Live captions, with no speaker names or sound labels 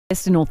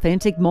Best in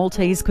authentic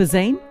Maltese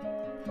cuisine?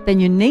 Then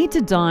you need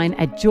to dine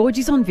at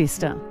Georgie's on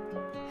Vista.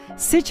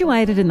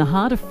 Situated in the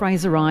heart of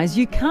Fraser Eyes,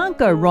 you can't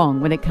go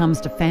wrong when it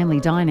comes to family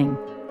dining.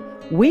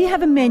 We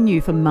have a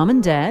menu for mum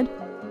and dad,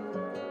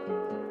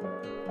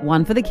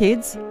 one for the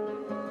kids,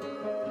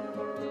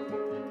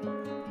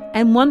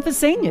 and one for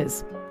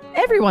seniors.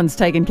 Everyone's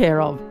taken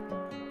care of.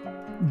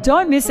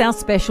 Don't miss our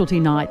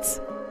specialty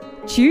nights.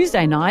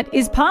 Tuesday night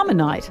is Parma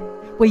night,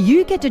 where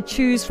you get to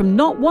choose from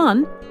not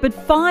one, but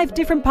 5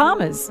 different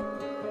Parmas.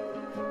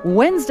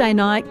 Wednesday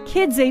night,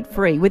 kids eat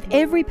free with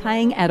every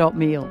paying adult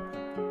meal.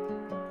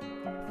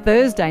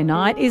 Thursday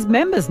night is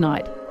Members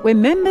Night, where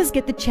members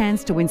get the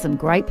chance to win some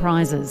great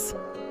prizes.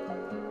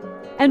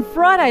 And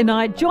Friday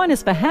night, join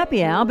us for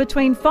happy hour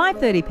between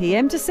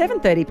 5:30pm to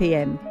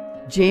 7:30pm.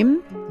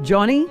 Jim,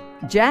 Johnny,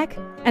 Jack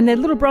and their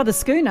little brother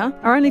Schooner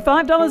are only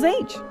 $5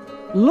 each.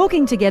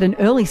 Looking to get an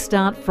early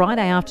start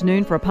Friday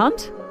afternoon for a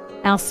punt?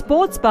 Our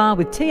sports bar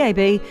with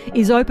TAB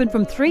is open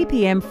from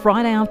 3pm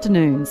Friday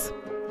afternoons.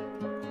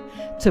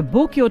 To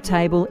book your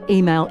table,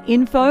 email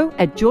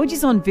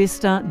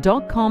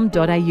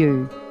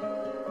info@georgiesonvista.com.au.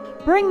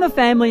 Bring the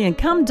family and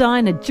come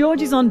dine at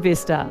Georgie's on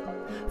Vista,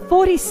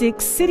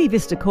 46 City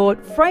Vista Court,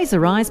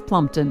 Fraser Eyes,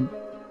 Plumpton.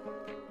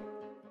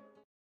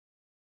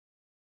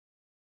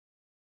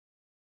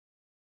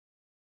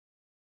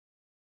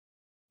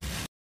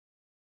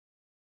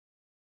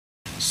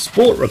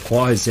 Sport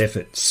requires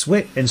effort,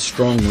 sweat and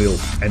strong will,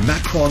 and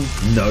Macron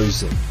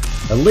knows it.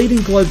 A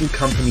leading global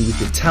company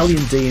with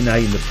Italian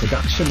DNA in the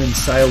production and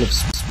sale of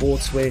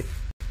sportswear.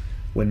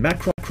 When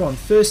Macron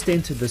first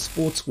entered the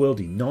sports world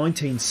in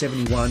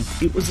 1971,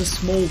 it was a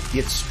small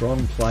yet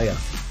strong player.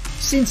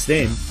 Since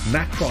then,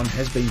 Macron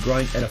has been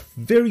growing at a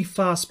very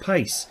fast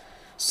pace,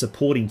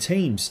 supporting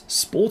teams,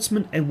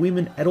 sportsmen and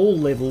women at all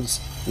levels,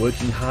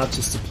 working hard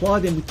to supply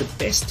them with the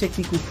best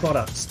technical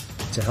products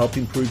to help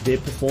improve their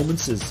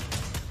performances.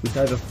 With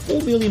over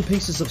 4 million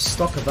pieces of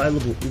stock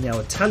available in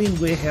our Italian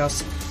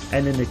warehouse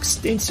and an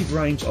extensive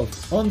range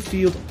of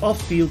on-field,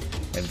 off-field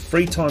and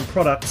free-time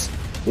products,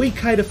 we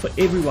cater for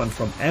everyone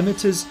from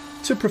amateurs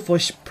to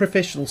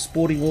professional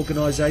sporting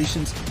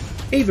organisations,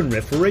 even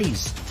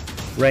referees.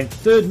 Ranked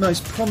 3rd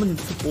most prominent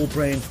football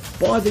brand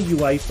by the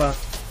UEFA,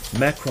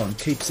 Macron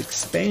keeps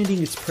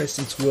expanding its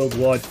presence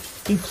worldwide,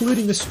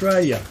 including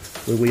Australia,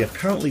 where we are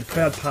currently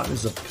proud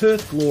partners of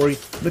Perth Glory,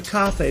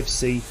 Macarthur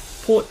FC,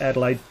 Port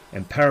Adelaide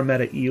and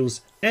Parramatta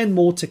Eels, and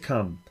more to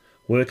come.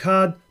 Work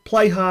hard,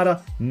 play harder,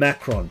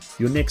 Macron,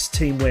 your next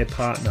teamwear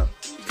partner.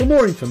 For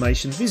more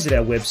information, visit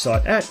our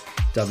website at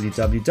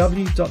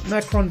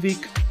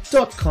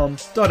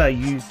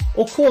www.macronvic.com.au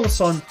or call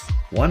us on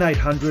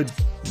 1800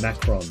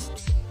 Macron.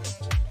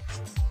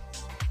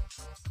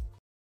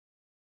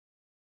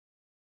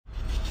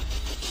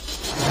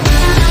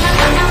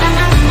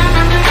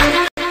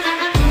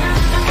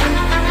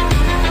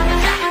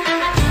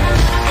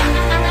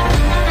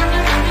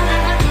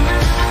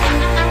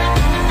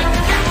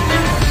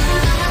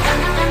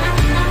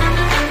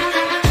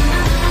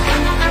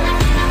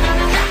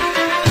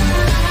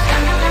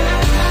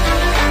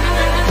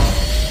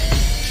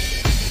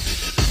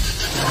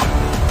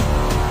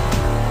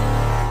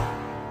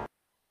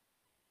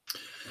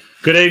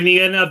 Good evening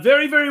and a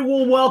very, very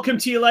warm welcome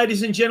to you,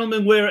 ladies and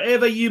gentlemen,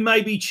 wherever you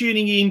may be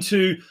tuning in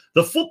to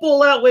the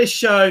Football Out West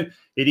show.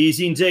 It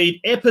is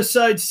indeed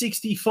episode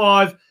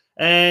 65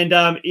 and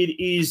it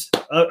is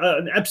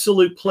an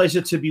absolute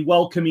pleasure to be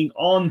welcoming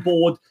on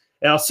board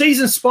our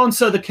season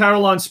sponsor, the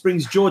Caroline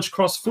Springs George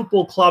Cross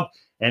Football Club,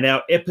 and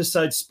our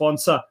episode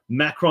sponsor,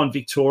 Macron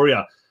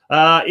Victoria.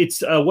 My name is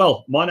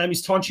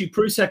Tonchi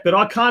Prusak, but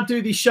I can't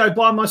do this show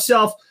by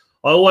myself.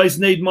 I always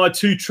need my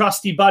 2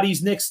 trusty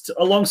buddies next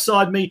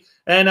alongside me.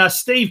 And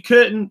Steve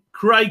Curtin,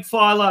 Craig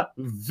Filer,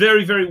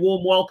 very, very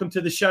warm welcome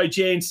to the show,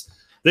 gents.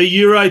 The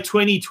Euro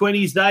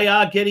 2020s, they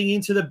are getting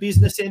into the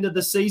business end of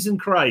the season,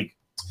 Craig.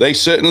 They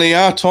certainly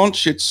are,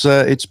 Tonch.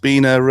 It's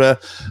been a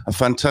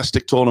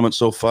fantastic tournament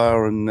so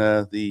far, and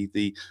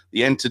the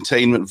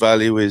entertainment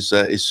value is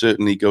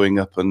certainly going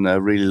up, and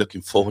really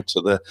looking forward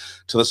to the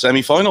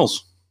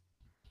semi-finals.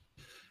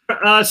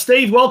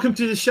 Steve, welcome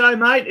to the show,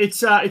 mate.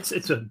 It's a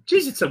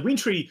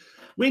wintry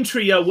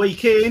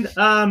weekend.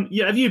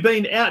 Have you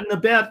been out and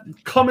about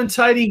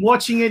commentating,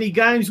 watching any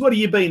games? What have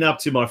you been up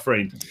to, my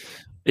friend?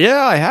 Yeah,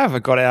 I have. I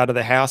got out of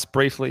the house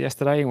briefly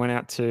yesterday. Went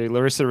out to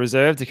Larissa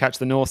Reserve to catch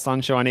the North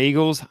Sunshine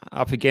Eagles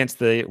up against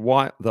the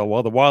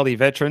Wiley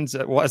Veterans,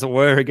 as it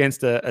were,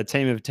 against a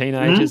team of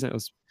teenagers. And it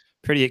was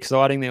pretty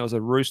exciting. There was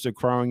a rooster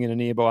crowing in a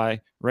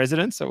nearby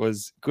residence. So it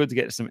was good to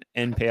get some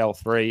NPL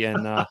 3.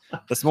 And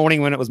this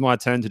morning when it was my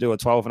turn to do a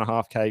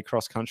 12.5K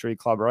cross-country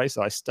club race,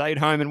 I stayed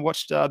home and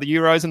watched the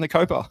Euros and the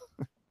Copa.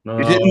 Oh.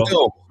 You didn't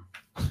go?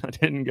 I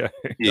didn't go.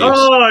 Yes.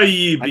 Oh,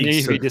 you big I knew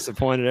you'd be sook.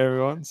 disappointed,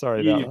 everyone.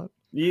 Sorry about that.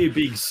 You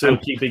big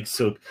sook, you big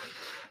sook.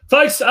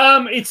 Folks,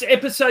 it's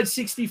episode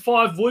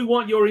 65. We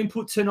want your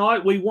input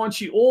tonight. We want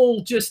you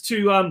all just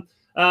to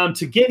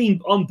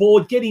get on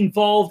board, get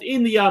involved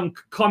in the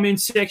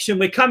comment section.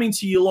 We're coming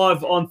to you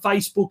live on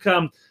Facebook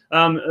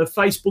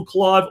Facebook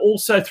Live,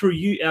 also through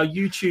our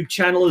YouTube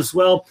channel as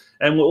well.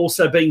 And we're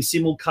also being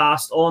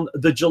simulcast on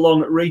the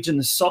Geelong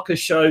Region Soccer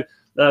Show,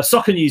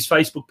 Soccer News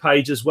Facebook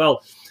page as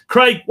well.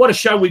 Craig, what a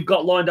show we've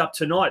got lined up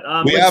tonight.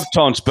 We have,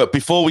 Tons, but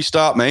before we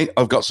start, mate,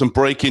 I've got some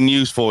breaking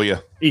news for you.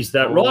 Is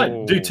that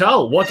right? Do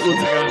tell. What's it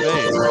going to be?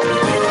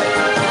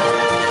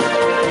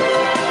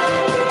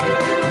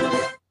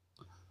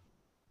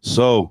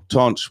 So,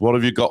 Tons, what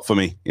have you got for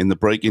me in the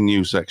breaking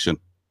news section?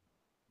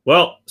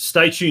 Well,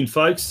 stay tuned,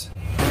 folks.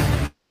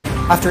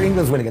 After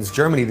England's win against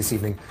Germany this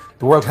evening,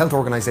 the World Health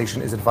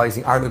Organization is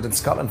advising Ireland and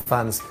Scotland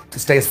fans to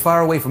stay as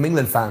far away from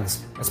England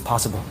fans as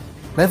possible.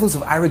 Levels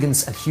of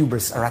arrogance and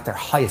hubris are at their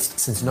highest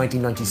since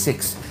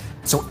 1996,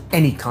 so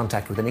any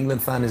contact with an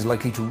England fan is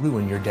likely to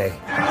ruin your day.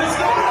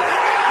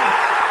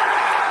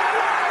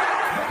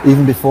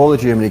 Even before the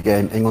Germany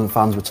game, England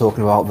fans were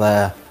talking about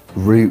their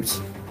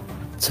route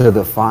to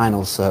the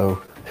final,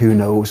 so who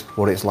knows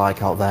what it's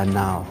like out there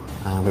now.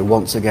 We're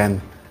once again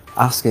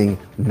asking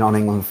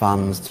non-England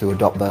fans to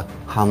adopt the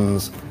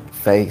hands,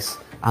 face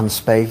and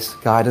space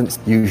guidance.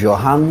 Use your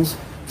hands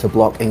to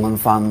block England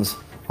fans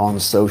on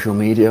social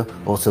media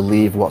or to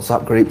leave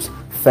WhatsApp groups.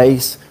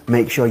 Face,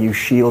 make sure you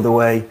shield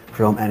away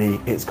from any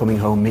 "it's coming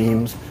home"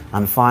 memes.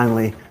 And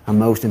finally, and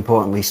most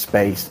importantly,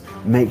 space,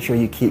 make sure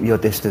you keep your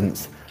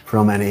distance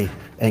from any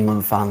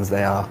England fans.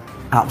 They are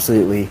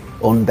absolutely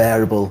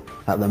unbearable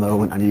at the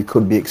moment, and you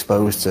could be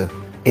exposed to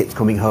 "It's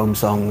Coming Home"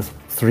 songs,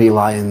 Three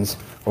Lions,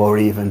 or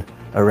even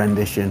a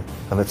rendition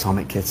of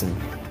Atomic Kitten.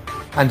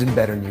 And in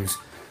better news,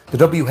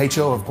 the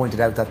WHO have pointed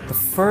out that the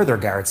further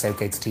Gareth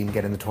Southgate's team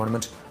get in the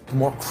tournament, the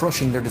more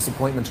crushing their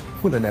disappointment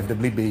will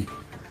inevitably be,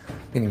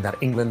 meaning that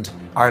England,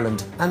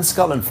 Ireland and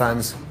Scotland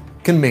fans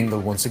can mingle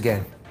once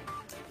again.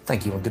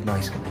 Thank you and good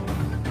night.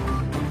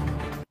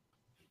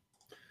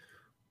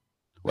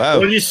 Wow.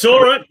 Well, you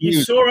saw it.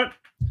 You saw it.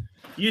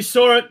 You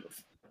saw it.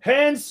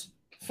 Hands,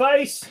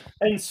 face,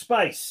 and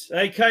space.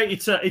 Okay,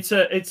 it's not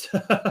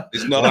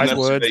Nice enough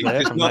words space. there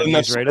It's from not that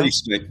enough newsreader.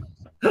 space, Nick.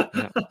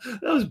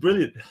 That was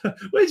brilliant.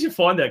 Where did you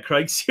find that,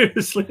 Craig?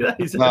 Seriously, that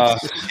is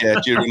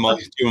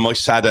During my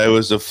sad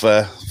hours of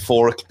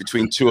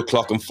between 2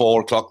 o'clock and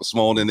 4 o'clock this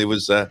morning, it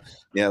was I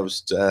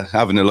was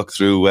having a look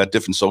through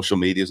different social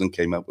medias and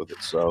came up with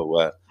it.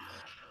 So,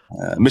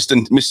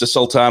 Mr.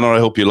 Sultana, I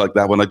hope you like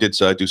that one. I did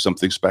say I'd do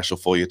something special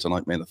for you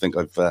tonight, man. I think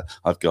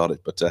I've got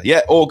it. But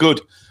all good.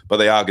 But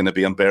they are going to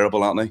be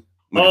unbearable, aren't they?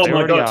 Oh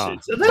my God!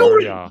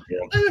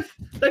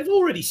 They've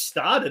already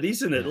started,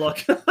 isn't it?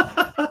 Like,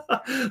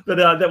 but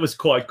that was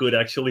quite good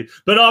actually.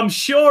 But I'm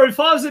sure if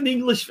I was an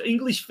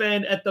English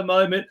fan at the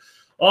moment,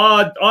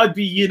 I'd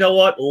be,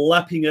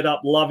 lapping it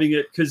up, loving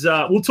it, because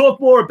we'll talk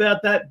more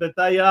about that. But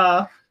they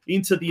are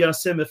into the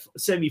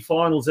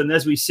semi-finals, and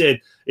as we said,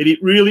 it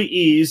really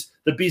is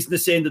the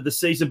business end of the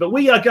season. But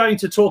we are going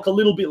to talk a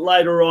little bit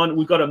later on.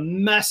 We've got a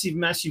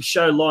massive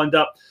show lined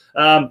up,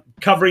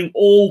 covering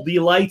all the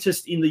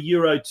latest in the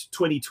Euro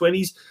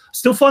 2020s.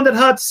 Still find it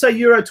hard to say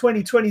Euro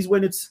 2020s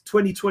when it's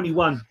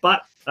 2021,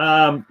 but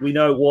we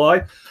know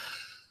why.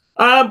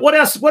 What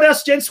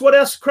else, gents? What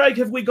else, Craig,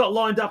 have we got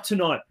lined up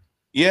tonight?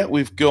 Yeah,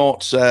 we've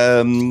got.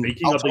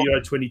 Speaking of the Euro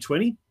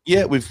 2020.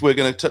 Yeah, we're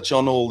going to touch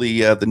on all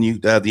the new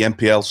the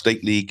NPL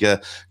State League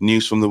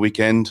news from the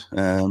weekend.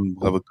 We'll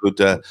have a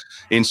good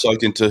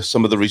insight into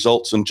some of the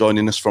results, and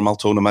joining us from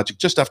Altona Magic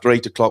just after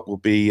 8 o'clock will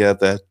be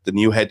the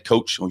new head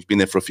coach. He's been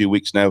there for a few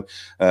weeks now,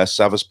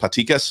 Savas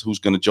Patikas, who's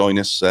going to join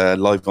us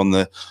live on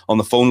the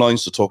phone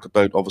lines to talk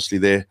about obviously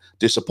their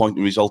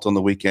disappointing result on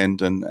the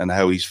weekend and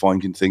how he's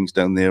finding things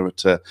down there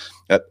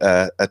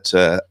at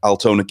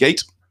Altona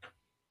Gate.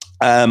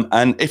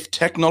 And if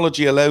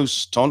technology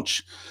allows,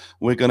 Tonch,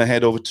 we're going to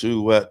head over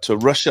to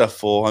Russia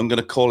for, I'm going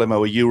to call him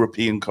our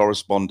European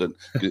correspondent,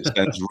 because it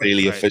sounds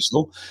really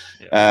official.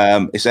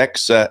 Yeah. It's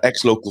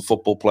ex-local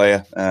football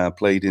player,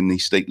 played in the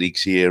state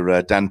leagues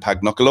here, Dan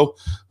Pagnokolo,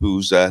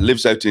 who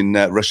lives out in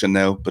Russia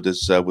now, but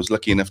was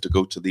lucky enough to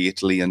go to the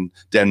Italy and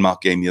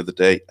Denmark game the other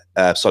day,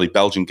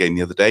 Belgium game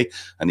the other day,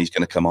 and he's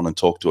going to come on and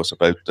talk to us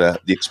about the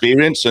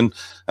experience and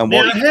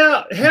what.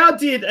 Now, how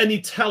did an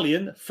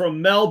Italian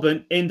from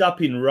Melbourne end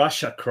up in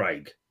Russia,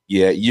 Craig?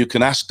 Yeah, you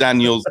can ask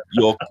Daniel.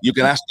 You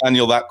can ask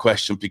Daniel that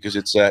question, because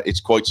it's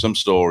quite some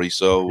story.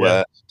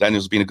 So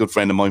Daniel's been a good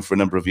friend of mine for a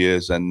number of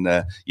years, and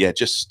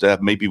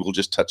maybe we'll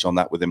just touch on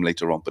that with him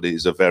later on. But it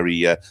is a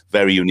very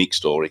very unique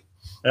story.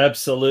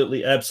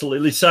 Absolutely,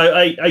 absolutely. So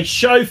a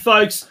show,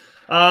 folks,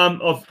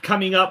 of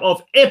coming up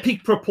of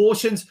epic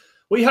proportions.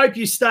 We hope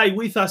you stay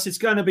with us. It's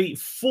going to be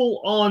full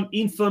on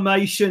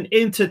information,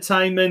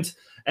 entertainment,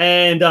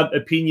 and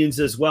opinions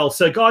as well.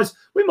 So, guys,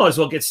 we might as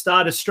well get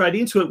started straight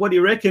into it. What do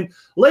you reckon?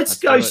 Let's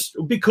go,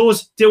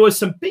 because there were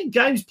some big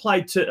games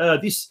played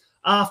this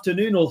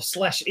afternoon or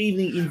 /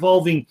 evening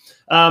involving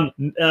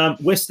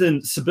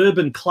Western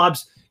suburban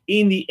clubs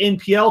in the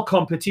NPL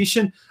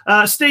competition.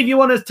 Steve, you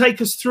want to take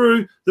us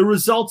through the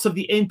results of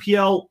the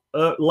NPL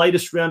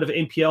latest round of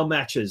NPL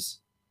matches?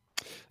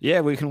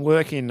 Yeah, we can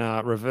work in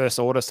reverse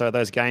order. So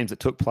those games that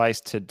took place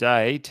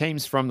today,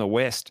 teams from the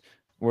West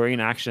were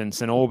in action.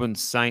 St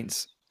Albans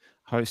Saints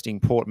hosting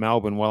Port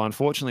Melbourne. Well,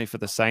 unfortunately for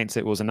the Saints,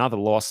 it was another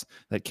loss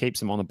that keeps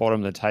them on the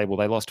bottom of the table.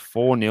 They lost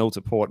 4-0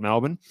 to Port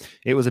Melbourne.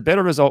 It was a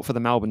better result for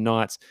the Melbourne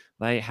Knights.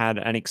 They had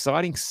an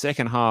exciting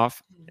second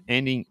half,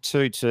 ending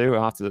 2-2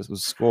 after this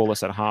was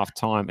scoreless at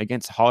half-time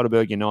against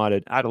Heidelberg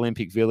United at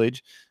Olympic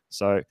Village.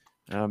 So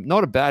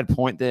not a bad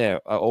point there,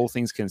 all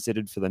things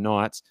considered, for the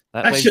Knights.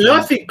 Actually,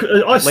 I think,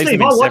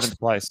 Steve,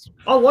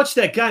 I watched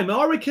that game.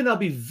 I reckon they'll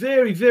be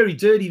very, very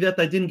dirty that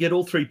they didn't get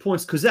all 3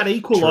 points, because that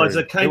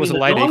equaliser came in the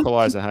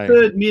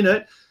 93rd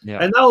minute,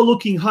 and they were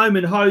looking home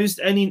and hosed.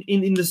 And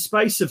in the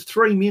space of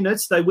 3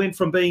 minutes, they went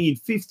from being in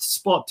 5th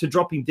spot to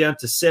dropping down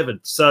to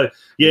 7th. So,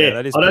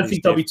 I don't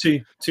think they'll be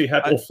too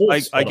happy.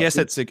 I guess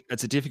it's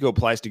a difficult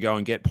place to go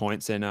and get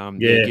points, and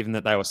given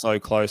that they were so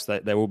close,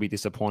 they will be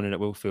disappointed.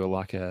 It will feel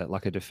like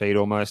a defeat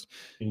almost.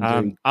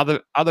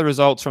 Other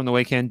results from the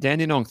weekend: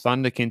 Dandenong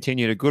Thunder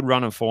continued a good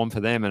run of form for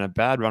them and a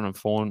bad run of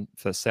form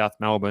for South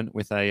Melbourne,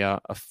 with a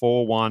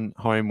 4-1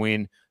 home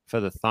win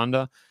for the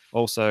Thunder.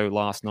 Also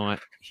last night,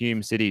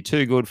 Hume City,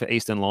 too good for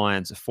Eastern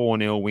Lions, a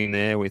 4-0 win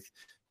there with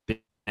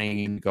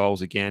banging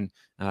goals again.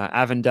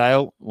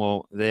 Avondale,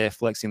 well, they're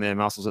flexing their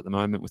muscles at the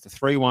moment with a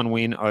 3-1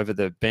 win over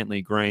the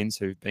Bentley Greens,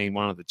 who've been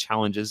one of the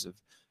challengers of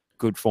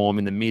good form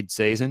in the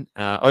mid-season.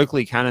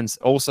 Oakley Cannons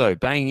also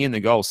banging in the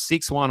goals,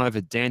 6-1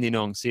 over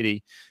Dandenong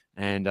City.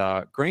 And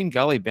Green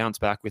Gully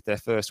bounced back with their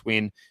first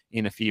win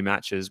in a few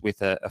matches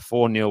with a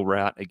 4-0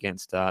 rout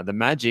against the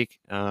Magic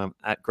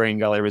at Green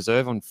Gully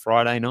Reserve on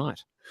Friday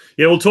night.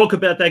 Yeah, we'll talk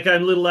about that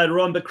game a little later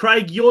on. But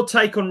Craig, your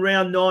take on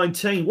round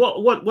 19.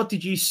 What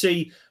did you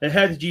see, and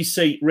how did you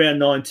see round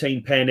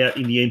 19 pan out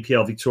in the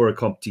NPL Victoria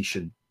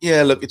competition?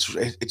 Yeah, look,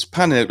 it's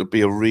panning out to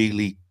be a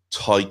really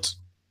tight,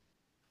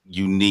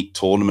 unique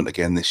tournament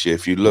again this year.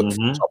 If you look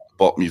from top to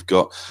bottom, you've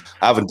got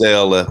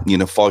Avondale,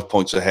 5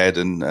 points ahead,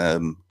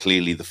 and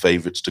clearly the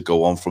favourites to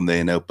go on from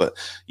there now. But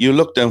you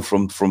look down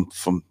from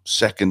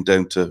second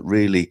down to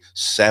really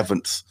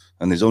 7th,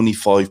 and there's only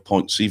 5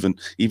 points, even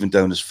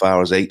down as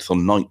far as 8th or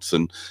 9th,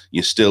 and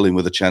you're still in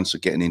with a chance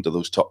of getting into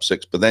those top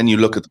 6. But then you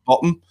look at the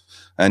bottom,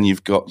 and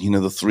you've got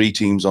the 3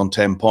 teams on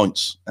 10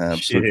 points.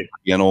 So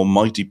an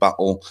almighty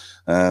battle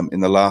in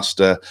the last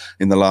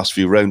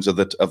few rounds of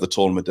the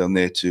tournament down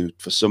there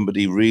for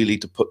somebody really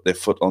to put their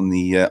foot on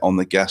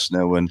the gas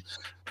now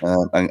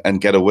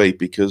and get away,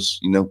 because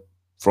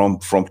from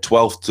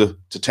 12th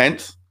to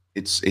 10th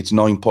it's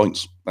 9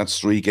 points. That's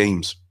 3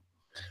 games.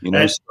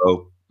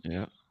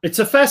 It's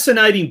a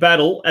fascinating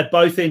battle at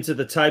both ends of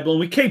the table,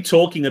 and we keep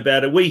talking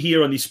about it. We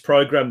here on this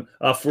program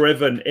are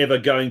forever and ever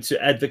going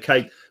to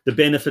advocate the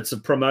benefits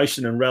of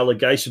promotion and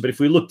relegation. But if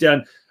we look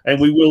down,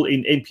 and we will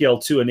in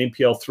NPL 2 and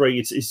NPL 3,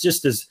 it's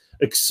just as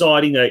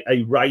exciting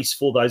a race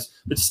for those.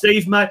 But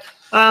Steve, mate,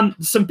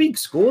 some big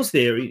scores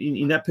there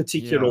in that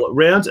particular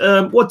round.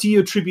 What do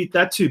you attribute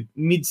that to?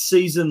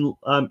 Mid-season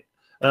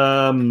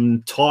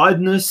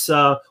tiredness,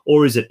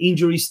 or is it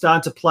injuries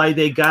starting to play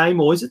their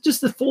game, or is it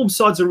just the form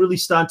sides are really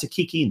starting to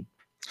kick in?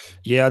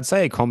 Yeah, I'd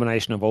say a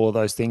combination of all of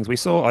those things. We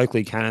saw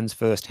Oakley Cannons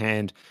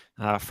firsthand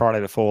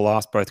Friday before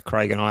last, both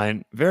Craig and I,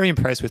 and very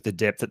impressed with the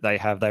depth that they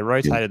have. They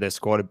rotated their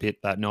squad a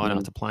bit that night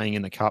after playing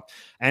in the Cup.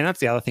 And that's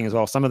the other thing as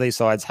well. Some of these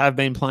sides have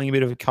been playing a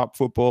bit of a Cup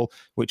football,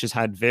 which has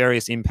had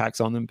various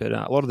impacts on them. But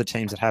a lot of the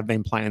teams that have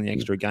been playing the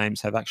extra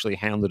games have actually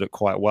handled it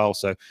quite well.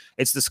 So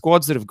it's the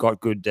squads that have got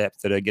good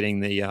depth that are getting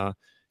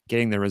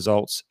the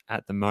results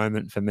at the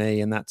moment for me,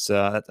 and that's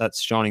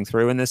shining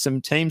through. And there's some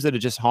teams that are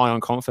just high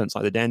on confidence,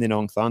 like the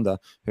Dandenong Thunder,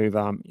 who've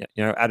added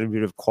a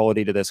bit of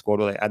quality to their squad.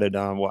 Well, they added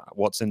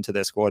Watson to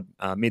their squad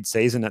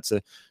mid-season. That's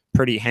a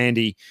pretty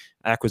handy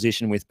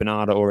acquisition with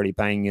Bernardo already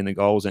banging in the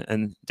goals.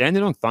 And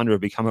Dandenong Thunder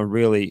have become a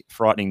really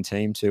frightening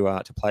team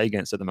to play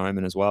against at the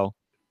moment as well.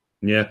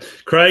 Yeah.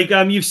 Craig,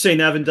 you've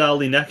seen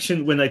Avondale in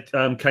action when they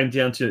came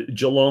down to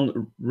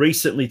Geelong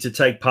recently to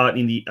take part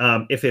in the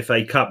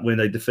FFA Cup when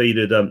they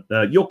defeated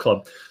your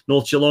club,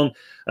 North Geelong.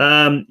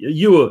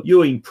 You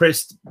were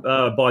impressed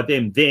by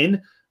them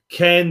then.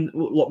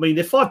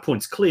 They're 5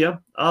 points clear.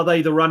 Are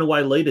they the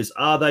runaway leaders?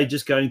 Are they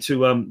just going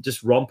to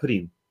just romp it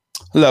in?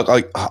 Look,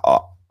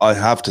 I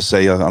have to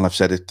say, and I've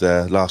said it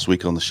last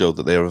week on the show,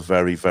 that they're a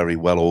very, very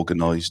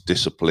well-organised,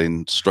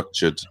 disciplined,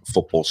 structured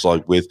football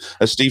side with,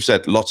 as Steve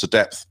said, lots of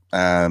depth.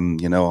 On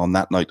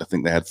that night, I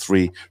think they had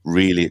 3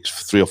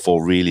 or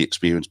 4 really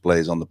experienced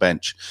players on the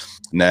bench.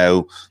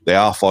 Now, they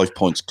are 5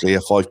 points clear.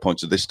 5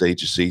 points at this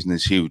stage of the season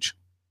is huge.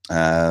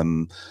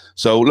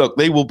 So, look,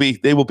 they will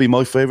be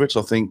my favourites.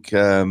 I think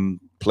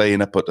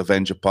playing up at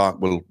Avenger Park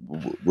will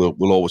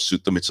always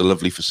suit them. It's a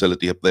lovely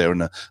facility up there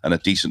and a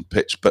decent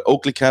pitch. But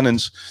Oakley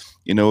Cannons,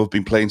 have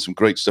been playing some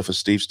great stuff, as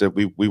Steve said.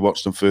 We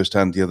watched them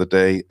firsthand the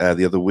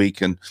other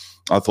week, and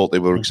I thought they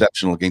were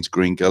exceptional against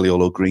Green Gully,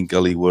 although Green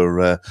Gully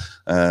were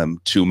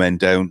 2 men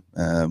down,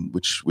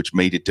 which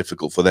made it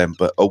difficult for them.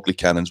 But Oakley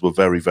Cannons were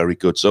very, very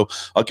good. So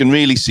I can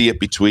really see it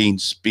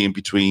being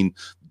between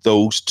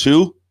those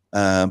two.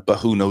 But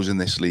who knows in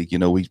this league?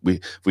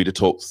 We'd have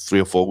talked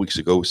 3 or 4 weeks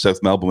ago,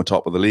 South Melbourne were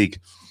top of the league.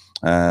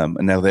 and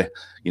now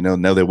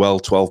they're well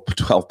 12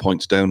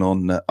 points down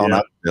on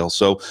Avondale.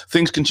 So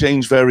things can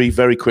change very,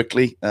 very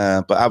quickly.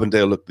 But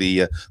Avondale look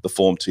the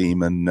form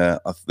team, and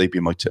they'd be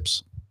my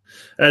tips.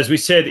 As we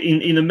said,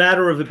 in a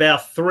matter of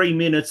about 3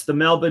 minutes, the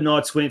Melbourne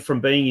Knights went from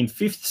being in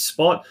 5th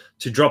spot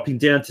to dropping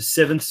down to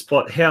 7th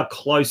spot. How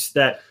close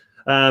that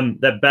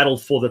battle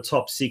for the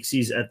top 6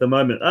 is at the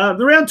moment.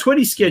 The round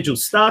 20 schedule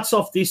starts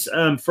off this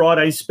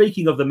Friday.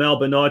 Speaking of the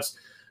Melbourne Knights,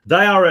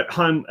 they are at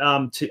home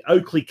to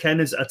Oakley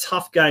Cannons, a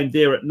tough game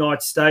there at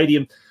Knight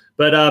Stadium.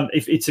 But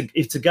if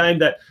it's a game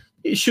that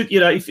it should,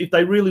 if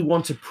they really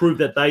want to prove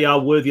that they are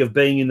worthy of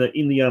being in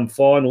the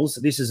finals,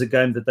 this is a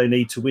game that they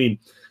need to win.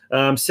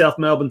 South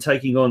Melbourne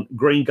taking on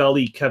Green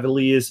Gully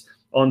Cavaliers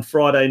on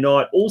Friday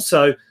night.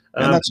 Also,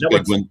 that's a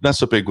big one.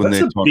 That's a big one.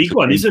 That's a big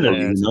one, isn't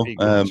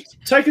it?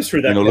 Take us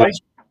through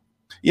that.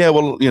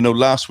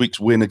 Last week's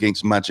win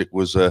against Magic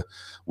was a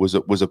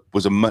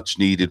much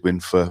needed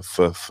win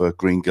for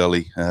Green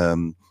Gully.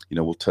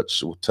 We'll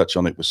touch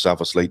on it with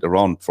Savas later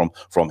on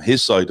from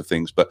his side of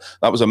things, but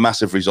that was a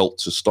massive result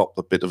to stop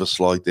a bit of a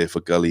slide there for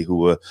Gully, who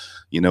were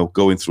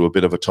going through a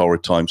bit of a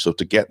torrid time. So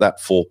to get that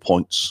 4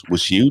 points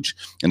was huge,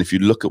 and if you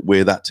look at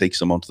where that takes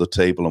them onto the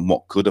table and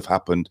what could have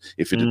happened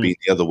if it had been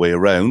the other way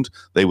around,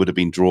 they would have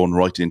been drawn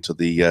right into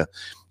the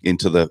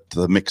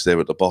mix there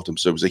at the bottom.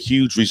 So it was a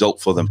huge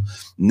result for them.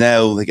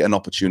 Now they get an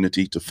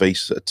opportunity to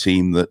face a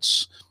team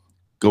that's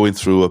going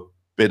through a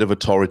bit of a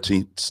torrid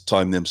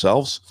time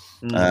themselves.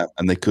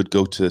 And they could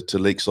go to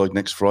Lakeside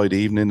next Friday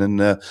evening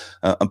and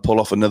pull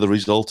off another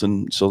result,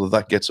 and so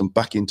that gets them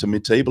back into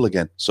mid-table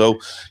again. So,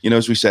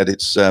 as we said,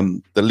 it's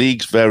the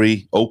league's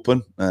very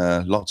open.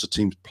 Lots of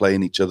teams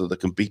playing each other that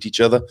can beat each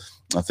other.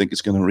 I think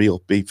it's going to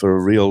be for a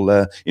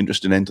real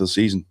interesting end to the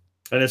season.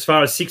 And as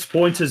far as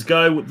 6-pointers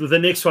go, the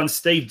next one,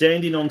 Steve,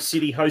 Dandenong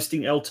City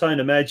hosting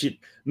Altona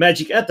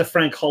Magic at the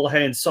Frank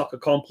Holohan Soccer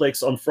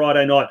Complex on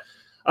Friday night.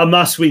 A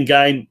must-win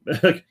game,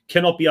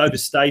 cannot be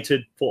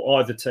overstated for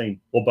either team,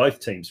 or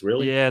both teams,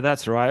 really. Yeah,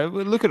 that's right.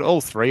 Look at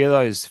all three of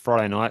those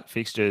Friday night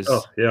fixtures.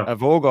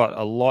 Have all got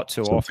a lot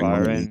to offer,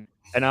 and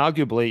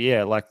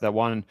arguably, like the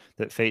one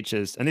that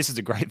features, and this is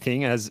a great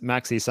thing, as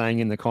Maxi is saying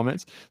in the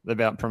comments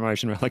about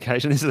promotion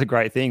relegation, this is a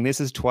great thing.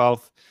 This is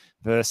 12th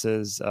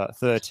versus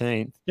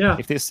 13th. Yeah.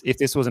 If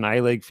this was an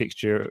A-League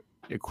fixture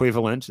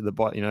equivalent to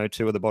the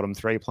two of the bottom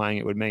three playing,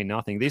 it would mean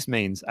nothing. This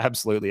means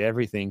absolutely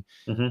everything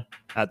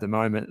at the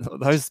moment.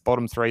 Those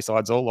bottom three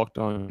sides all locked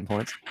on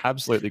points,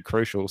 absolutely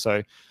crucial. So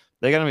it's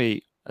going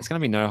to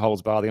be no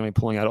holds barred. They're going to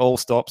be pulling out all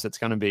stops. It's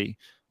going to be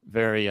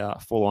very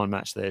full-on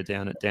match there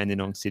down at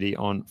Dandenong City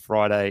on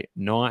Friday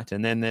night.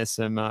 And then there's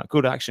some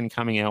good action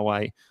coming our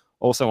way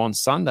also on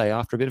Sunday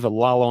after a bit of a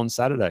lull on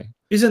Saturday.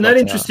 Isn't that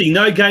interesting?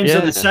 No games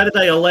on the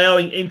Saturday,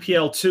 allowing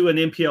NPL 2 and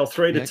NPL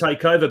 3 to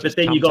take over, but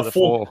then you got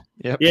four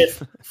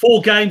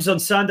games on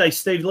Sunday.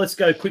 Steve, let's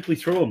go quickly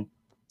through them.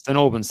 St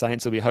Albans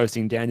Saints will be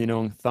hosting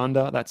Dandenong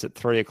Thunder. That's at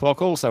 3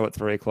 o'clock. Also at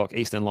 3 o'clock,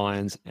 Eastern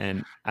Lions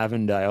and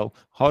Avondale.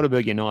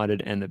 Heidelberg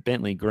United and the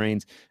Bentley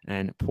Greens,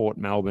 and Port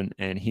Melbourne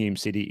and Hume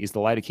City is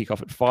the later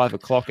kickoff at 5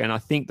 o'clock. And I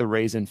think the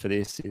reason for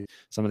this is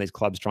some of these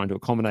clubs trying to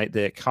accommodate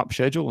their cup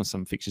schedule, and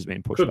some fixtures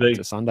being pushed back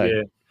to Sunday.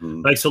 Yeah.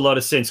 Makes a lot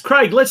of sense.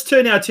 Craig, let's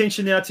turn our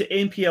attention now to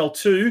NPL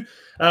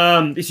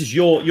 2. This is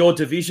your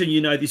division. You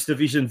know this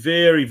division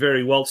very,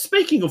 very well.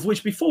 Speaking of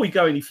which, before we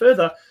go any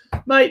further,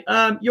 mate,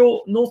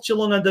 your North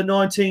Geelong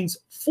under-19s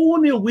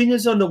 4-0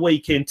 winners on the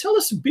weekend. Tell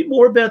us a bit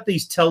more about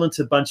these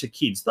talented bunch of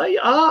kids. They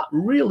are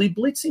really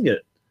blitzing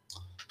it.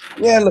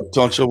 Yeah, look,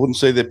 Tonch, I wouldn't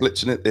say they're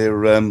blitzing it.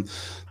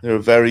 They're a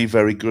very,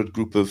 very good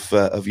group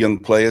of young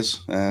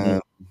players.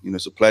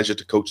 It's a pleasure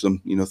to coach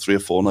them, 3 or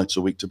 4 nights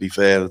a week, to be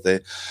fair.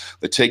 They're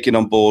taking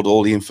on board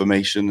all the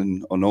information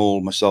and on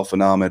all myself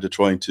and Ahmed are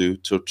trying to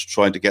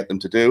get them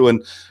to do.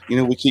 And,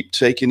 we keep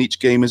taking each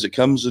game as it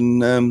comes.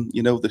 And,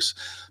 this,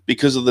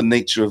 because of the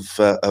nature of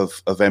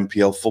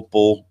NPL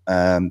football,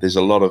 there's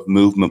a lot of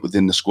movement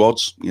within the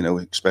squads,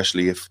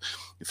 especially if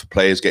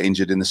players get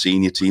injured in the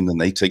senior team, then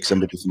they take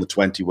somebody from the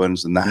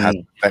 21s, and that has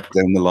effect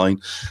down the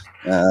line.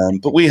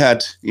 But we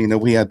had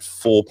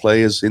 4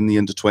 players in the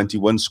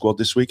under-21 squad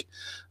this week,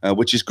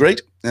 which is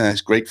great.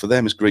 It's great for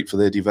them. It's great for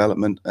their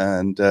development.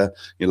 And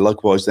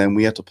likewise, then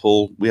we had to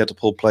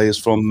pull players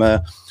from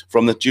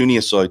the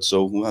junior side.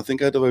 So I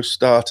think I had about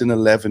starting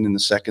 11 in the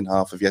second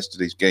half of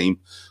yesterday's game.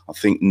 I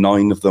think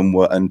 9 of them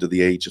were under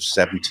the age of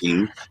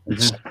 17,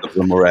 and 7 of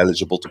them were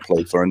eligible to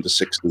play for under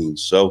 16.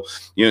 So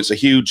it's a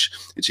huge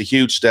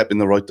step in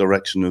the right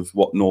direction of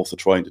what North are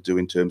trying to do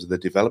in terms of their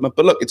development.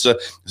 But look, it's a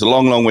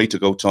long way to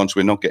go, Tonch.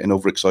 We're not getting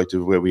overexcited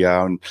with where we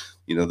are, and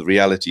the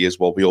reality is,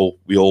 we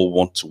all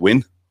want to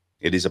win.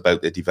 It is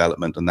about their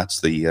development, and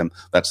that's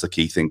the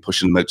key thing,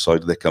 pushing them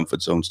outside of their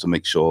comfort zones to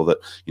make sure that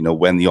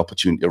when the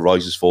opportunity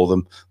arises for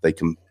them, they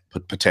can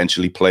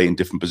potentially play in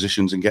different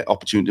positions and get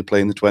opportunity to play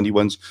in the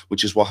 21s,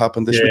 which is what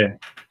happened this week.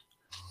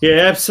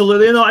 Yeah,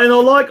 absolutely, and I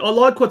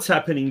like what's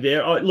happening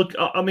there.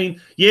 I mean,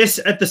 yes,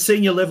 at the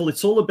senior level,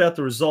 it's all about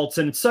the results,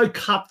 and it's so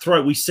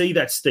cutthroat. We see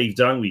that, Steve,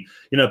 don't we?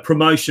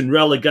 Promotion,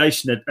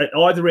 relegation at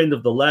either end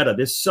of the ladder.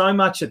 There's so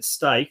much at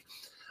stake.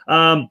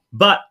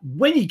 But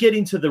when you get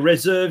into the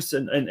reserves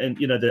and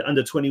the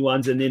under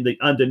 21s and then the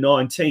under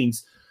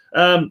 19s,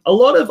 a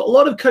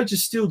lot of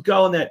coaches still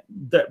go on that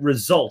the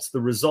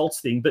results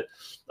thing. But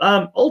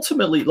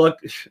ultimately, like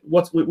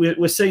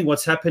we're seeing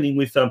what's happening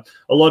with a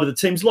lot of the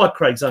teams, like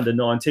Craig's under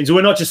 19s. And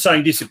we're not just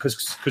saying this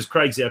because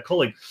Craig's our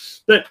colleague,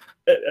 but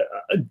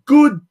a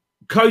good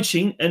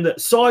coaching and the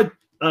side,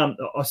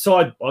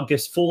 I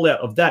guess, fallout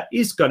of that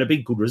is going to be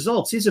good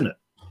results, isn't it?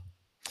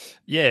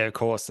 Yeah, of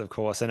course,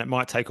 and it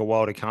might take a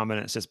while to come, and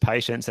it's just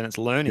patience and it's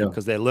learning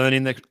because they're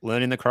learning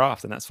the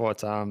craft, and that's what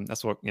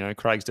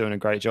Craig's doing a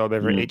great job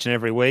each and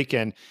every week,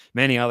 and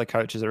many other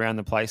coaches around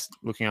the place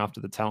looking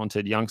after the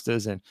talented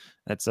youngsters, and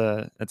it's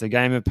a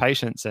game of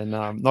patience, and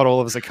not all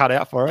of us are cut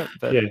out for it,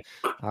 but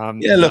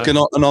look, and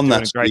on that,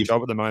 doing a great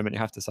job at the moment, you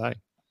have to say.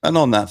 And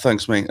on that,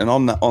 thanks, mate. And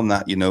on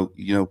that,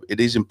 it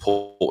is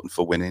important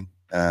for winning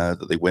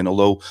that they win,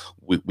 although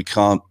we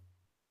can't.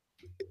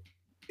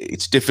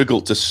 It's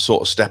difficult to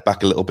sort of step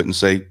back a little bit and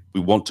say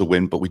we want to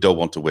win, but we don't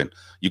want to win.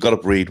 You got to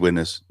breed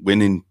winners.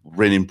 Winning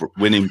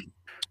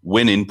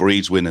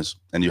breeds winners,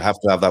 and you have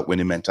to have that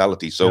winning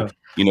mentality. So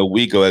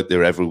we go out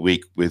there every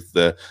week with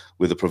the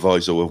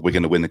proviso of we're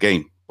going to win the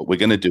game, but we're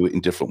going to do it in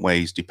different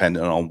ways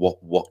depending on what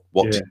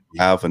we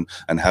have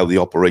and how the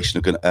opposition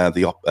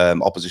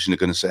are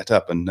going to set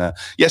up. And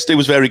yesterday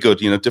was very good.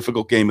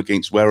 Difficult game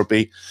against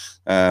Werribee,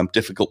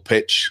 difficult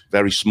pitch,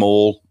 very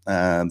small.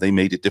 They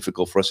made it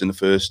difficult for us in the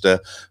first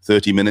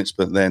 30 minutes,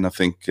 but then I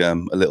think a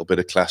little bit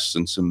of class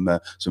and some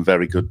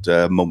very good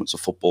moments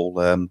of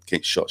football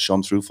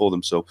shone through for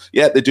them. So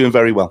yeah, they're doing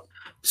very well.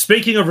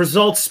 Speaking of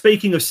results,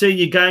 speaking of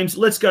senior games,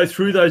 let's go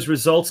through those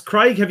results.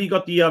 Craig, have you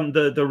got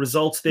the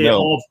results there?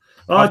 No.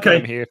 Okay.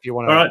 I'm here if you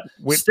want to. All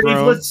right,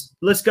 Steve,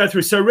 let's go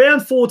through. So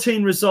round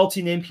 14 results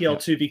in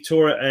NPL2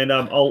 Victoria, and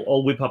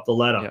I'll whip up the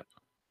ladder. Yep.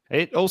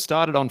 It all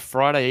started on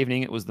Friday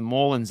evening. It was the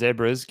Moreland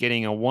Zebras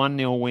getting a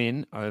 1-0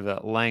 win over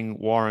Lang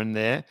Warren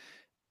there.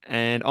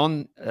 And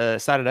on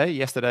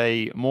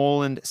yesterday,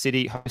 Moreland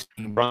City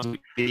hosting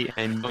Brunswick City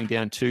and going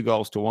down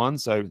 2-1.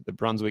 So the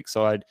Brunswick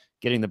side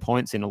getting the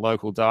points in a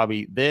local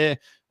derby there.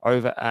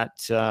 Over at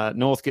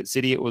Northcote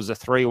City, it was a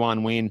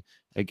 3-1 win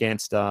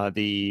against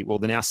the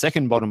now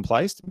second bottom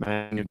placed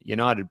Man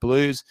United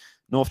Blues.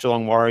 North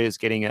Geelong Warriors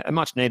getting a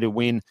much needed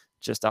win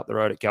just up the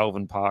road at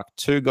Galvin Park.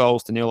 2-0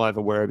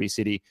 over Werribee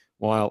City,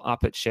 while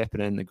up at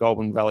Shepparton, the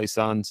Goulburn Valley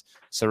Suns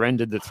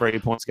surrendered the 3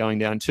 points, going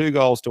down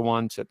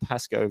 2-1 to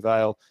Pascoe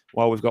Vale.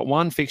 While we've got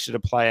one fixture to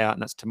play out,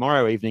 and that's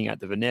tomorrow evening at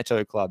the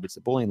Veneto Club. It's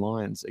the Bulleen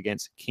Lions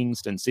against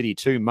Kingston City.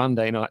 2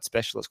 Monday night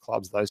specialist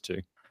clubs, those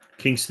two.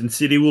 Kingston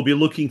City will be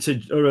looking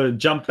to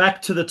jump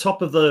back to the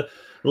top of the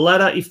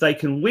ladder if they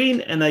can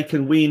win, and they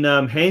can win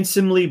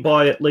handsomely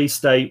by at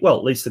least a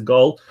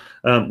goal.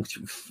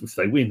 If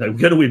they win, they're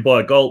going to win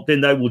by a goal,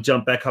 then they will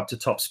jump back up to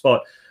top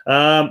spot.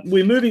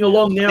 We're moving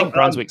along now. I think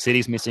Brunswick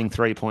City's missing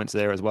 3 points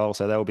there as well,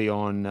 so they'll be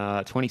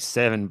on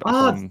 27.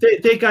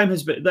 Their game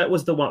has been, that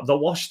was the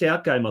washed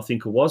out game, I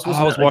think it was.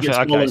 Wasn't it? Washed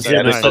out. Okay, so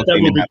that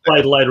will be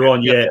played later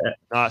on.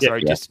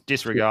 Just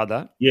disregard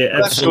that. Yeah,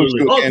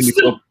 absolutely.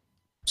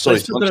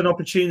 They've still got an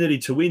opportunity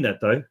to win that,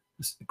 though.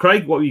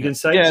 Craig, what were you going to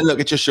say? Yeah, look,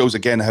 it just shows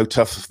again how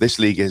tough this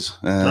league is.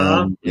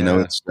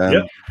 It's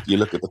you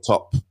look at the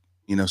top,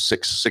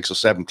 6 or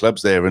 7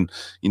 clubs there, and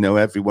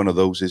every one of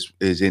those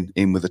is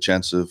in with a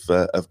chance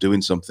of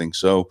doing something.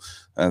 So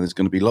there's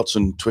going to be lots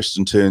of twists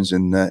and turns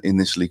in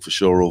this league for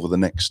sure over the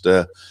next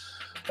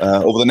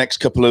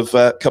couple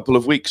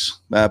of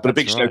weeks. But a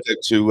big shout out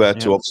to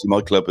obviously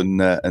my club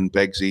and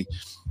Begsy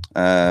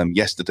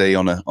yesterday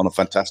on a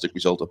fantastic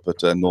result up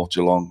at North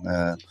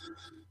Geelong.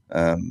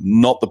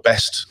 Not the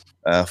best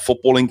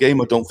footballing game,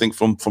 I don't think,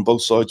 from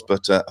both sides,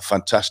 but a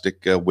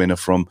fantastic winner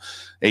from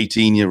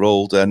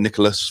 18-year-old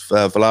Nicholas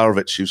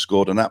Vlahovic, who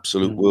scored an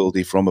absolute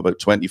worldie from about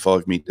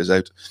 25 metres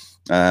out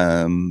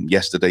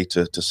yesterday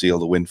to seal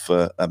the win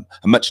for a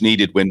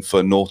much-needed win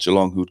for North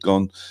Geelong, who'd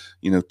gone,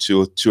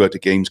 two out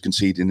of games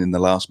conceding in the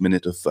last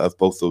minute of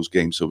both those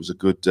games. So it was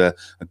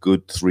a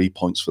good 3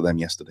 points for them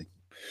yesterday.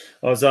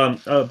 I was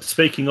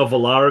speaking of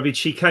Vlahovic.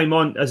 He came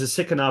on as a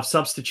second-half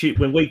substitute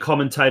when we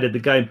commentated the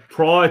game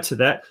prior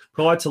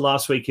to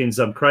last weekend's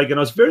Craig, and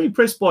I was very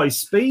impressed by his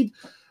speed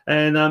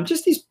and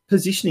just his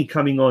positioning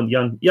coming on.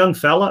 Young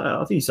fella.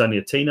 I think he's only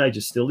a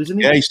teenager still, isn't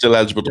he? Yeah, he's still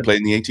eligible to play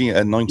in the 18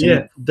 and 19.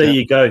 Yeah, there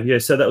you go. Yeah,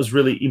 so that was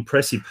really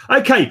impressive.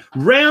 Okay,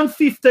 round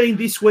 15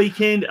 this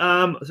weekend.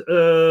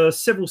 They're all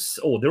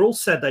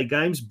Saturday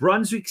games.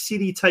 Brunswick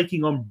City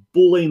taking on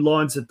Bulleen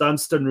Lions at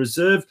Dunstan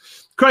Reserve.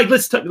 Craig,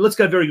 let's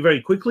go very,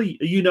 very quickly.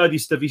 You know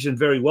this division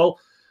very well.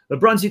 The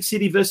Brunswick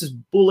City versus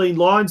Bulleen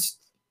Lions.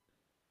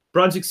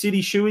 Brunswick City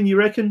shoe-in, you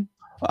reckon?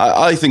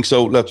 I think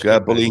so. Look,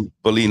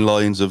 Bulleen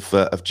Lions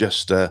have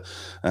just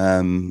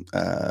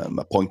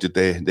appointed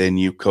their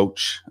new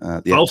coach.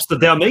 Ulster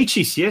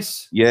Dalmechis,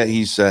 yes. Yeah,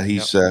 he's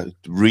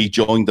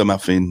rejoined them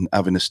having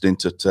a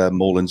stint at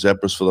Moreland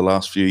Zebras for the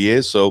last few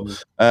years. So,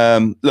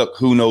 look,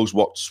 who knows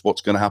what's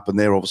going to happen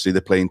there? Obviously,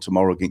 they're playing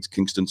tomorrow against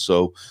Kingston,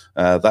 so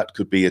that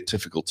could be a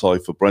difficult tie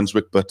for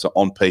Brunswick. But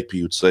on paper,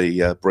 you'd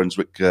say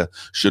Brunswick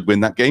should win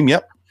that game.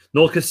 Yep.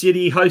 Norca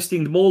City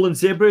hosting the Moreland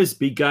Zebras.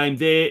 Big game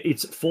there.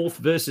 It's 4th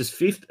versus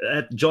 5th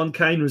at John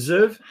Cain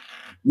Reserve.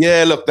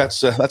 Yeah, look,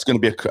 that's going to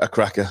be a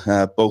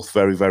cracker. Both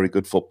very, very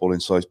good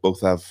footballing sides.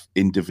 Both have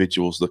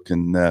individuals that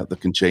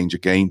can change a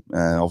game.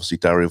 Obviously,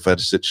 Dario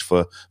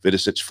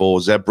Vidicic for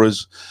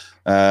Zebras.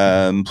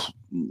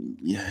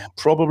 Yeah,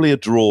 probably a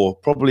draw,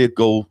 probably a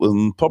goal,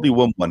 probably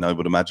 1-1, I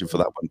would imagine, for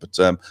that one. But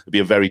it'd be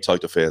a very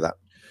tight affair, that.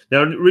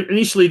 Now,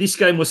 initially, this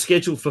game was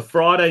scheduled for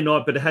Friday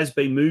night, but it has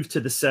been moved to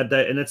the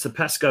Saturday, and it's the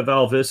Pascoe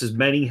Vale versus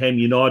Manningham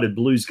United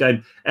Blues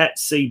game at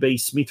CB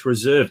Smith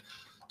Reserve.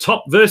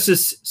 Top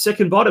versus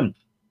second bottom.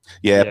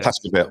 Yeah,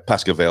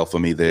 Pascoe Vale for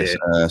me there,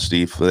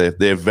 Steve.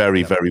 They're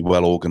very, very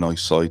well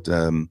organised side,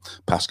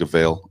 Pascoe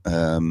Vale.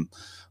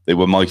 They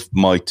were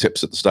my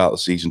tips at the start of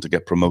the season to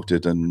get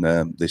promoted, and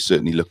they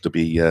certainly look to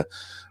be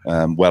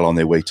well on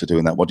their way to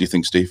doing that. What do you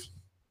think, Steve?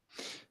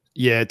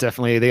 Yeah,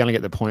 definitely. They're going to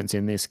get the points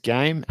in this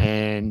game,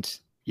 and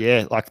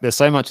yeah, like there's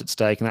so much at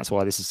stake, and that's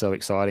why this is so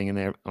exciting.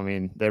 And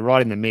they're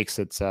right in the mix.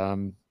 It's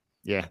they're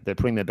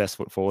putting their best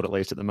foot forward, at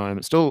least at the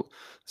moment. Still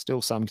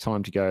some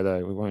time to go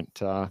though. We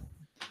won't.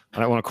 I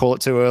don't want to call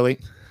it too early.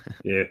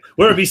 Yeah,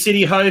 Werribee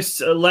City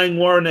hosts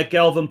Langwarrin at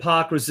Galvin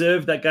Park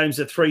Reserve. That game's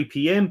at 3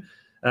 p.m.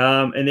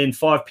 And then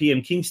 5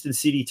 p.m. Kingston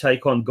City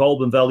take on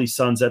Goulburn Valley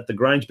Suns at the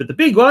Grange. But the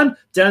big one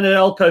down at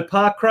Elko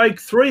Park, Craig,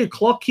 3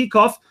 o'clock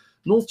kickoff.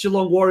 North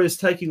Geelong Warriors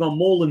taking on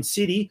Moreland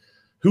City.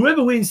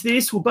 Whoever wins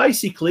this will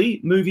basically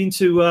move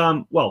into,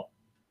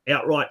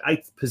 outright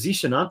 8th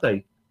position, aren't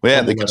they? Well,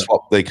 yeah, they could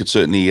swap. They could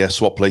certainly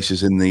swap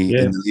places in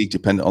the league,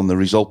 depending on the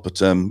result. But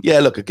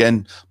look,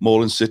 again,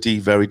 Moreland City,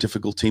 very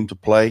difficult team to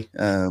play.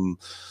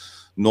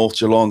 North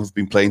Geelong have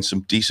been playing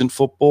some decent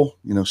football.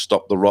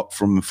 Stopped the rot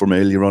from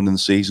earlier on in the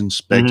season.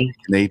 Speg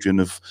and Adrian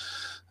have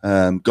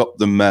got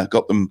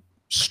them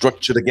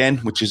structured again,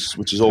 which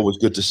is always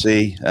good to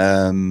see.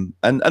 And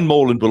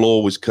Moreland will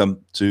always come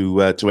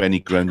to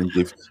any ground and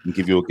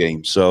give you a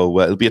game. So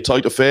it'll be a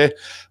tight affair.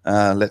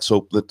 Let's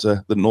hope that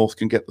the North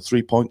can get the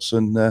 3 points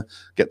and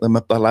get them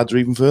up the ladder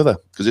even further,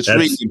 because it's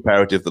really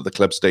imperative that the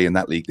club stay in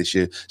that league this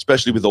year,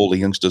 especially with all the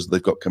youngsters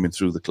they've got coming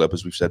through the club,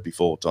 as we've said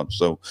before, Tom.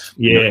 So it's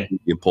really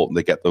important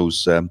they get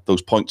those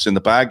points in the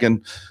bag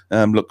and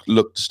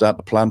look to start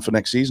the plan for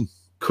next season.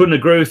 Couldn't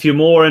agree with you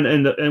more,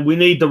 and we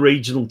need the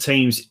regional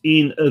teams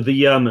in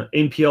the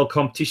NPL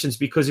competitions,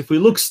 because if we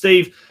look,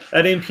 Steve,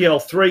 at the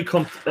NPL 3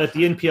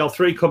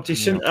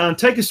 competition,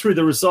 take us through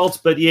the results.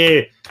 But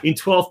in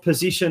 12th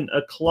position,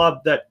 a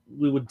club that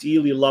we would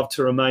dearly love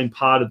to remain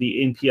part of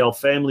the NPL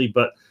family,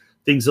 but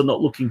things are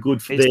not looking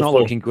good for them. It's not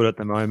looking good at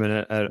the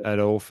moment at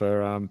all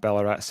for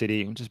Ballarat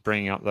City. I'm just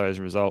bringing up those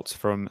results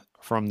from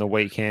the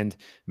weekend,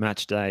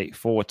 match day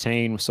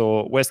 14. We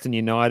saw Western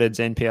United's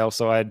NPL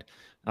side,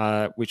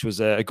 which was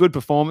a good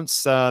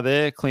performance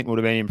there. Clint would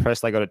have been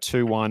impressed. They got a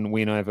 2-1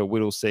 win over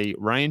Whittlesea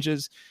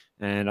Rangers.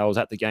 And I was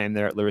at the game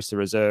there at Larissa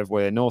Reserve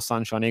where North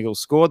Sunshine Eagles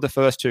scored the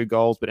first 2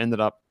 goals, but ended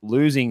up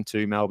losing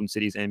to Melbourne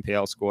City's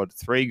NPL squad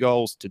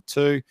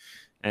 3-2.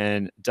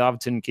 And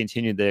Doveton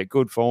continued their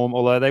good form,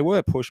 although they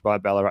were pushed by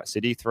Ballarat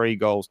City,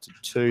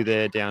 3-2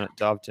 there down at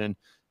Doveton.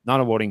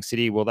 Nunawading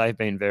City, well, they've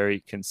been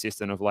very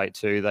consistent of late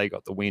too. They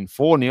got the win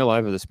 4-0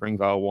 over the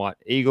Springvale White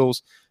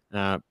Eagles.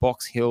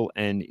 Box Hill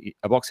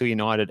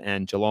United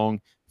and Geelong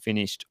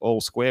finished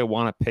all square,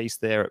 1 apiece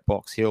there at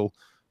Box Hill.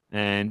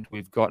 And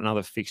we've got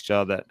another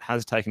fixture that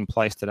has taken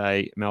place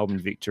today. Melbourne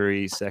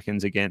Victory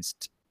seconds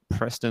against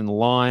Preston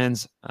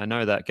Lions. I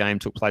know that game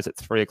took place at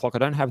 3 o'clock. I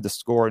don't have the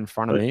score in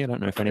front of me. I don't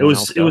know if anyone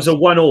else does. It was a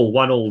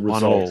 1-1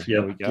 result.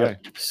 There we go.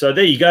 So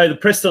there you go. The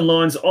Preston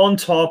Lions on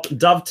top,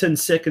 Doveton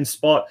second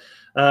spot.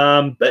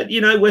 But,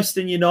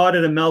 Western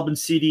United and Melbourne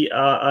City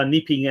are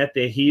nipping at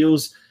their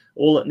heels.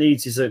 All it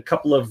needs is a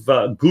couple of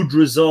good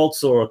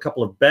results or a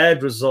couple of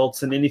bad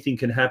results, and anything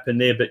can happen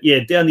there. But,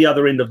 down the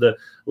other end of the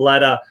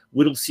ladder,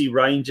 Whittlesea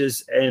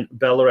Rangers and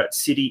Ballarat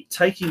City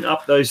taking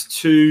up those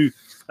 2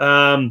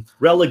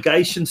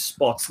 relegation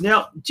spots.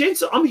 Now,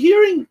 gents, I'm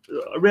hearing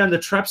around the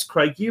traps,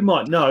 Craig, you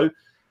might know,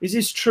 is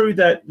this true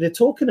that they're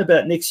talking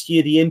about next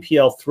year the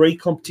NPL 3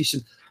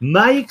 competition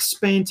may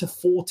expand to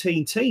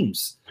 14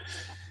 teams?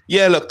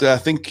 Yeah, look, I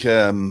think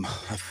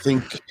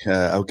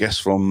our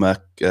guest from the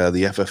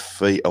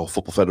FFA or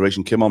Football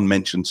Federation, Kim On,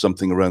 mentioned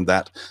something around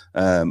that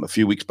a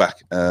few weeks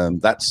back.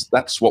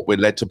 That's what we're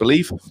led to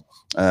believe.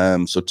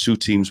 So 2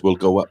 teams will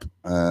go up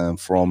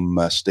from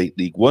State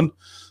League 1,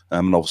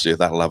 and obviously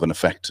that'll have an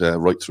effect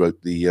right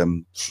throughout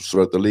the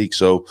league.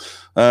 So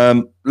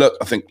look,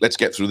 I think let's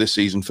get through this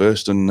season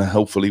first, and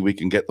hopefully we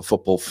can get the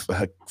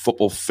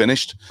football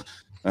finished.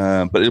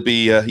 But it'll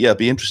be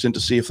be interesting to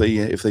see if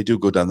they do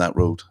go down that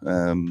road.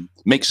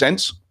 Makes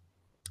sense.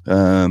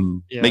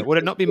 Would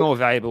it not be more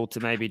valuable to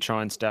maybe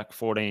try and stack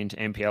 14 to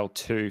NPL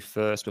 2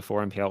 first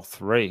before NPL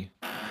 3?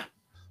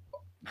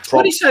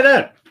 Why do you say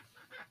that?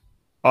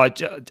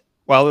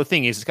 Well, the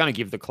thing is, it's going to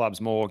give the clubs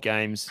more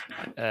games.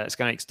 It's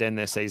going to extend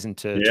their season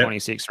to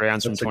 26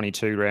 rounds from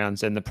 22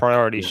 rounds, and the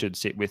priority should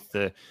sit with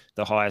the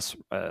highest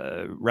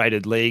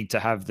rated league to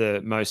have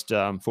the most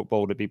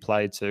football to be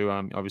played to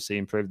obviously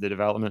improve the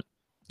development.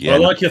 Yeah, I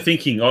like your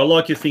thinking. I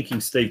like your thinking,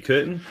 Steve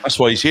Curtin. that's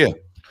why he's here.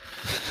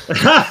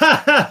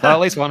 Well, at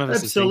least one of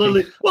us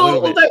Absolutely. is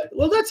thinking.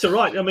 Well, that's all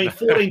right. I mean,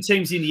 14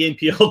 teams in the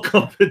NPL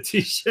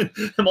competition.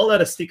 I'm allowed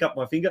to stick up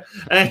my finger.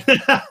 And,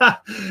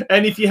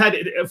 and if you had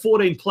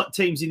 14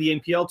 teams in the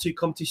NPL 2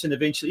 competition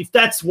eventually, if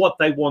that's what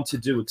they want to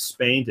do,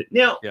 expand it.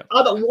 Now,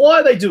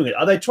 why are they doing it?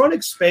 Are they trying to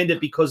expand it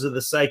because of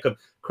the sake of,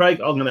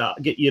 Craig, I'm going to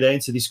get you to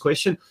answer this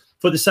question,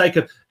 for the sake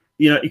of,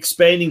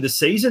 expanding the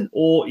season,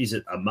 or is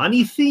it a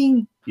money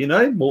thing?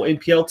 More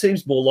NPL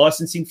teams, more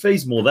licensing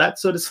fees, more that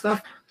sort of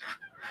stuff.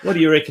 What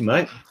do you reckon,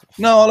 mate?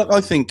 No, look, I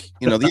think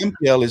the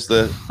NPL is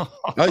the.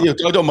 I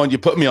don't mind you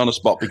putting me on the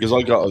spot because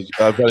I've got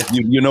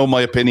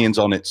my opinions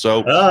on it.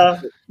 So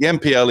the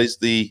NPL is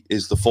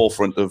the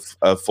forefront of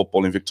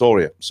football in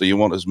Victoria. So you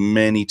want as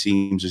many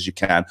teams as you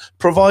can,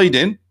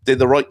 providing they're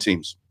the right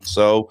teams.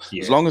 So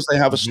as long as they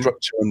have a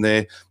structure and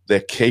they're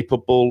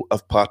capable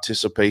of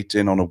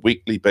participating on a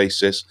weekly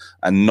basis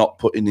and not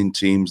putting in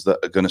teams that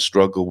are going to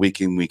struggle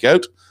week in, week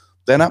out,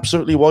 then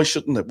absolutely, why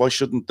shouldn't it? Why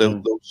shouldn't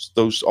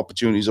those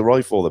opportunities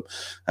arrive for them?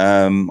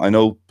 I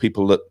know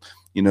people that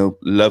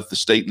love the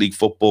state league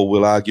football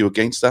will argue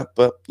against that,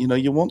 but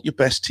you want your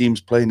best teams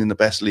playing in the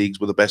best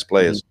leagues with the best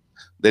players.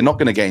 They're not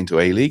going to get into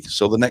A League,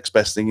 so the next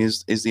best thing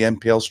is the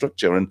NPL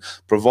structure, and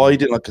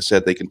provided, like I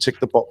said, they can tick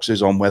the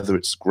boxes on whether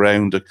it's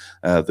ground,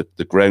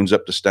 the ground's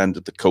up to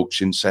standard, the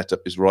coaching setup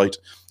is right,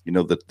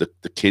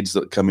 the kids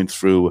that are coming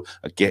through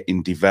are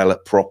getting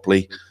developed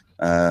properly.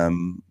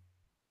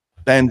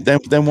 Then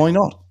why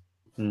not?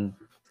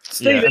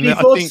 Steve, any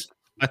thoughts?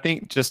 I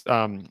think just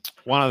one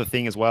other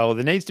thing as well,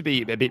 there needs to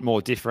be a bit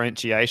more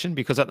differentiation,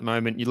 because at the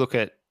moment you look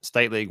at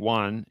State League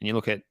 1 and you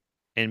look at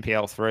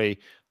NPL 3,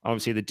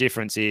 obviously the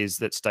difference is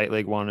that State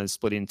League 1 is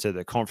split into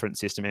the conference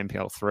system,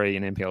 NPL 3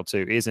 and NPL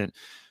 2 isn't.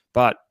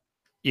 But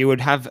you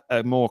would have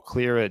a more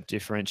clearer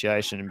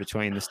differentiation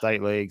between the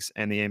state leagues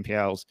and the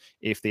NPLs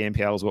if the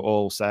NPLs were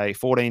all, say,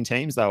 14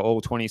 teams. They were all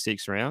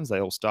 26 rounds.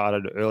 They all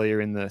started earlier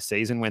in the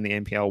season when the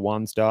NPL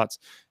 1 starts.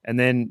 And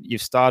then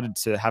you've started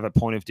to have a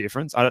point of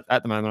difference. At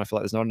the moment, I feel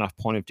like there's not enough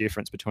point of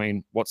difference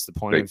between what's the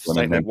point of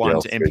State League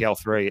 1 to NPL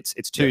 3.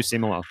 It's too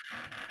similar.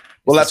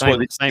 Well, that's why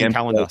the same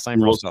calendar,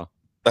 same roster.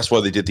 That's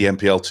why they did the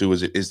NPL 2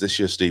 as it is this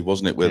year, Steve,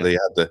 wasn't it? Where they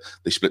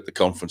split the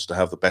conference to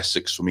have the best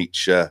 6 from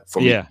each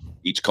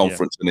each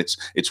conference, and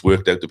it's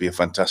worked out to be a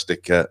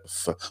fantastic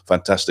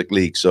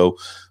league. So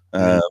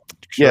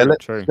let's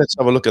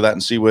have a look at that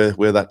and see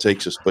where that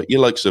takes us. But your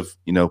likes of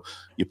your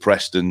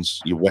Prestons,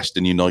 your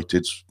Western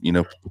Uniteds,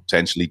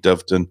 potentially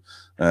Doveton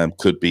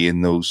could be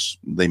in those.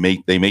 They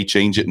may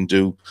change it and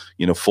do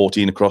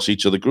 14 across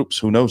each of the groups.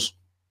 Who knows?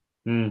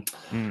 Oh,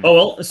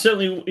 well,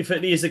 certainly if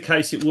it is the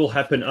case, it will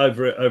happen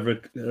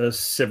over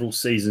several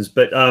seasons.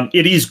 But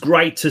it is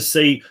great to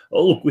see,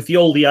 look, with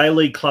all the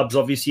A-League clubs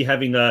obviously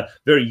having a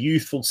very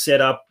youthful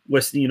setup,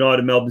 Western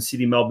United, Melbourne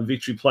City, Melbourne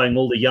Victory playing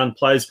all the young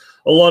players,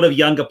 a lot of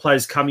younger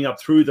players coming up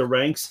through the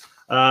ranks.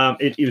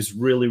 It is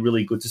really,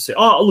 really good to see.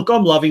 Oh, look,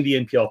 I'm loving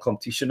the NPL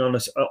competition,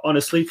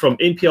 honestly, from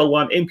NPL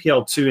 1,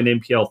 NPL 2 and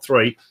NPL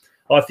 3.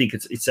 I think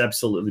it's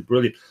absolutely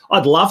brilliant.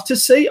 I'd love to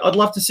see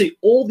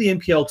all the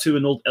NPL 2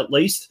 and all, at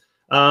least,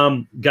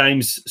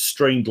 games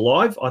streamed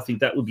live. I think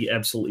that would be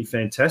absolutely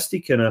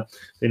fantastic. And if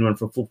anyone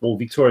from Football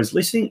Victoria is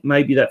listening,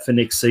 maybe that for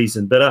next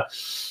season. But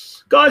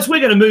guys, we're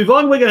going to move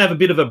on. We're going to have a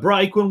bit of a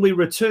break. When we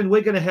return,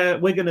 we're going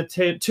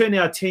to turn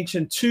our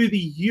attention to the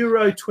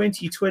Euro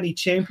 2020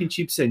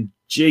 Championships. And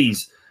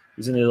geez,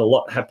 isn't there a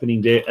lot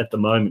happening there at the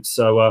moment?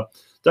 So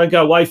don't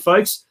go away,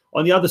 folks.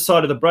 On the other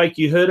side of the break,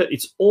 you heard it.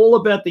 It's all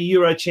about the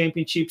Euro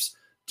Championships.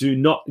 Do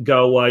not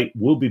go away.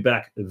 We'll be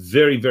back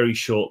very, very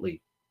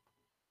shortly.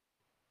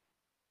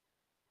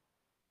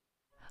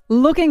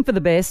 Looking for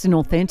the best in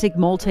authentic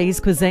Maltese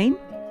cuisine?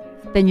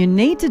 Then you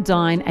need to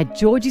dine at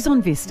Georgie's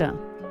on Vista.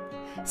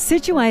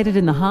 Situated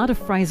in the heart of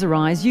Fraser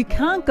Eyes, you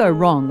can't go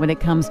wrong when it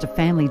comes to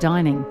family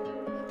dining.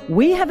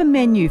 We have a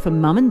menu for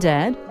mum and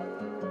dad,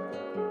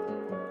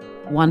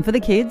 one for the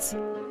kids,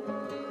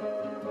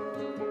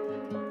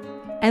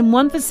 and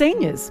one for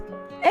seniors.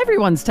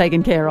 Everyone's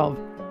taken care of.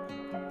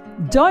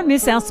 Don't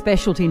miss our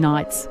specialty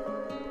nights.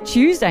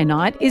 Tuesday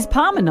night is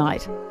Parma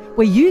night,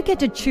 where you get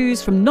to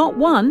choose from not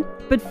one,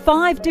 but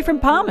 5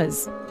 different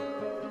Parmas.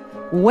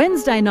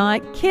 Wednesday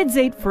night, kids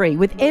eat free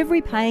with every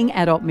paying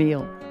adult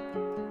meal.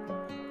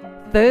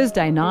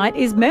 Thursday night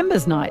is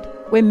Members Night,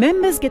 where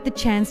members get the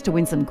chance to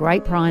win some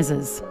great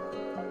prizes.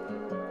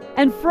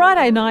 And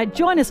Friday night,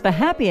 join us for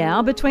happy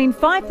hour between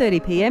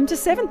 5:30 p.m. to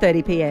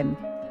 7:30 p.m.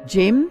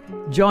 Jim,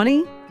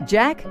 Johnny,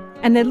 Jack,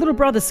 and their little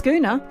brother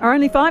Schooner are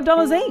only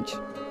 $5 each.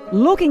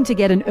 Looking to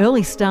get an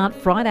early start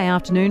Friday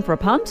afternoon for a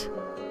punt?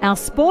 Our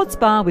sports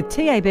bar with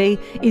TAB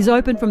is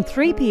open from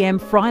 3 p.m.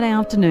 Friday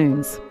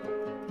afternoons.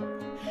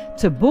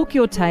 To book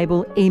your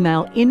table,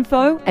 email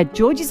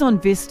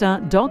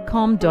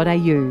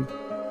info@georgiesonvista.com.au.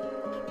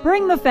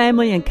 Bring the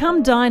family and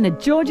come dine at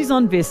Georgie's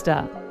on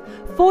Vista,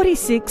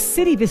 46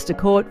 City Vista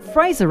Court,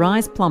 Fraser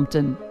Eyes,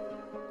 Plumpton.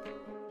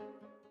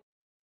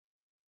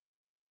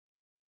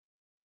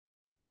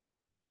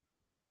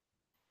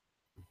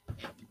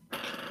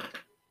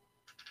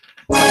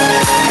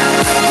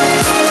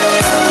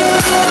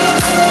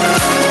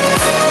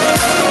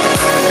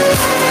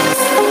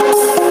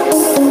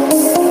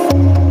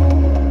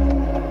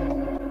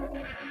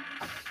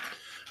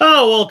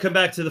 Well, welcome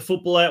back to the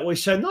Football Out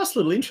West Show. Nice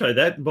little intro,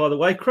 that, by the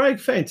way,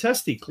 Craig.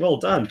 Fantastic. Well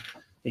done.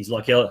 He's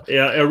like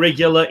our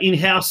regular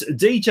in-house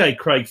DJ,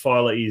 Craig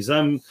Filer is.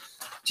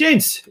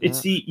 Gents, it's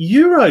the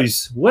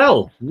Euros.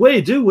 Well, where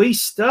do we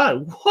start?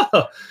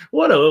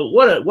 What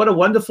a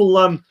wonderful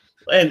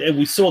and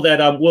we saw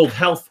that World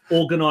Health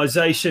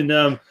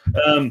Organization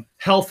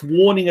health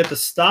warning at the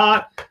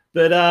start.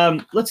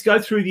 But let's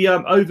go through the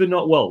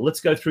overnight. Well, let's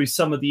go through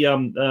some of the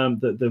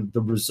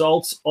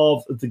results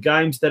of the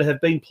games that have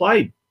been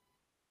played.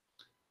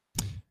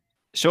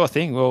 Sure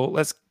thing. Well,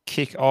 let's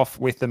kick off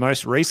with the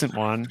most recent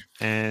one,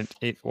 and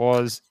it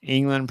was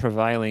England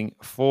prevailing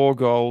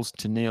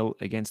 4-0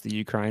 against the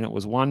Ukraine. It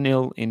was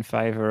 1-0 in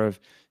favour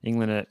of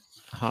England at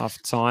half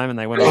time, and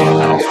they went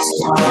on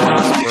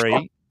a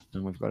spree.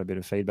 And we've got a bit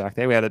of feedback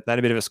there. We had a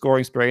bit of a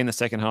scoring spree in the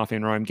second half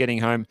in Rome,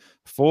 getting home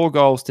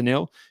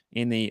 4-0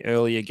 in the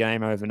earlier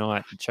game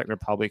overnight. The Czech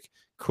Republic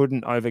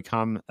couldn't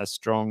overcome a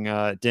strong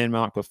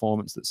Denmark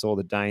performance that saw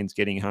the Danes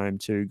getting home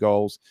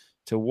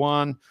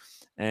 2-1.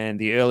 And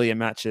the earlier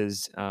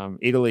matches,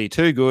 Italy,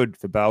 too good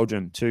for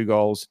Belgium,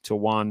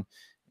 2-1.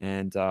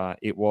 And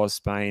it was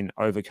Spain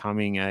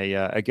overcoming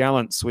a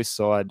gallant Swiss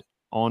side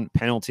on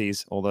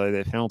penalties, although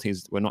their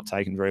penalties were not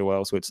taken very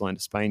well.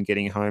 Switzerland, Spain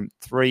getting home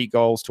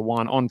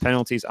 3-1 on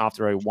penalties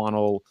after a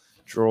 1-1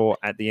 draw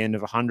at the end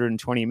of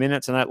 120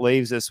 minutes. And that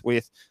leaves us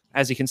with,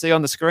 as you can see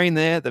on the screen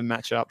there, the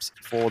matchups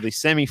for the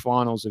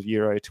semi-finals of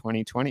Euro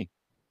 2020.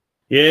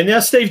 Yeah. Now,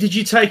 Steve, did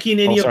you take in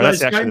any of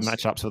those that's actually games? the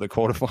matchups for the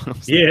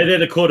quarterfinals. Yeah, they're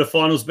the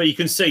quarterfinals, but you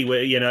can see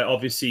where,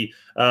 obviously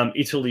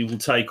Italy will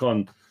take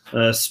on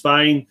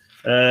Spain.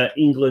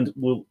 England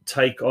will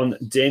take on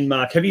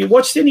Denmark. Have you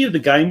watched any of the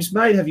games,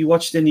 mate? Have you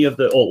watched any of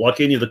the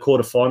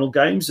quarterfinal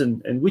games?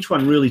 And which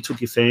one really took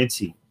your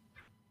fancy?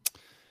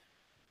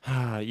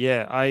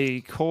 Yeah,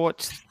 I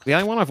caught the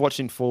only one I've watched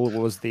in full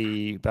was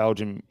the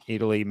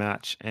Belgium-Italy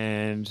match,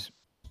 and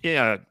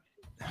yeah,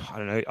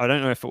 I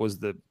don't know if it was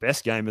the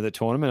best game of the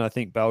tournament. I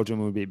think Belgium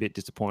would be a bit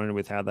disappointed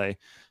with how they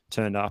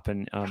turned up,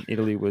 and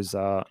Italy was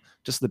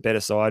just the better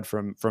side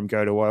from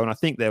go to woe. And I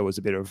think there was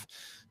a bit of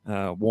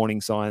warning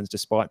signs,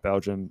 despite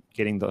Belgium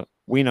getting the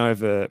win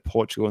over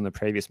Portugal in the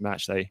previous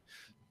match. They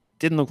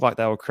didn't look like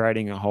they were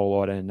creating a whole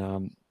lot,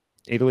 and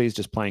Italy is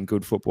just playing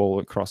good football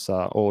all across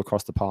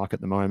the park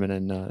at the moment.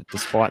 And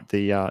despite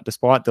the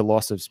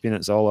loss of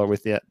Spinazzola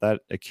with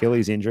that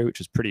Achilles injury, which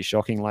was pretty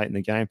shocking late in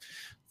the game,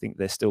 I think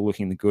they're still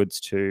looking the goods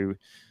to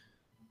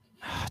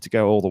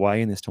go all the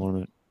way in this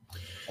tournament.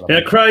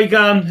 Now, Craig,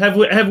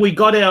 have we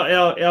got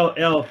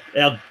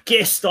our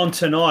guest on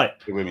tonight?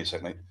 Give me a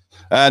second,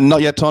 mate.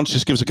 Not yet, Tonch.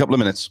 Just give us a couple of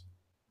minutes.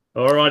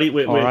 All righty.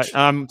 All right.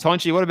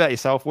 Tonchi, what about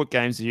yourself? What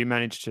games have you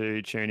managed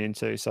to tune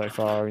into so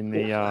far over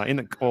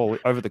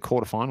the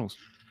quarterfinals?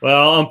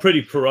 Well, I'm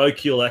pretty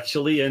parochial,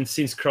 actually, and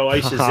since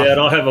Croatia's out,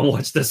 I haven't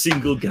watched a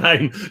single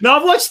game. No,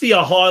 I've watched the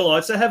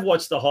highlights. I have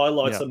watched the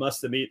highlights, yeah. I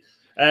must admit.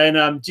 And,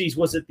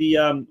 was it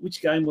the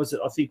which game was it?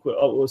 I think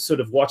I sort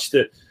of watched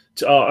it.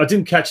 I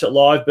didn't catch it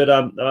live, but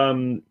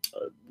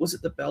was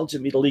it the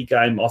Belgium-Italy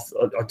game? I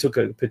took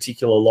a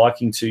particular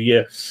liking to.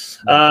 Yeah,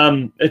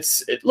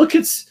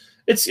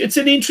 It's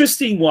an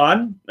interesting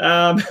one.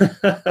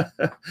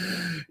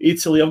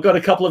 Italy. I've got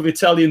a couple of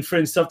Italian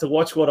friends to have to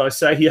watch what I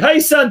say here. Hey,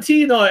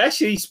 Santino.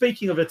 Actually,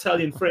 speaking of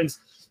Italian friends,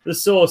 I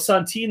saw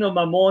Santino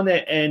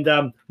Mamone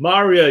and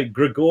Mario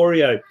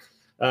Gregorio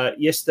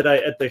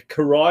yesterday at the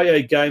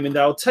Carraio game, and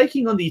they were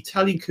taking on the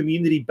Italian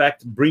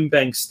community-backed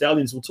Brimbank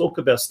Stallions. We'll talk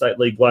about State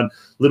League One a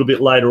little bit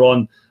later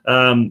on,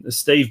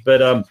 Steve.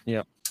 But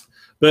yeah.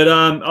 But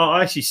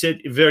I actually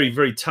said very,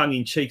 very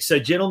tongue-in-cheek. So,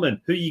 gentlemen,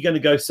 who are you going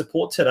to go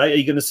support today? Are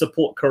you going to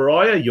support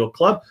Carraio, your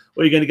club,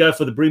 or are you going to go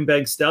for the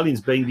Brimbank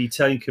Stallions, being the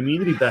Italian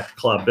community-backed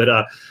club? But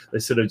they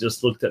sort of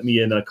just looked at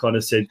me and I kind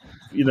of said,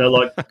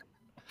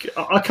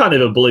 I can't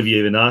even believe you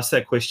even asked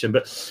that question.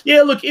 But,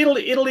 yeah, look,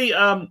 Italy,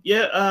 you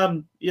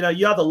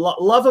either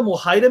love them or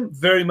hate them,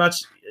 very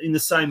much in the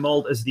same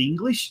mould as the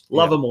English.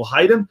 Love them or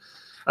hate them.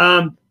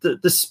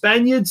 The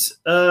Spaniards,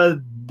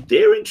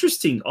 they're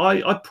interesting.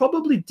 I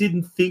probably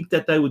didn't think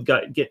that they would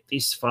get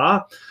this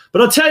far,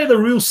 but I'll tell you the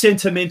real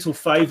sentimental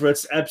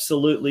favourites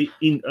absolutely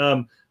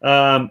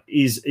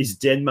is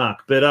Denmark.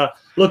 But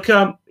look,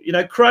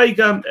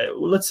 Craig,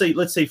 let's see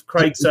if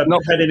Craig's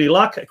had any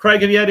luck.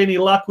 Craig, have you had any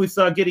luck with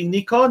getting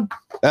Nick on?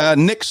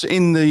 Nick's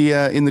in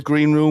the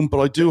green room, but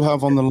I do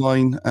have on the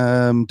line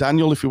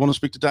Daniel. If you want to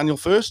speak to Daniel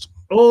first.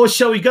 Or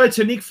shall we go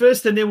to Nick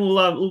first, and then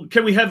we'll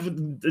can we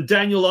have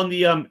Daniel on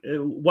the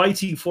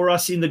waiting for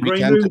us in the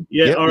green room?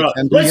 Yeah, all right.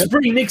 Let's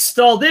bring Nick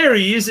Stoll. There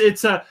he is.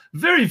 It's a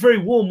very, very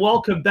warm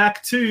welcome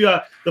back to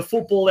the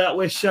Football Out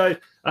West show.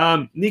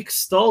 Nick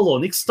Stoll, or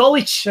Nick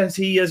Stolic, as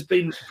he has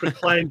been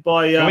proclaimed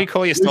by. Can we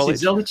call you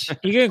Stolic?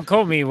 You can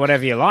call me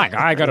whatever you like.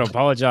 I got to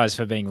apologise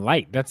for being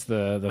late. That's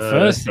the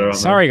first thing. Right,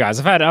 sorry, guys.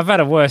 I've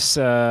had a worse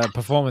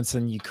performance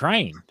than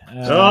Ukraine.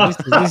 This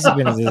has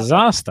been a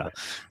disaster.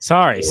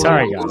 Sorry,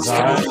 guys.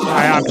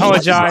 I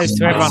apologise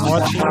to everyone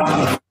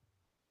watching.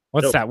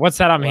 What's that? What's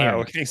that I'm Wow, hearing?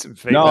 we're getting some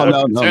feedback.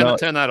 No.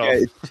 Turn that off.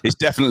 Yeah, it's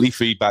definitely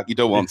feedback. You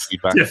don't want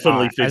feedback.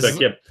 Definitely feedback.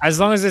 Yep. As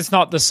long as it's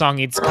not the song,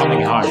 it's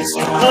coming home.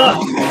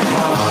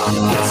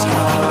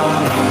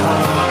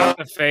 Cut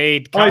the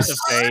feed. Cut the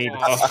feed.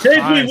 I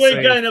said we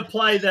weren't going to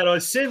play that. I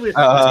said there's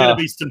going to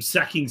be some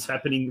sackings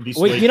happening this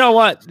week. You know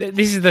what?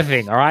 This is the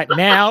thing, all right?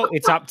 Now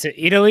it's up to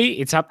Italy,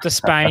 it's up to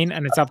Spain,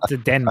 and it's up to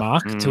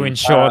Denmark to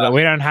ensure that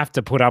we don't have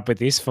to put up with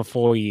this for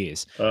 4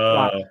 years.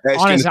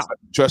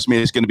 Trust me,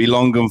 it's going to be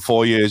longer than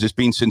 4 years. It's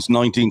been since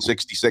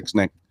 1966,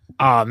 Nick.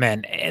 Oh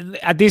man!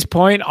 At this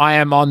point, I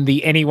am on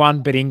the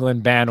anyone but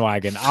England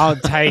bandwagon. I'll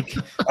take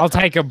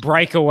a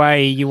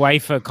breakaway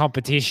UEFA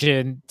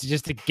competition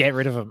just to get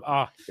rid of them.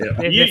 Oh,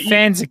 the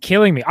fans are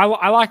killing me.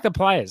 I like the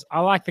players.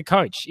 I like the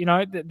coach. You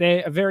know,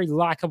 they're a very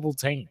likable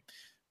team,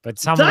 but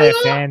some of their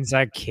fans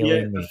are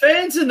killing me. The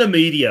fans and the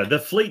media, the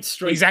Fleet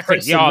Street. Exactly.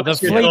 Yeah, the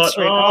Fleet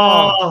Street.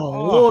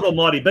 Lord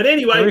Almighty! But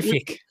anyway,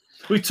 horrific.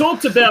 We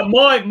talked about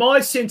my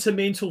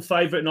sentimental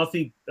favourite, and I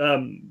think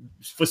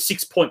for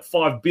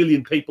 6.5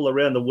 billion people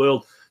around the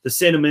world, the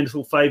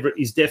sentimental favourite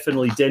is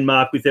definitely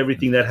Denmark with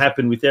everything that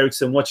happened with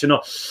Eriksen, what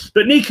not.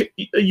 But Nick,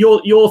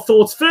 your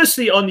thoughts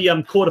firstly on the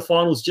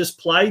quarterfinals just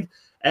played,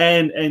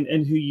 and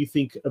who you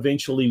think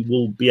eventually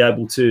will be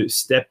able to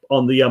step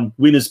on the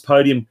winners'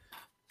 podium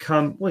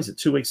come, what is it,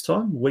 2 weeks'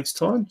 time? A week's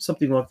time?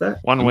 Something like that?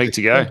 1 week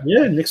to go.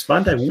 Yeah, next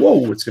Monday.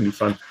 Whoa, it's going to be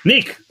fun.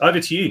 Nick,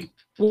 over to you.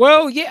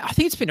 Well, yeah, I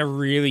think it's been a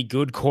really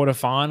good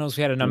quarterfinals.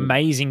 We had an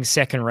amazing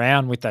second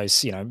round with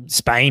those,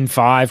 Spain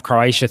 5,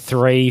 Croatia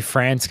 3,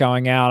 France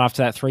going out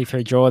after that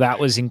 3-3 draw. That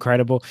was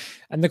incredible.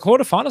 And the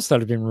quarterfinals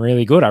have been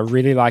really good. I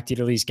really liked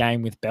Italy's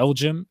game with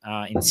Belgium.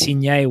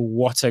 Insigne,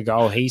 what a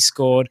goal he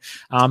scored.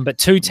 But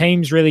two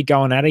teams really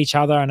going at each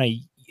other. And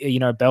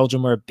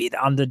Belgium were a bit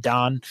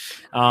underdone,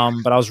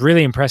 but I was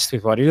really impressed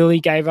with what Italy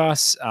gave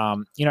us.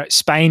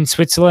 Spain,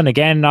 Switzerland,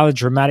 again, another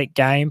dramatic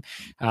game.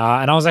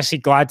 And I was actually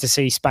glad to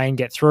see Spain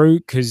get through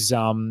because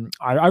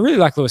I really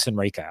like Luis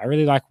Enrique. I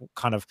really like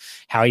kind of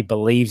how he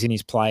believes in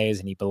his players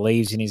and he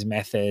believes in his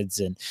methods.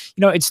 And,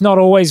 it's not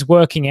always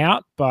working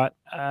out, but,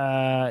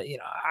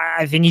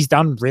 I think he's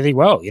done really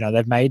well.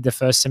 They've made the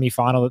first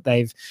semi-final that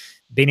they've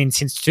been in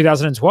since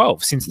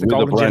 2012, since the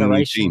Golden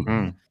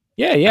Generation.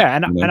 Yeah.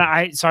 And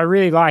I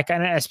really like,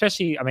 and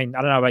especially, I don't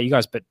know about you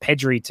guys, but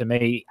Pedri to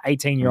me,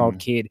 18-year-old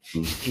kid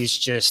is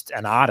just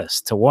an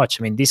artist to watch.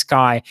 This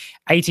guy,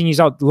 18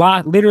 years old,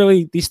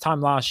 literally this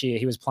time last year,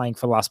 he was playing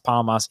for Las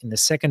Palmas in the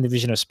second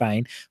division of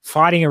Spain,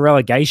 fighting a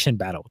relegation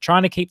battle,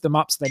 trying to keep them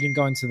up so they didn't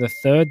go into the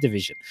third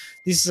division.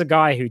 This is a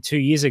guy who 2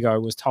 years ago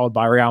was told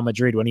by Real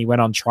Madrid when he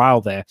went on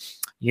trial there,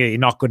 you're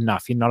not good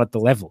enough. You're not at the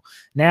level.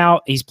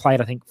 Now he's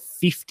played, I think,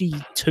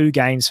 52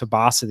 games for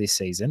Barca this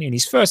season. In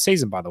his first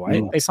season, by the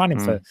way, they signed him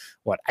for,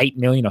 $8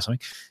 million or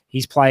something.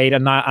 He's played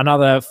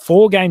another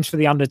 4 games for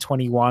the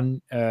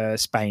under-21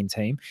 Spain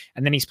team.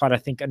 And then he's played, I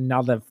think,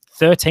 another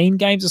 13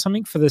 games or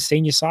something for the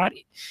senior side.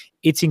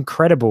 It's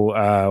incredible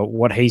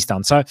what he's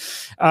done. So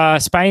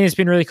Spain has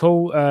been really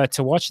cool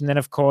to watch. And then,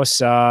 of course,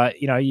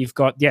 you've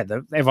got,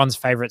 everyone's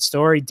favorite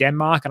story,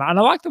 Denmark. And I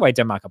like the way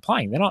Denmark are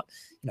playing. They're not,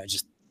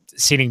 just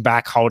sitting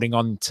back, holding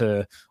on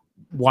to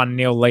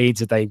 1-0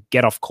 leads that they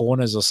get off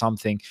corners or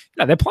something.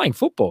 They're playing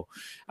football.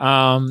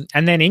 And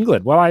then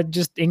England. Well,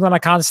 England I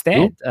can't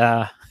stand.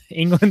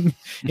 England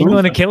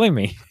are killing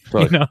me.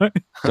 Sorry.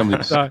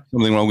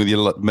 Something wrong with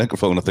your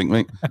microphone, I think,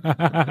 mate.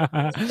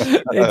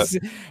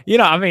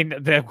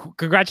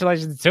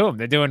 Congratulations to them.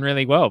 They're doing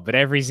really well. But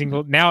every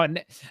single now,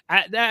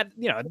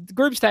 the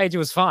group stage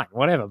was fine,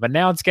 whatever. But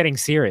now it's getting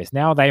serious.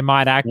 Now they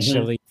might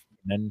actually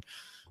and.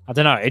 I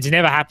don't know. It's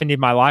never happened in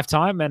my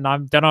lifetime, and I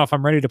don't know if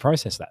I'm ready to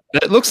process that.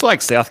 It looks like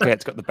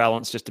Southgate's got the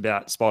balance just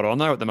about spot on,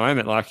 though, at the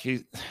moment.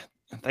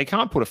 They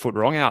can't put a foot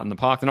wrong out in the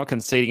park. They're not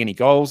conceding any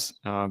goals.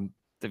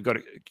 They've got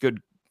a good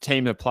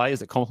team of players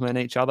that complement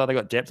each other. They've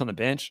got depth on the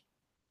bench.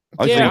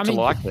 I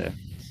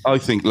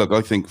think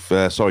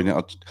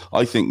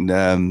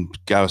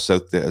Gareth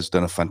Southgate has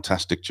done a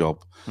fantastic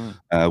job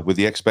with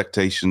the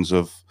expectations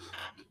of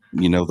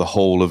the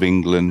whole of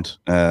England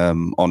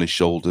on his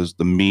shoulders,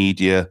 the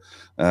media,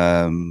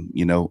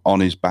 on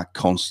his back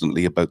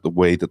constantly about the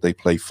way that they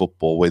play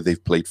football, where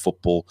they've played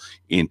football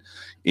in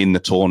the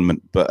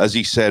tournament. But as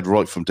he said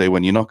right from day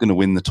one, you're not going to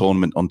win the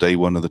tournament on day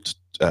one of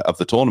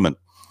the tournament.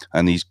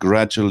 And he's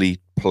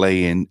gradually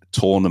playing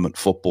tournament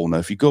football. Now,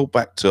 if you go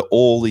back to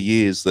all the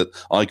years that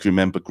I can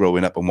remember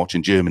growing up and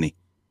watching Germany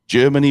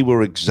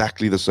were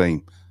exactly the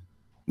same.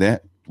 Yeah.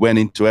 Went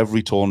into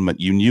every tournament.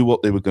 You knew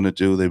what they were going to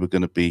do. They were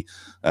going to be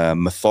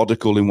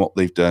methodical in what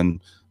they've done.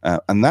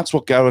 And that's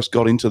what Gareth's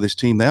got into this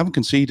team. They haven't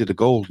conceded a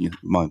goal,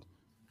 mind.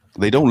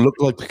 They don't look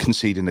like they're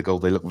conceding a goal.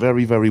 They look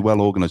very, very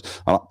well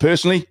organised.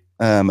 Personally,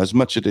 as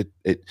much as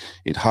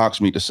it harks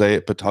me to say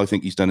it, but I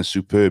think he's done a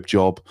superb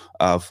job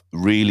of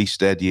really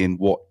steadying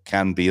what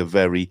can be a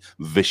very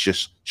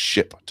vicious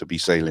ship to be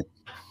sailing.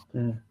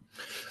 And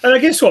I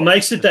guess what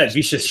makes it that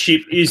vicious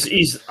ship is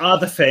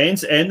the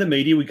fans and the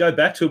media. We go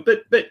back to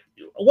it, but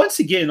once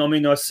again,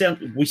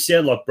 we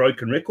sound like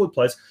broken record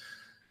players.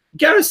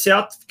 Gareth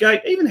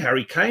Southgate, even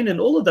Harry Kane and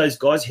all of those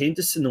guys,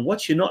 Henderson and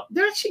what you're not,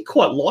 they're actually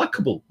quite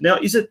likable. Now,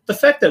 is it the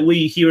fact that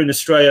we here in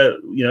Australia,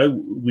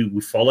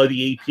 we follow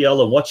the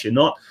EPL and what you're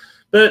not,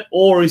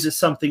 or is it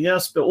something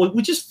else? But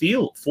we just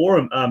feel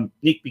for them,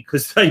 Nick,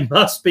 because they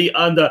must be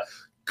under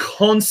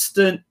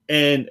constant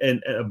and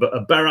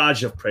a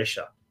barrage of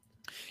pressure.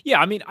 Yeah,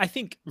 I mean, I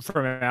think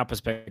from our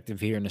perspective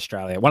here in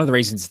Australia, one of the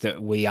reasons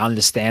that we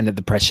understand that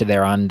the pressure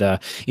they're under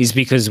is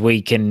because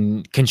we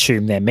can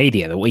consume their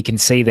media, that we can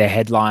see their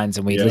headlines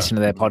and we listen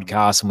to their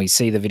podcasts and we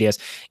see the videos.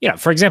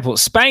 For example,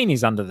 Spain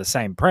is under the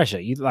same pressure.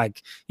 You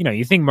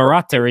think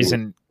Morata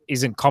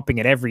isn't copying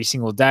it every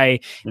single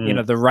day.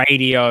 The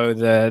radio,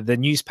 the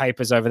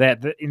newspapers over there.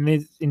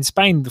 In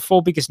Spain, the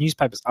 4 biggest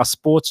newspapers are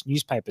sports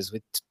newspapers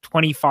with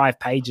 25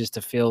 pages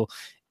to fill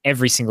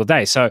every single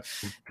day. So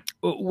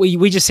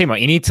we just see more.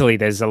 In Italy,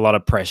 there's a lot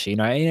of pressure.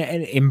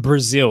 In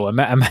Brazil,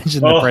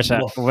 imagine the pressure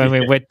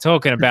when we're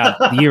talking about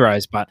the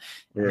Euros. But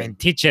I mean,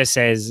 Tite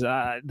says,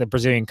 the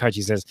Brazilian coach,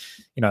 he says,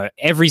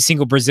 every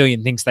single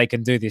Brazilian thinks they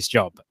can do this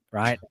job,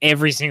 right?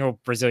 Every single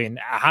Brazilian,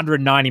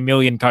 190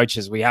 million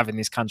coaches we have in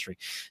this country.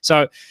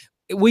 So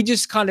we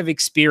just kind of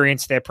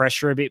experience their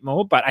pressure a bit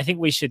more. But I think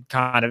we should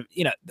kind of,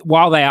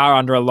 while they are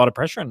under a lot of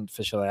pressure, and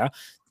for sure they are,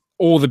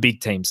 all the big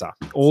teams are,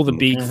 all the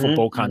big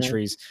football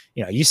countries.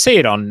 You see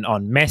it on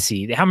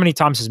Messi. How many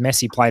times has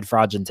Messi played for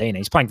Argentina?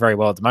 He's playing very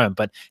well at the moment,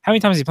 but how many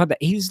times has he played that?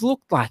 He's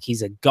looked like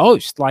he's a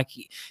ghost. Like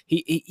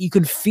you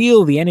can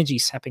feel the energy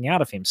sapping out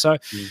of him. So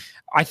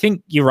I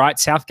think you're right.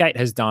 Southgate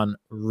has done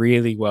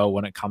really well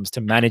when it comes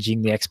to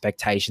managing the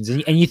expectations.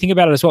 And you think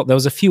about it as well. There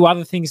was a few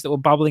other things that were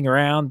bubbling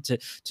around to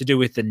do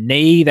with the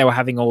knee. They were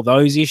having all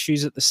those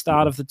issues at the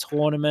start of the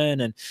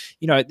tournament. And,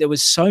 there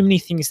was so many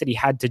things that he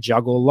had to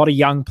juggle. A lot of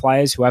young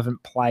players who haven't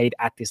played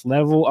at this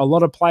level, a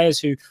lot of players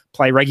who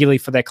play regularly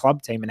for their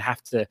club team and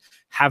have to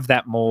have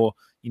that more,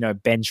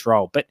 bench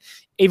role. But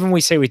even we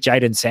see with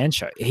Jadon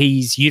Sancho,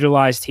 he's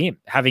utilized him,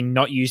 having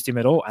not used him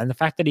at all. And the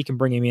fact that he can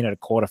bring him in at a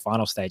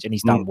quarterfinal stage and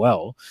he's done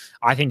well,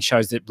 I think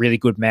shows that really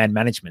good man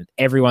management.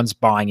 Everyone's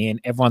buying in.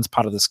 Everyone's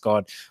part of the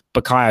squad.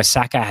 Bukayo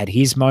Saka had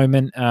his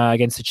moment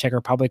against the Czech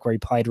Republic where he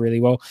played really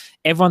well.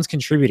 Everyone's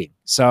contributing.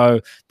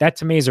 So that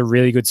to me is a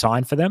really good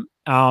sign for them.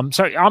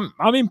 So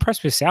I'm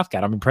impressed with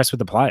Southgate. I'm impressed with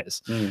the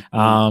players.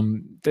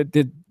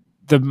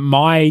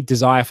 My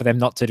desire for them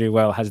not to do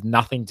well has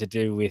nothing to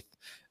do with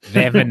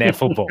them and their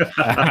football.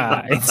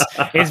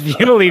 It's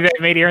purely their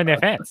media and their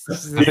fans.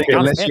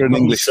 Unless you're an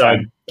English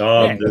fan.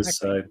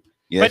 Exactly.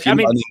 Yeah, if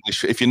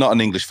you're not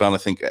an English fan, I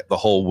think the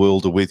whole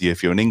world are with you.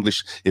 If you're an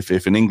English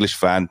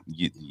fan,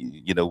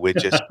 we're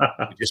just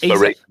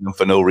berating them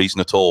for no reason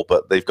at all.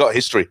 But they've got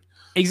history.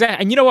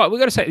 Exactly. And you know what? We've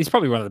got to say, it's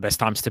probably one of the best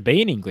times to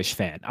be an English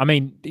fan. I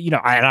mean,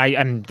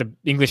 and the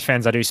English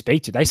fans I do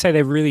speak to, they say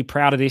they're really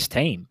proud of this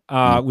team,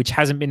 which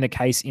hasn't been the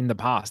case in the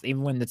past,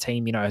 even when the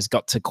team, has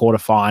got to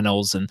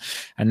quarterfinals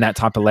and that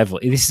type of level.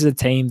 This is a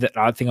team that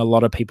I think a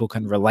lot of people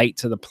can relate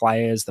to the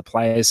players. The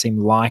players seem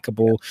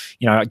likable.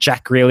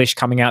 Jack Grealish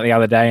coming out the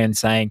other day and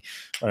saying,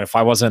 if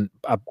I wasn't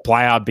a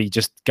player, I'd be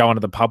just going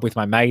to the pub with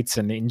my mates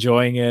and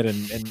enjoying it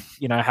and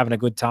having a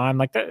good time.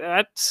 Like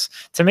that's,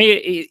 to me,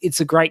 it's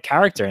a great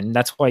character. And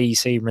that's why you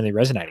see him really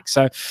resonating.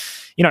 So,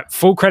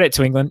 full credit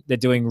to England. They're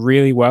doing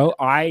really well.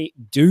 I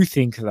do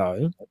think,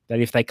 though, that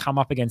if they come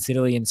up against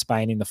Italy and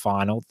Spain in the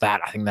final,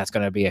 I think that's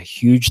going to be a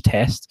huge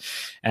test.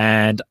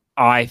 And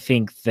I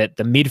think that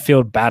the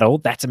midfield battle,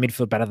 that's a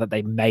midfield battle that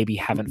they maybe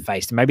haven't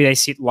faced. Maybe they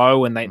sit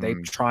low and they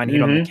try and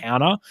hit on the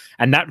counter.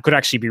 And that could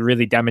actually be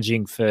really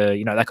damaging for,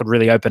 that could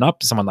really open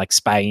up someone like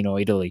Spain or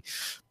Italy.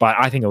 But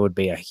I think it would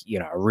be a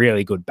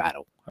really good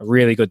battle, a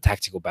really good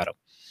tactical battle.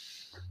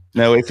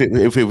 Now, if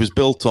it was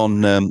built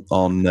on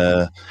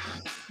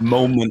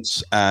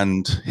moments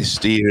and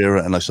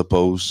hysteria and I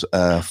suppose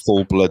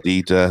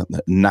full-blooded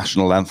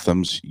national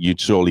anthems,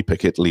 you'd surely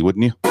pick Italy,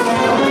 wouldn't you?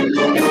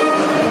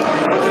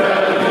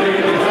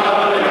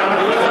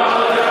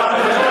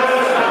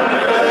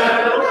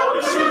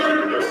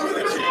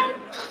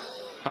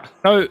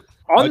 So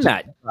on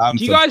that,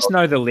 do you guys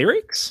know the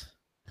lyrics?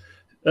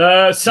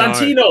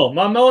 Santino,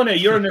 Mamone,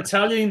 you're an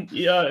Italian.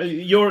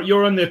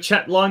 You're on the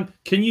chat line.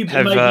 Can you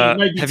maybe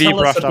have you tell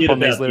us brushed a bit up on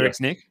these about lyrics,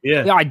 Nick?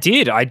 Yeah, I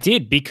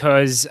did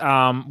because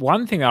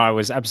one thing I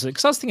was absolutely,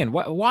 because I was thinking,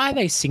 why are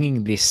they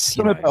singing this?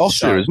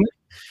 Austria, isn't it?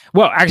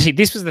 Well, actually,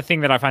 this was the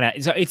thing that I found out.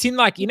 So it's in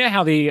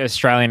how the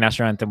Australian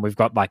national anthem, we've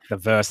got like the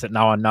verse that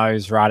no one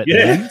knows right at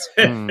the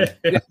end.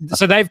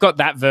 So they've got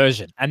that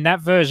version. And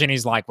that version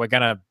is like, we're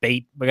going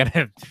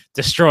to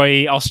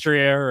destroy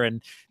Austria.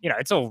 And,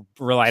 it's all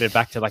related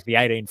back to like the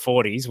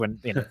 1840s when,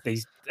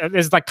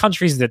 there's like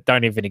countries that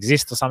don't even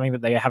exist or something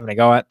that they're having a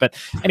go at.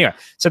 But anyway,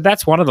 so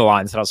that's one of the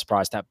lines that I was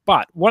surprised at.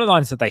 But one of the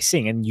lines that they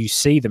sing, and you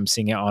see them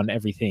sing it on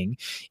everything,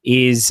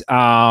 is,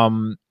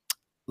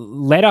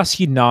 let us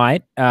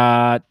unite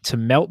to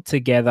melt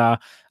together.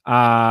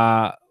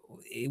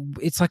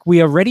 It's like we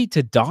are ready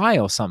to die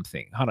or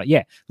something. Hold on.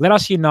 Yeah. Let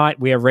us unite.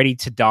 We are ready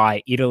to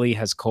die. Italy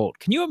has called.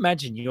 Can you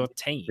imagine your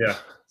team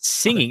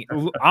singing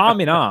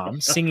arm in arm,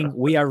 singing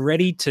 "We Are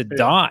Ready to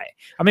Die."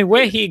 I mean,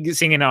 we're here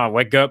singing, "Oh,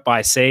 we're girt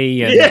by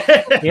sea,"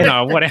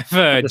 and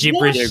whatever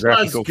gibberish.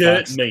 What does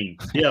girt mean?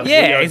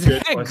 Yeah,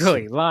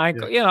 exactly. Like,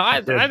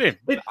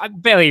 I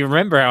barely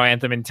remember our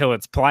anthem until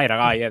it's played. Like,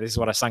 oh yeah, this is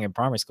what I sung in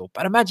primary school.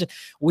 But imagine,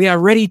 "We are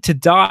ready to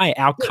die.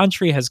 Our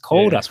country has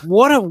called us."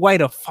 What a way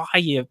to fire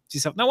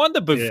yourself. No wonder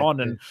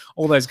Buffon and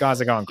all those guys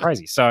are going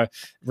crazy. So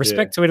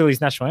respect to Italy's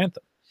national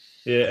anthem.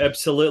 Yeah,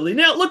 absolutely.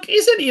 Now, look,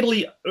 isn't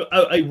Italy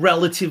a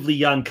relatively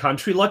young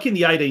country? Like in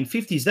the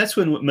 1850s, that's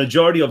when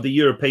majority of the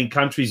European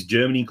countries,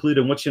 Germany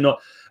included, and what you're not,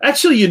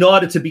 actually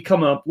united to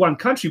become one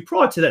country.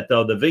 Prior to that,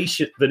 though, the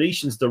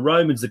Venetians, the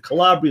Romans, the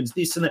Calabrians,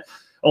 this and that.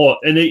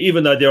 And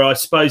even though I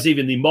suppose,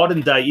 even in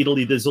modern day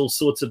Italy, there's all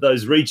sorts of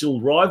those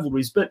regional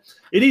rivalries, but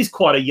it is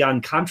quite a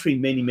young country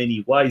in many,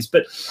 many ways.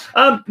 But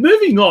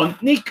moving on,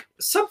 Nick,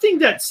 something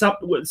that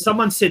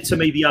someone said to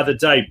me the other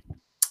day,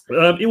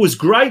 it was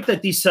great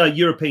that this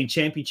European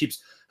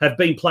Championships have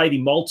been played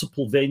in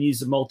multiple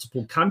venues and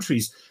multiple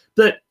countries.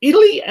 But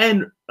Italy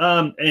and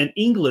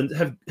England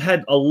have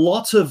had a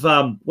lot of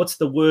what's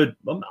the word?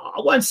 I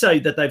won't say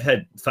that they've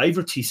had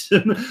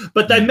favoritism,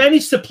 but they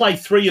managed to play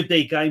 3 of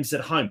their games at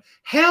home.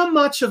 How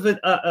much of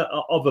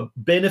a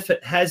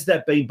benefit has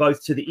that been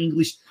both to the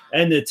English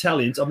and the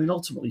Italians? I mean,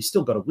 ultimately, you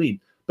still got to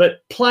win,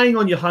 but playing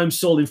on your home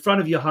soil in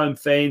front of your home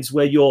fans,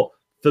 where you're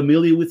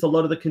familiar with a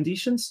lot of the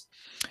conditions.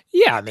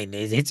 Yeah, I mean,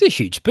 it's a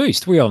huge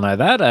boost. We all know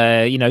that.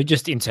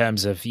 Just in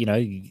terms of,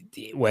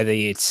 whether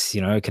it's,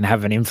 can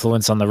have an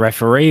influence on the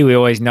referee. We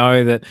always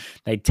know that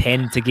they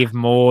tend to give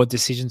more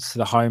decisions to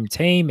the home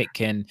team. It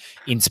can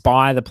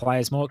inspire the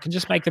players more. It can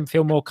just make them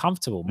feel more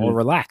comfortable, more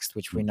relaxed,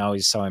 which we know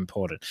is so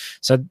important.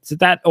 So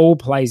that all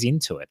plays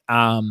into it.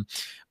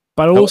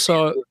 But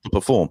also to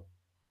perform.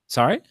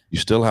 Sorry? You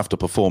still have to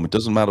perform. It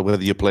doesn't matter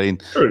whether you're playing.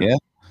 True.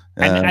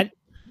 Yeah.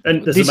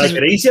 And does it make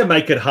it easier,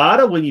 make it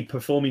harder when you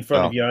perform in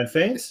front of your own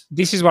fans?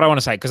 This is what I want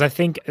to say, because I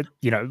think,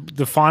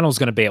 the final's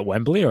going to be at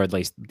Wembley, or at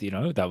least,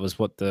 that was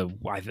what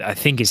I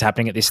think is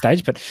happening at this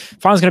stage. But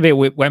final's going to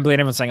be at Wembley, and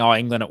everyone's saying, oh,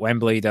 England at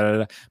Wembley, da, da,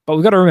 da. But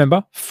we've got to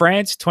remember,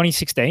 France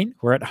 2016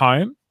 were at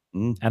home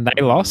and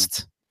they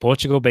lost.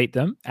 Portugal beat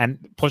them, and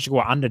Portugal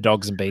were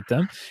underdogs and beat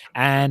them.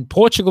 And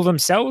Portugal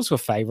themselves were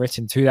favourites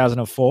in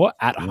 2004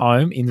 at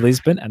home in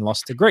Lisbon and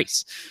lost to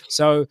Greece.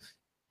 So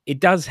it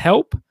does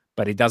help,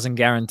 but it doesn't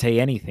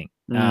guarantee anything.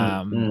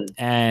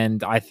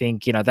 And I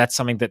think, that's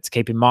something that to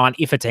keep in mind.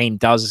 If a team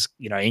does,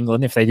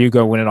 England, if they do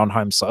go win it on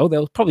home soil,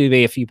 there'll probably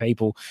be a few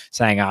people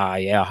saying,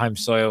 home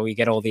soil, we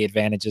get all the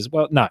advantages.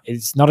 Well, no,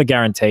 it's not a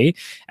guarantee.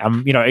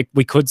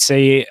 We could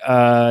see,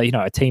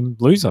 a team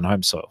lose on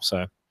home soil.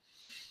 So,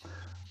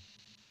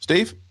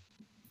 Steve?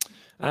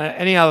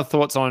 Any other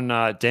thoughts on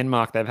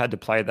Denmark? They've had to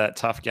play that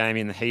tough game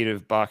in the heat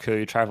of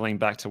Baku, travelling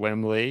back to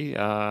Wembley.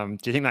 Do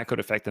you think that could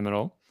affect them at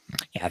all?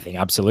 Yeah, I think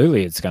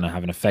absolutely it's going to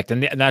have an effect.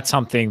 And that's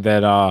something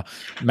that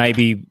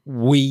maybe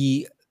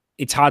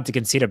it's hard to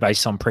consider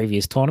based on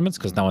previous tournaments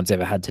because no one's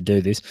ever had to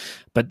do this.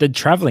 But the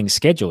traveling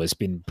schedule has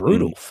been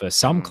brutal for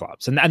some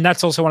clubs. And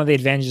that's also one of the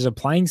advantages of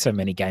playing so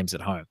many games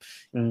at home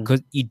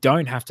because you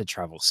don't have to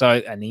travel.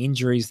 So, and the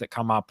injuries that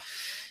come up,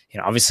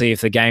 obviously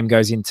if the game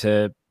goes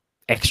into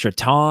extra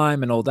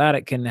time and all that,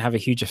 it can have a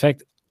huge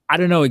effect. I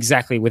don't know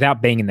exactly,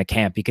 without being in the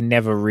camp, you can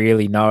never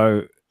really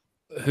know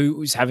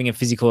who's having a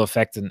physical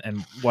effect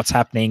and what's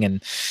happening.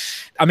 And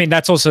I mean,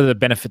 that's also the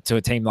benefit to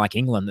a team like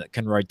England that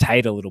can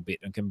rotate a little bit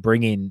and can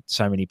bring in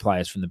so many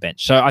players from the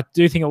bench. So I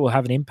do think it will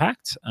have an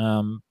impact.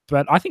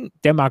 But I think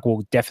Denmark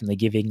will definitely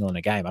give England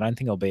a game. I don't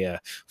think it'll be a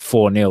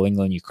 4-0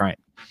 England-Ukraine.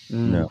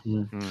 No.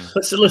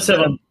 Let's have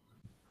a...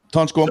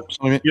 Tons, go on.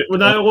 Sorry,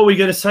 what were we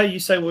going to say? You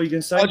say what were you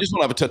going to say? I just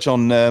want to have a touch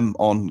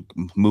on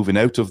moving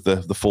out of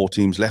the 4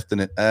 teams left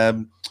in it.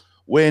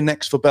 Where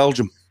next for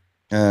Belgium?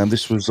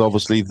 This was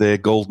obviously their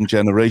golden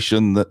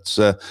generation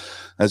that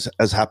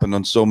has happened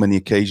on so many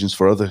occasions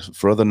for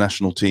other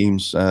national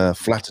teams.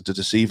 Flattered to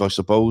deceive, I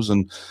suppose,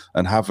 and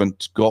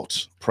haven't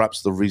got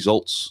perhaps the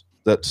results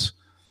that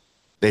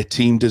their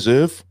team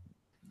deserve.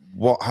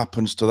 What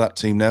happens to that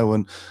team now,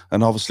 and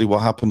obviously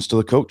what happens to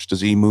the coach?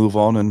 Does he move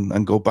on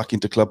and go back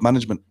into club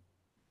management?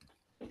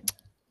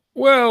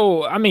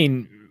 Well, I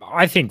mean,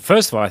 I think,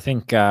 first of all,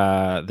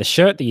 the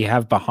shirt that you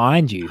have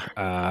behind you,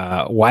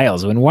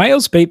 Wales, when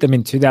Wales beat them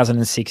in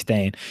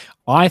 2016,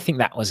 I think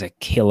that was a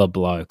killer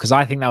blow because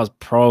I think that was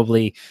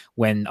probably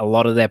when a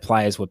lot of their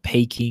players were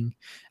peaking.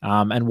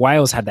 And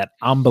Wales had that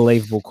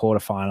unbelievable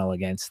quarterfinal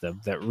against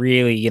them that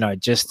really, I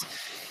just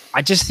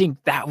think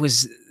that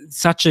was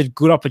such a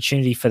good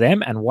opportunity for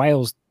them, and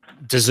Wales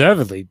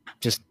deservedly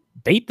just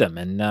beat them.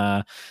 And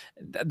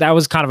that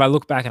was kind of, I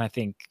look back and I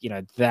think,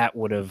 that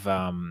would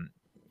have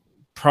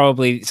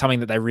probably something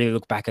that they really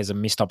look back as a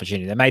missed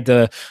opportunity. They made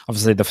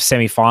obviously the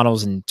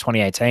semi-finals in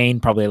 2018,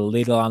 probably a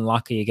little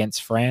unlucky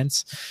against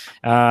France.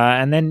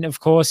 And then, of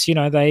course,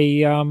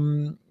 they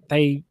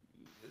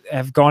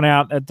have gone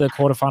out at the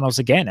quarterfinals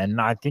again,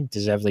 and I think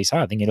deservedly so.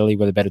 I think Italy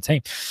were the better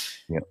team.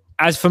 Yeah.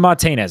 As for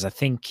Martinez, I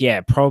think,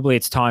 probably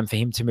it's time for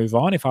him to move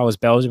on. If I was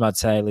Belgium, I'd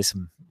say,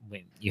 listen,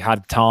 you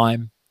had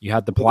time. You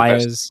had the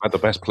players. Had the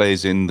best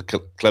players in the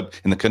club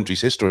in the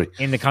country's history.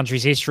 In the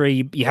country's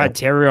history, you had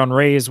Thierry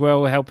Henry as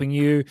well helping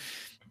you.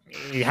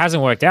 It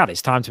hasn't worked out.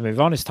 It's time to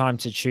move on. It's time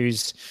to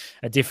choose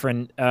a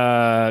different,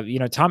 time.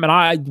 And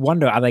I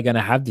wonder, are they going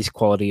to have this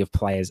quality of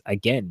players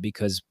again?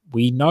 Because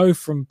we know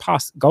from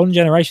past golden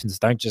generations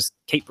don't just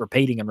keep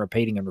repeating and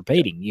repeating and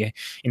repeating.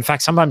 In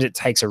fact, sometimes it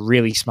takes a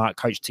really smart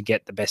coach to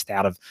get the best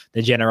out of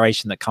the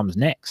generation that comes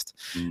next.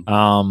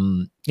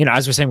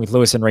 As we're seeing with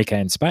Luis Enrique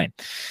in Spain.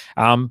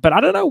 But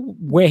I don't know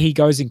where he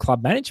goes in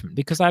club management,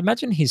 because I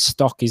imagine his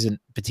stock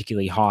isn't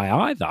particularly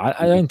high either.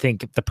 I don't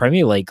think the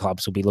Premier League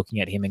clubs will be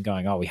looking at him and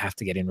going, oh, we have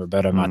to get in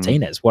Roberto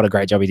Martinez. What a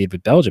great job he did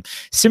with Belgium.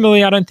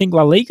 Similarly, I don't think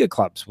La Liga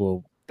clubs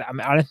will.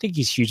 I don't think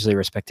he's hugely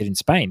respected in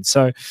Spain.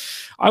 So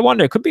I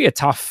wonder, it could be a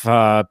tough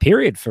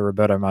period for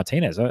Roberto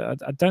Martinez. I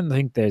don't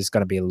think there's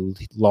going to be a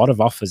lot of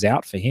offers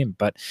out for him.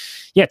 But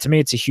yeah, to me,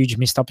 it's a huge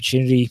missed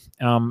opportunity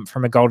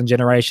from a golden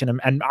generation.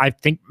 And I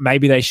think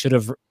maybe they should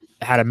have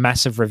had a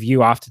massive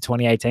review after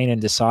 2018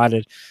 and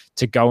decided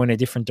to go in a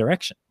different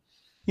direction.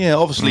 Yeah,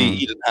 obviously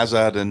Eden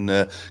Hazard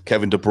and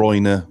Kevin De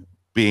Bruyne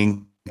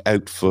being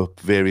out for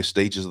various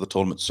stages of the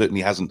tournament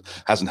certainly hasn't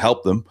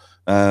helped them.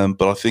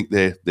 But I think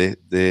I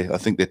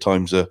think their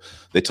time's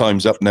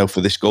up now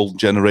for this golden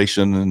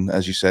generation. And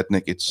as you said,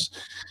 Nick, it's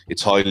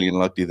highly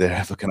unlikely they're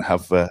ever going to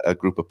have a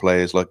group of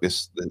players like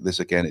this.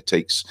 This again, it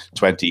takes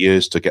 20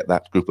 years to get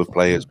that group of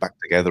players back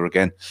together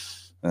again.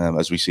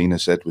 As we've seen,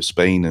 as said, with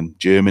Spain and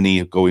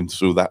Germany going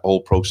through that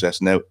whole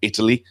process now.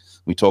 Italy,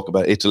 we talk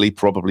about Italy,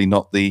 probably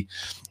not the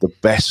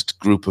best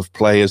group of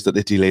players that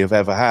Italy have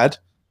ever had,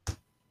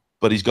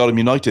 but he's got them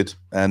united,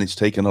 and it's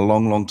taken a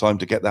long, long time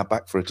to get that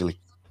back for Italy.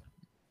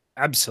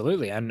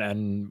 Absolutely.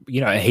 And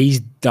he's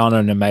done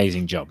an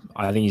amazing job.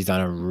 I think he's done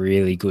a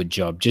really good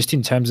job just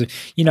in terms of,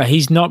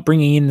 he's not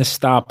bringing in the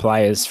star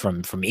players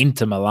from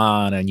Inter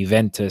Milan and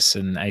Juventus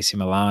and AC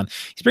Milan.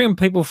 He's bringing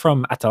people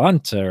from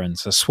Atalanta and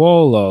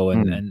Sassuolo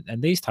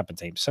and these type of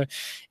teams. So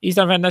he's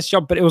done a fantastic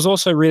job. But it was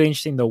also really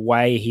interesting the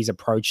way he's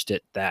approached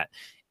it, that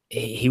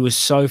he was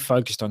so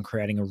focused on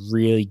creating a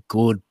really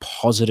good,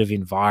 positive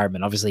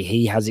environment. Obviously,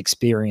 he has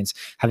experience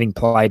having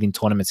played in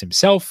tournaments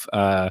himself.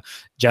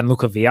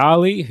 Gianluca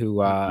Vialli,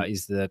 who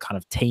is the kind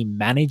of team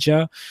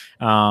manager.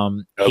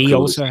 He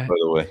also, by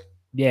the way,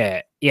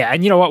 yeah.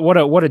 And you know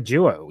what a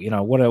duo.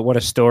 What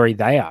a story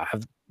they are.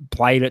 Have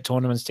played at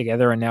tournaments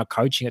together and now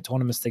coaching at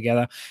tournaments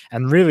together,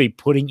 and really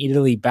putting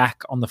Italy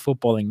back on the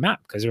footballing map.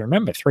 Because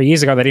remember, 3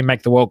 years ago they didn't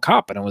make the World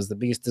Cup, and it was the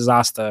biggest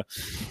disaster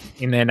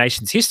in their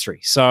nation's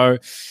history. So,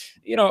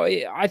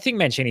 I think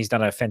Mancini's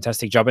done a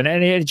fantastic job, and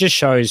it just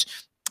shows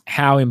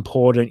how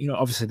important,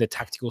 obviously the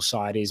tactical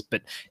side is,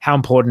 but how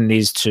important it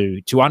is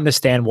to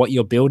understand what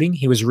you're building.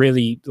 He was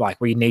really like,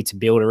 we need to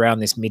build around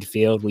this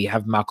midfield. We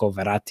have Marco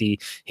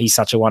Verratti. He's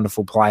such a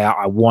wonderful player.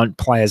 I want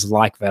players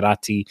like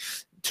Verratti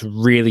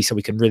so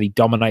we can really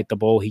dominate the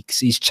ball.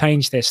 He's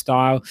changed their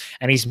style,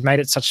 and he's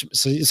made it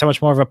so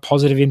much more of a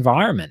positive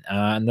environment,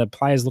 and the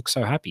players look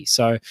so happy.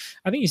 So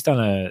I think he's done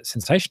a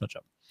sensational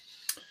job.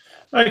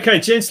 Okay,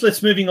 gents,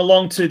 let's moving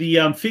along to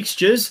the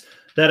fixtures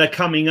that are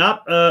coming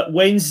up.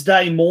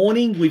 Wednesday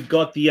morning, we've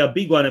got the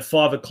big one at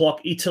 5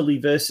 o'clock, Italy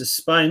versus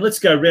Spain. Let's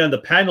go around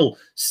the panel,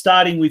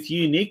 starting with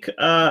you, Nick.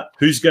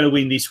 Who's going to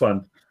win this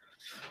one?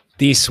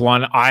 This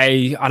one,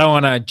 I don't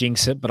want to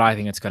jinx it, but I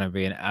think it's going to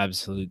be an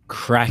absolute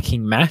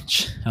cracking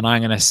match. And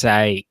I'm going to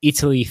say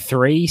Italy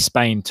 3,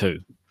 Spain 2.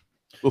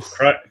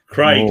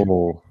 Craig.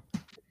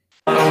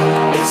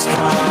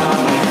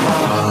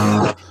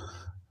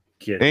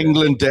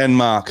 England,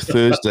 Denmark,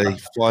 Thursday,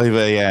 5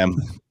 a.m.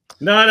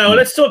 No,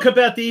 let's talk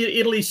about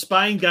the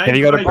Italy-Spain game. Have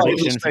you got a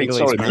prediction for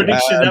Italy?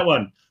 Prediction, that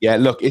one. Yeah,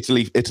 look,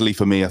 Italy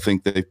for me, I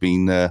think they've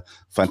been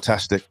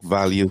fantastic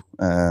value.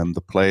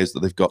 The players that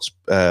they've got,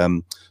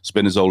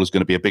 Spinazzola is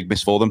going to be a big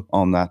miss for them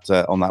on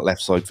that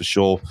left side for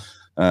sure.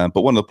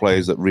 But one of the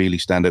players that really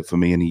stand out for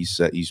me, and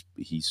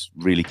he's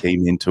really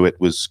came into it,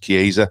 was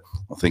Chiesa.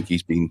 I think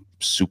he's been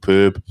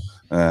superb.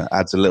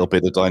 Adds a little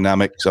bit of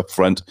dynamics up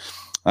front.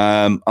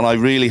 And I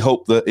really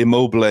hope that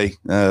Immobile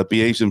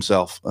behaves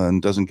himself and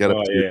doesn't get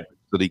up to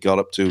that he got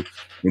up to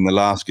in the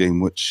last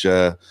game, which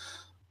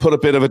put a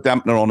bit of a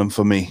dampener on him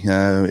for me.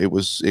 It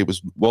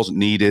wasn't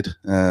needed,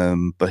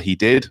 but he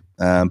did.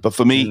 But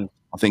for me,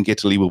 I think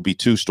Italy will be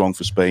too strong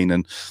for Spain,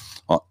 and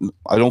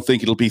I don't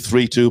think it'll be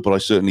 3-2, but I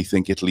certainly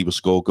think Italy will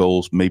score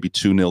goals, maybe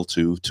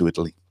 2-0 to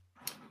Italy.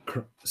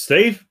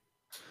 Steve?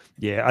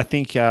 Yeah, I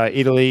think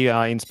Italy,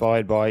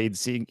 inspired by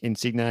Insigne,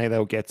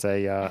 they'll get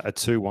a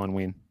 2-1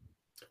 win.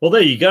 Well,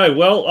 there you go.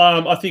 Well,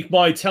 I think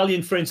my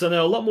Italian friends, I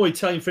know a lot more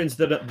Italian friends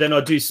than I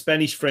do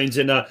Spanish friends,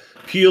 and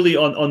purely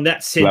on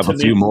that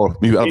sentiment.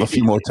 You have a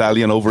few more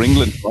Italian over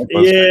England. Right?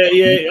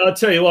 Yeah. I'll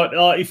tell you what,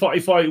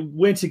 if I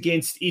went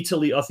against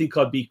Italy, I think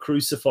I'd be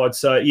crucified.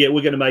 So, yeah,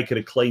 we're going to make it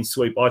a clean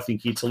sweep. I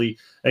think Italy.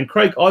 And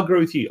Craig, I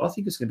agree with you. I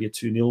think it's going to be a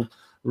 2-0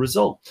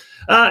 result.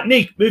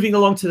 Nick, moving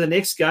along to the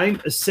next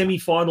game, a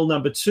semi-final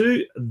number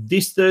 2,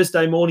 this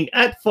Thursday morning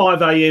at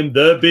 5 a.m,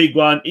 the big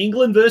one,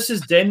 England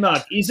versus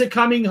Denmark. Is it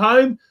coming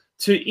home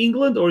to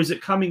England, or is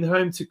it coming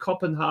home to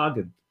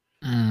Copenhagen?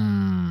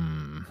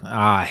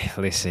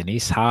 Listen,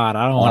 it's hard.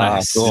 I don't want to.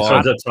 This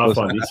one's a tough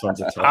one. This one's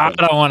a tough I one.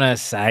 don't want to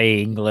say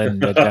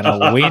England are going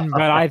to win,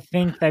 but I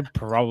think they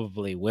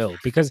probably will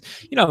because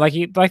like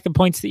the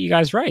points that you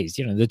guys raised.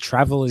 The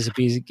travel is a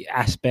big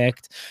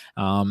aspect.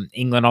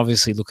 England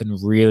obviously looking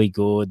really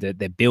good.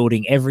 They're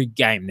building every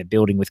game. They're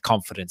building with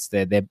confidence.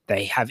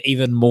 They have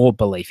even more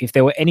belief. If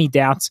there were any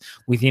doubts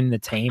within the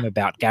team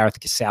about Gareth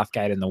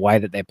Southgate and the way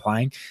that they're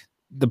playing,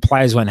 the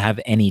players won't have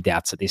any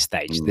doubts at this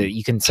stage.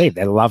 You can see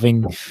they're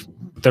loving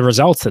the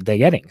results that they're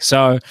getting.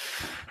 So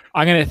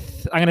I'm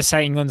gonna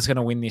say England's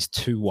gonna win this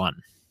 2-1.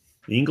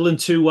 England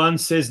 2-1,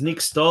 says Nick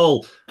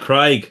Stoll.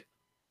 Craig.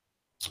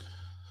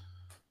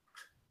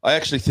 I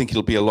actually think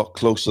it'll be a lot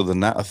closer than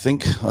that. I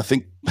think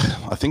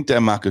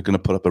Denmark are going to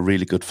put up a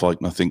really good fight,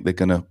 and I think they're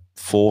going to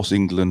force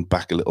England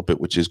back a little bit,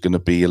 which is going to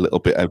be a little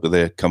bit out of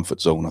their comfort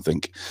zone. I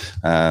think,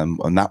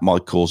 and that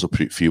might cause a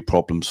few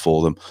problems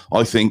for them.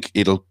 I think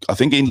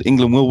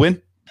England will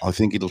win. I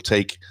think it'll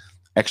take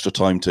extra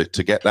time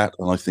to get that,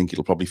 and I think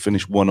it'll probably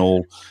finish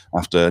 1-1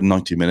 after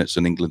 90 minutes,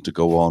 and England to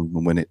go on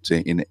and win it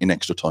in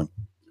extra time.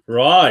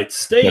 Right,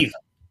 Steve.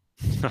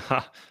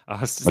 I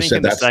was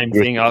thinking the same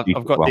thing.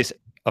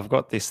 I've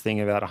got this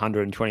thing about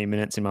 120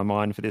 minutes in my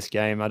mind for this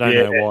game. I don't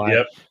know why.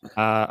 Yep.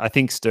 I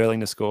think Sterling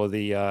to score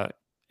the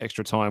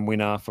extra time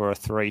winner for a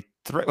 3-3.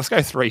 Let's go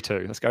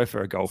 3-2. Let's go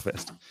for a goal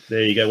fest.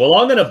 There you go. Well,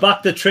 I'm going to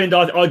buck the trend.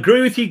 I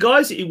agree with you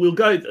guys. It will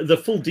go the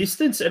full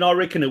distance, and I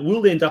reckon it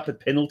will end up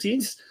at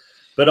penalties.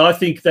 But I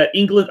think that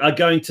England are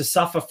going to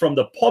suffer from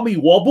the pommy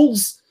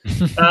wobbles.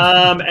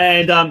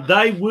 And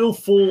they will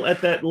fall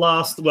at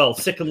that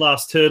second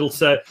last hurdle.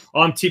 So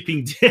I'm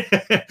tipping.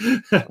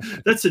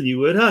 That's a new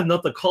word, huh?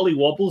 Not the collie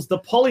wobbles, the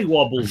pommy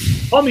wobbles,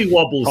 pommy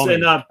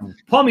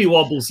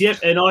wobbles. Yep.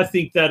 And I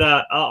think that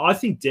I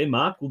think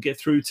Denmark will get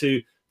through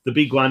to the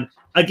big one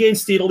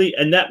against Italy,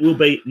 and that will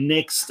be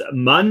next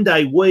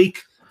Monday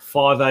week,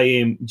 5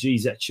 a.m.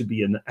 Geez, that should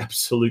be an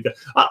absolute.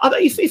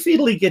 If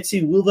Italy gets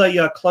in, will they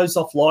close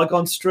off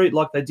Lygon Street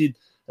like they did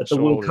at the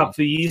World Cup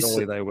for years?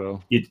 Surely they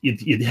will.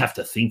 You'd have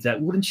to think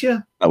that, wouldn't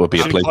you? That would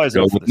be a place to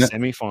go, for the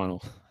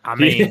semi-final. I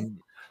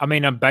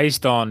mean,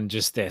 based on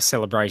just their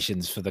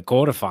celebrations for the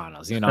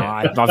quarterfinals,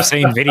 I've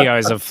seen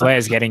videos of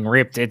flares getting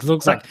ripped. It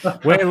looks like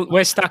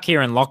we're stuck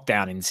here in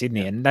lockdown in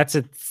Sydney, and that's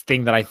a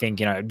thing that I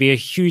think it'd be a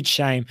huge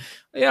shame.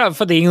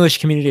 For the English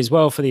community as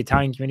well, for the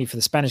Italian community, for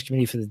the Spanish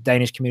community, for the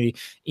Danish community.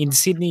 In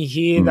Sydney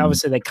here,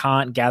 obviously they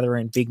can't gather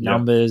in big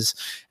numbers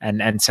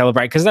and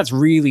celebrate, because that's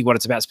really what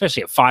it's about,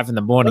 especially at 5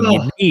 a.m.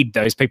 You need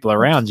those people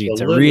around you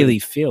to really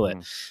feel it.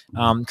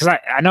 Because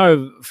I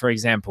know, for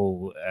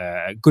example,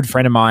 a good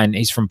friend of mine,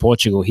 he's from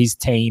Portugal. His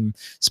team,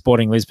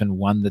 Sporting Lisbon,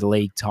 won the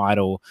league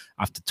title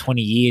after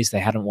 20 years. They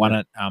hadn't won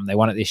it. They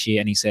won it this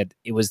year, and he said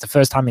it was the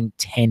first time in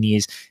 10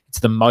 years. It's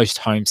the most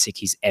homesick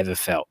he's ever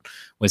felt,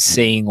 was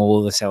seeing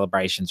all the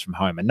celebrations from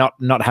home and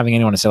not having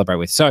anyone to celebrate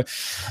with. So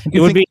it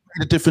would be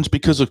the difference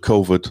because of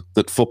COVID,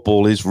 that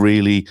football is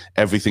really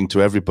everything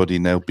to everybody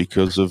now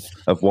because of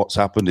what's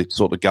happened. It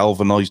sort of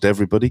galvanized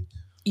everybody.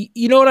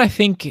 You know what I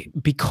think?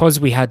 Because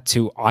we had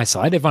to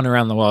isolate, everyone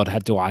around the world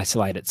had to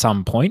isolate at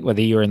some point, whether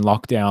you're in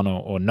lockdown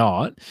or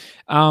not.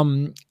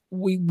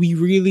 We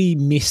really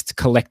missed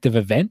collective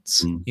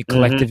events,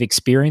 collective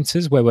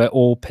experiences where we're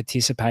all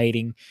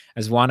participating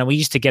as one. And we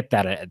used to get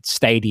that at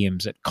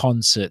stadiums, at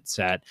concerts,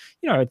 at,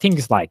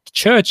 things like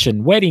church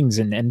and weddings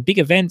and big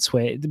events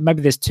where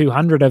maybe there's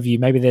 200 of you,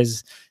 maybe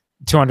there's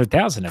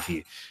 200,000 of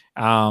you.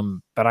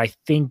 But I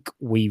think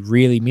we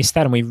really missed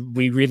that, and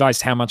we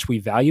realized how much we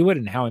value it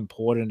and how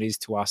important it is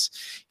to us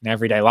in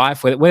everyday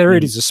life, whether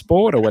it is a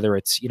sport or whether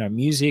it's,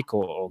 music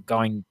or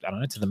going,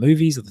 to the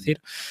movies or the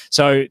theater.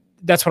 So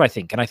that's what I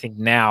think. And I think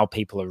now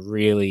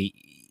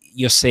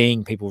you're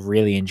seeing people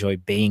really enjoy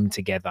being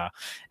together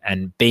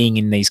and being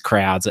in these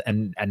crowds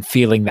and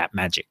feeling that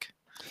magic.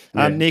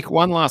 Nick,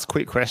 one last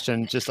quick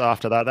question just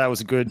after that. That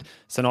was a good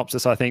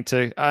synopsis, I think,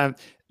 too.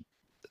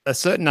 A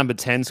certain number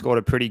 10 scored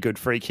a pretty good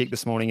free kick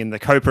this morning in the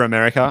Copa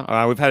America.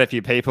 We've had a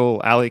few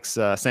people, Alex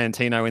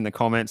Santino in the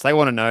comments. They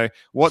want to know,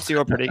 what's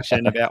your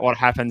prediction about what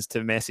happens to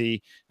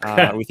Messi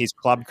with his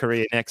club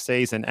career next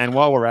season? And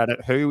while we're at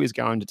it, who is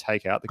going to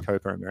take out the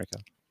Copa America?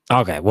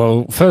 Okay,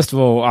 well, first of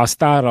all, I'll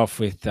start off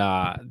with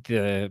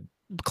the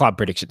club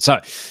prediction. So,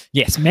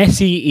 yes,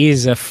 Messi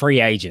is a free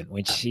agent,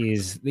 which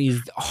is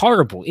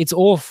horrible. It's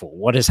awful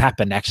what has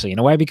happened, actually, in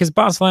a way, because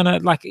Barcelona,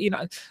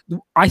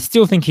 I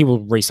still think he will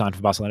re-sign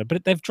for Barcelona,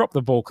 but they've dropped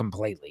the ball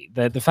completely.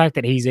 The fact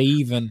that he's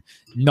even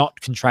not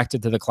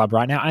contracted to the club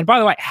right now. And by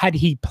the way, had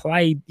he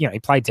played, he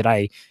played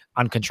today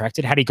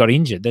uncontracted, had he got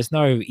injured, there's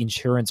no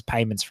insurance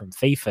payments from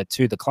FIFA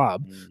to the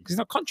club because he's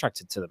not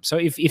contracted to them. So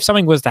if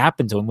something was to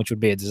happen to him, which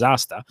would be a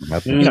disaster,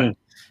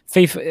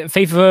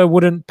 FIFA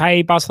wouldn't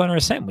pay Barcelona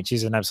a cent, which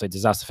is an absolute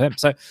disaster for them.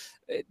 So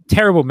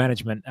terrible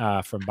management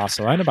from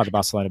Barcelona, by the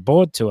Barcelona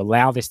board, to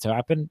allow this to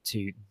happen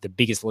to the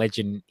biggest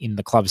legend in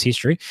the club's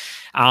history.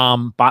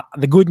 But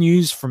the good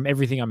news from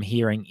everything I'm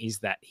hearing is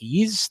that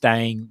he is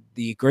staying.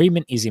 The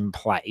agreement is in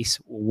place.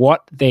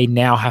 What they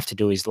now have to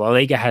do is La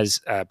Liga has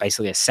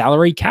basically a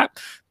salary cap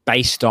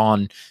based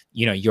on,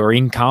 your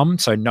income.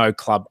 So no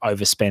club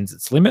overspends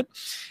its limit.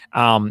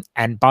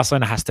 And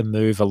Barcelona has to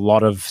move a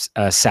lot of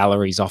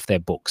salaries off their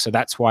books. So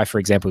that's why, for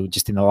example,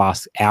 just in the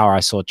last hour, I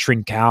saw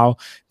Trincao,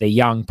 the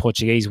young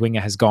Portuguese winger,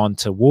 has gone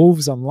to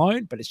Wolves on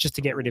loan, but it's just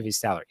to get rid of his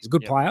salary. He's a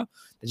good player.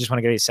 They just want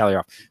to get his salary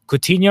off.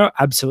 Coutinho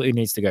absolutely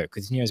needs to go.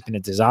 Coutinho has been a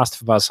disaster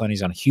for Barcelona.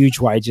 He's on huge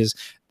wages.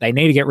 They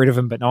need to get rid of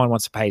him, but no one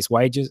wants to pay his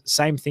wages.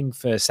 Same thing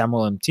for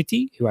Samuel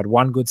Umtiti, who had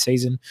one good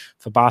season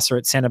for Barca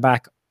at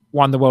centre-back,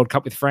 won the World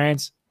Cup with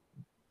France,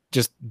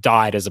 just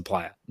died as a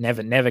player.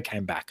 Never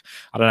came back.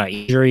 I don't know,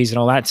 injuries and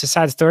all that. It's a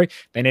sad story.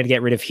 They need to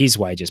get rid of his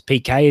wages.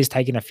 PK is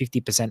taking a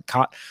 50%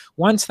 cut.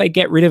 Once they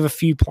get rid of a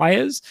few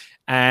players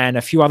and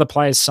a few other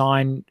players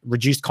sign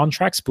reduced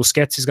contracts,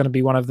 Busquets is going to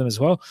be one of them as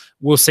well,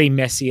 we'll see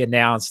Messi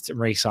announced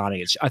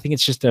re-signing. I think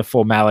it's just a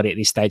formality at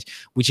this stage,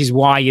 which is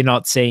why you're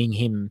not seeing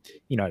him,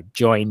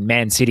 join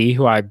Man City,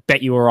 who I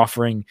bet you are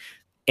offering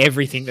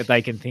everything that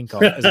they can think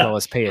of, as well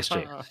as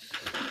PSG.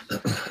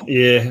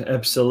 Yeah,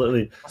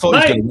 absolutely. I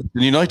thought he was going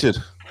to United.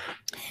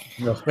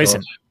 Oh,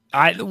 listen,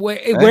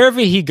 wherever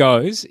he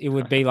goes, it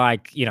would be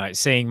like,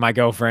 seeing my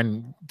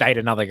girlfriend date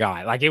another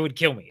guy. Like, it would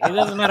kill me. It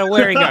doesn't matter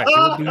where he goes.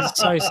 It would be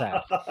so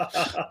sad.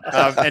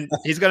 And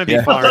he's going to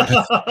be firing.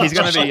 He's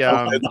going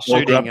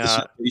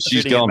to be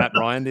shooting at Matt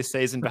Ryan this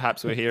season,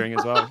 perhaps we're hearing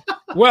as well.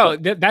 Well,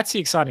 that's the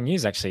exciting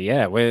news, actually.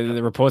 Yeah, where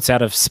the reports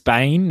out of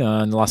Spain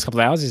in the last couple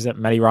of hours is that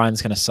Matty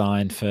Ryan's going to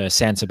sign for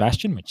San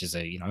Sebastian, which is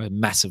a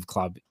massive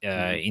club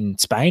in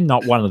Spain,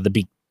 not one of the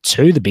big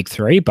two, the big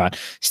three, but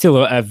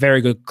still a very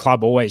good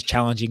club, always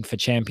challenging for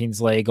Champions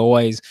League,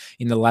 always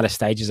in the latter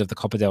stages of the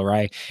Copa del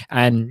Rey.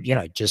 And,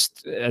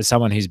 just as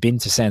someone who's been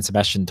to San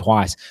Sebastian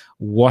twice,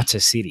 what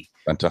a city.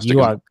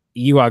 Fantastic.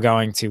 You are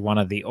going to one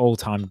of the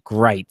all-time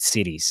great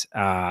cities.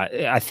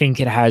 I think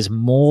it has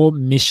more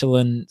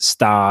Michelin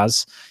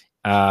stars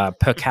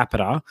per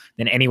capita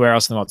than anywhere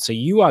else in the world. So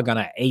you are going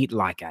to eat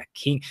like a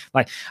king.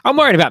 Like, I'm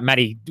worried about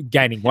Matty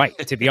gaining weight,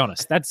 to be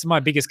honest. That's my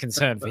biggest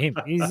concern for him.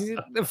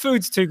 The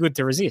food's too good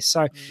to resist.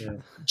 So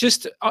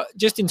just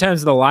in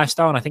terms of the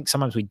lifestyle, and I think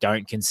sometimes we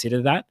don't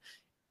consider that,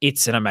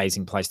 it's an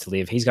amazing place to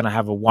live. He's going to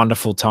have a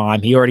wonderful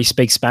time. He already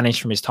speaks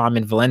Spanish from his time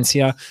in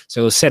Valencia,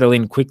 so he'll settle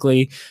in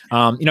quickly.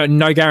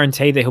 No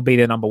guarantee that he'll be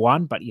the number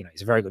one, but,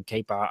 he's a very good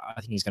keeper. I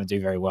think he's going to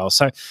do very well.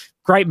 So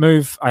great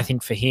move, I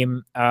think, for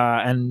him.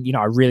 And,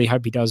 I really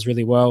hope he does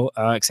really well,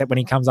 except when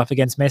he comes up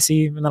against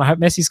Messi, and then I hope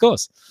Messi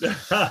scores.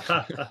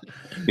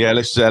 Yeah,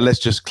 let's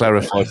just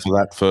clarify for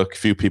that. For a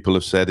few people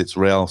have said it's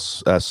Real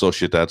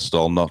Sociedad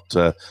stall, not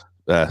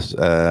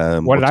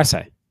what did I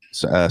say?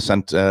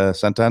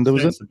 Santander,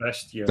 was it?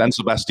 Sebastian. San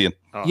Sebastian.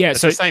 Oh, yeah,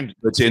 so the same.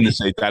 It's in the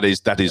city.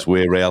 That is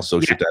where Real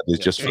Sociedad is,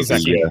 just for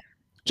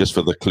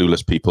the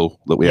clueless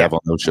people that we have on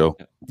the show.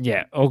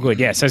 Yeah, all good.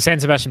 Yeah, so San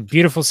Sebastian,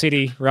 beautiful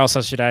city. Real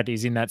Sociedad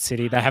is in that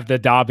city. They have the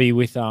derby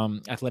with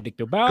Athletic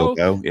Bilbao.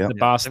 The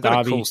Barca They've got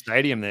derby. a cool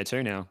stadium there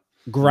too now.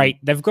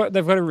 Great. They've got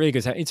a really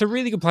good. It's a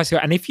really good place to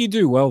go. And if you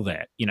do well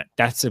there,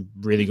 that's a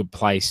really good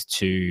place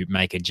to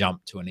make a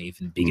jump to an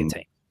even bigger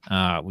team.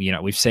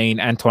 We've seen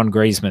Antoine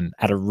Griezmann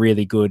had a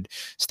really good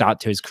start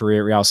to his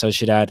career at Real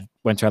Sociedad,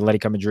 went to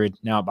Atletico Madrid,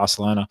 now at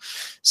Barcelona.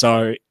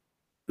 So,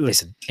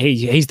 listen,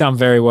 he's done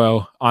very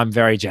well. I'm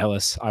very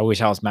jealous. I wish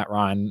I was Matt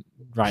Ryan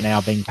right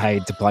now, being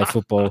paid to play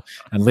football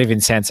and live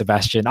in San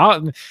Sebastian.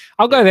 I'll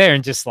go there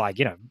and just I'll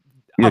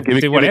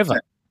do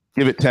whatever.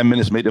 Give it 10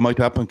 minutes, mate. It might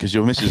happen because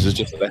your missus has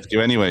just left you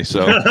anyway.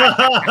 So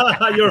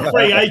you're a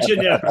free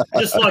agent now,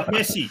 just like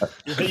Messi.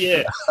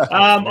 Yeah.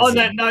 On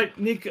that note,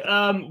 Nick,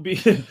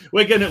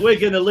 we're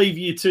gonna leave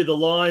you to the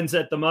Lions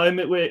at the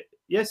moment.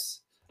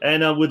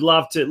 And would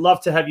love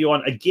to have you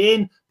on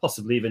again,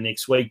 possibly even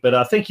next week.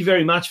 But thank you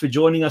very much for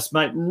joining us,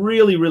 mate.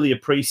 Really, really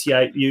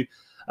appreciate you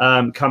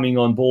coming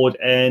on board.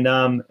 And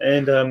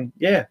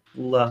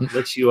we'll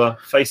let you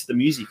face the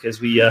music as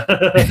we.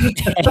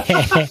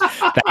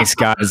 Thanks,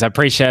 guys. I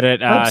appreciate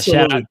it.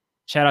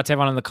 Shout out to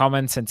everyone in the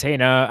comments, and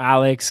Tina,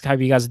 Alex. Hope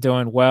you guys are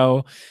doing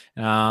well.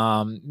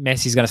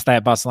 Messi's going to stay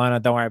at Barcelona.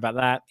 Don't worry about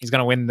that. He's going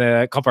to win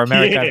the Copa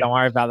America. Yeah. Don't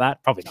worry about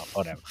that. Probably not.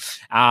 Whatever.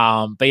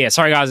 But yeah,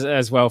 sorry guys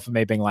as well for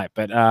me being late.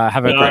 But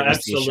have a great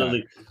rest of your show.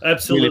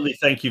 Absolutely.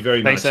 Thank you very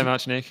much. Thanks so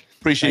much, Nick.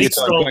 Appreciate your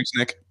time. Thanks,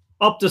 Nick.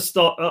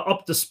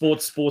 Opta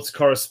sports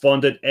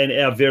correspondent and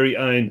our very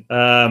own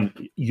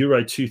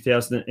Euro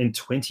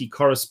 2020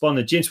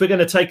 correspondent. Gents, we're going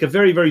to take a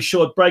very, very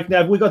short break now.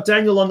 Have we got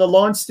Daniel on the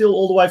line still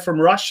all the way from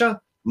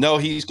Russia? No,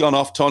 he's gone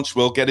off, Tonch.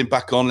 We'll get him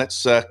back on.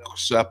 Let's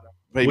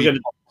maybe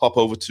pop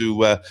over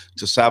to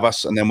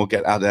Savas, and then we'll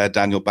get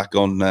Daniel back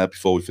on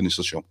before we finish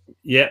the show.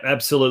 Yeah,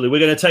 absolutely. We're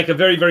going to take a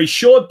very, very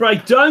short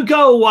break. Don't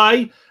go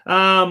away.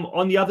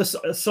 On the other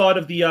side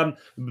of the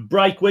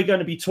break, we're going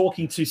to be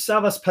talking to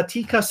Savas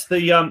Patikas,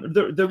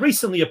 the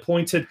recently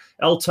appointed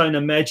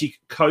Altona Magic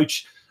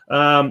coach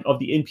of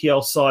the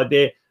NPL side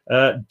there.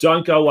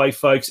 Don't go away,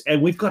 folks.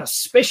 And we've got a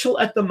special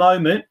at the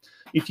moment.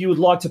 If you would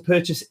like to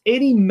purchase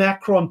any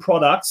Macron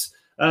products,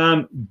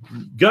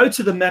 go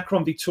to the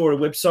Macron Victoria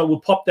website. We'll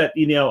pop that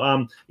in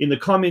our in the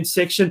comments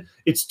section.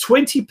 It's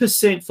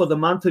 20% for the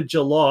month of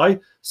July.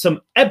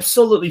 Some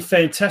absolutely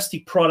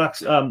fantastic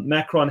products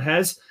Macron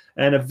has,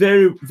 and a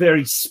very,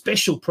 very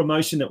special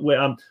promotion that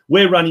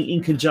we're running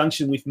in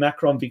conjunction with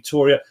Macron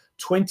Victoria.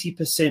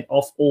 20%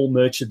 off all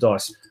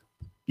merchandise.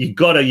 You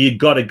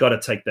gotta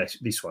take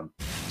this one.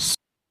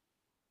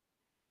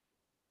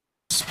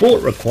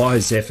 Sport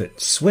requires effort,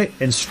 sweat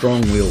and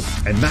strong will,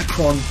 and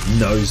Macron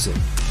knows it.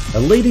 A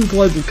leading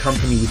global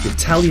company with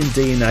Italian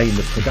DNA in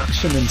the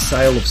production and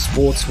sale of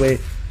sportswear.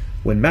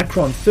 When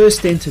Macron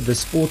first entered the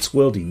sports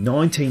world in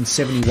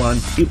 1971,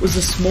 it was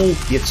a small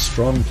yet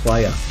strong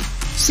player.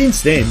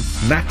 Since then,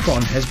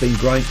 Macron has been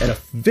growing at a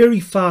very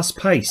fast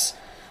pace,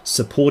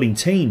 supporting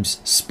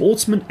teams,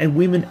 sportsmen and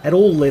women at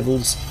all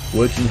levels,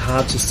 working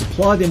hard to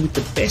supply them with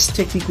the best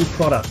technical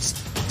products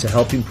to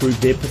help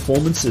improve their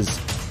performances.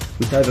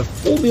 With over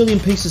 4 million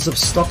pieces of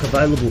stock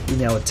available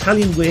in our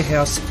Italian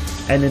warehouse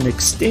and an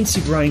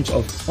extensive range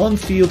of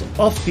on-field,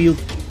 off-field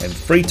and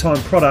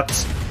free-time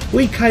products,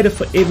 we cater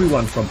for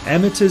everyone from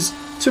amateurs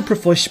to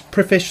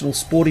professional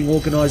sporting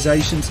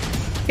organisations,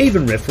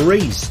 even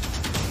referees.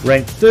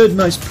 Ranked third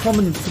most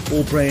prominent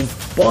football brand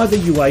by the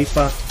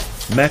UEFA,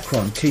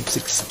 Macron keeps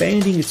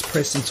expanding its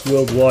presence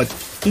worldwide,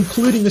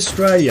 including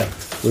Australia,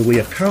 where we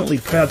are currently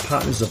proud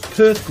partners of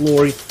Perth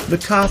Glory,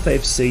 Macarthur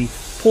FC,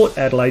 Port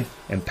Adelaide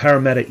and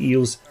Parramatta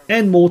Eels,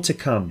 and more to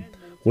come.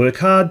 Work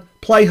hard,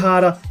 play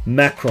harder,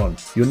 Macron,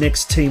 your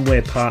next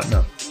teamwear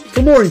partner.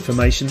 For more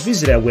information,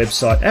 visit our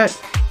website at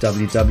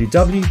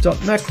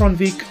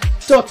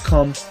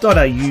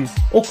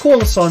www.macronvic.com.au or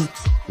call us on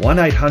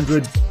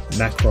 1800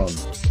 Macron.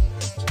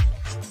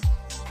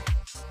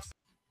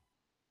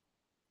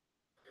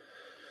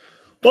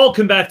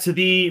 Welcome back to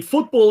the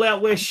Football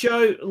Out West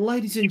show.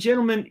 Ladies and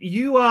gentlemen,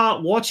 you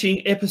are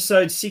watching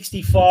episode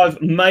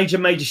 65.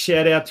 Major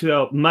shout out to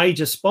our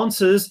major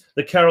sponsors,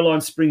 the Caroline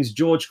Springs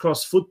George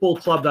Cross Football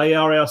Club. They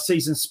are our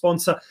season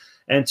sponsor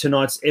and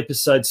tonight's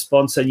episode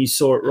sponsor. And you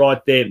saw it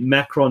right there,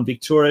 Macron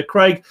Victoria.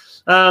 Craig,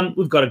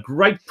 we've got a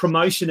great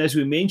promotion, as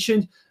we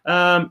mentioned.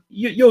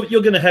 You're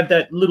going to have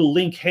that little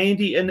link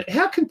handy. And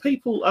how can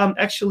people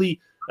actually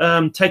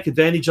take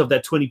advantage of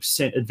that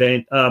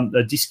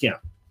 20% discount?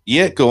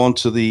 Yeah, go on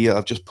to the.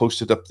 I've just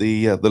posted up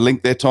the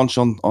link there, Tonch,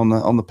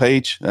 on the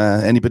page.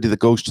 Anybody that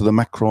goes to the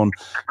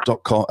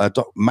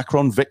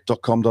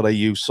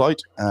macronvic.com.au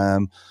site,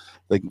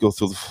 they can go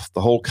through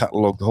the whole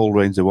catalogue, the whole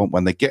range they want.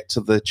 When they get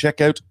to the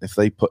checkout, if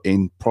they put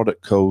in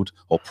product code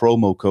or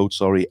promo code,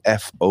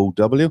 FOW,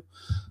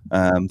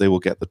 they will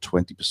get the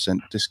 20%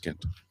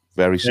 discount.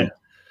 Very simple. Yeah.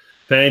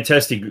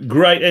 Fantastic,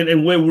 great,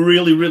 and we're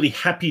really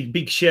happy.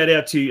 Big shout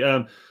out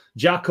to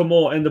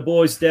Giacomo and the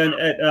boys down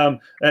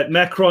at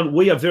Macron.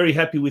 We are very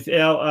happy with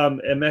our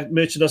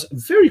merchandise.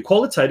 Very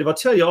qualitative. I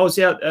tell you, I was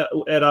out at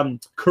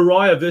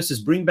Karaya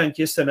versus Bringbank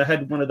yesterday, and I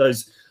had one of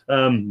those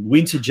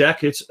winter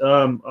jackets.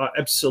 I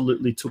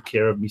absolutely took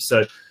care of me.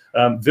 So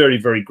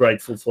very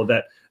grateful for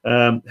that,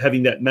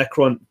 having that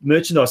Macron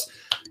merchandise.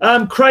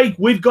 Craig,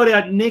 we've got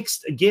our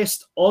next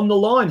guest on the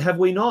line, have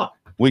we not?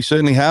 We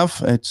certainly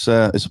have. It's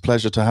a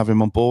pleasure to have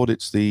him on board.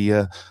 It's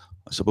the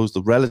I suppose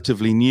the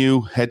relatively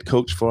new head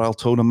coach for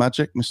Altona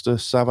Magic, Mr.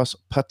 Savas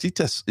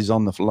Patitas, is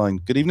on the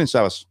line. Good evening,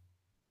 Savas.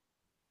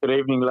 Good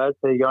evening, lads.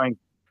 How are you going?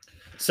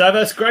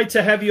 Savas, great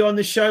to have you on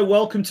the show.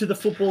 Welcome to the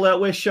Football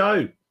Out West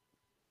show.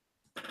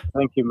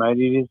 Thank you, mate.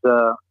 It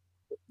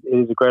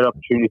is a great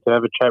opportunity to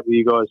have a chat with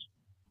you guys.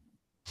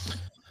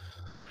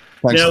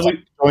 Thanks for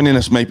joining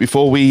us, mate.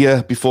 Before we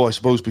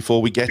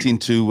get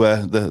into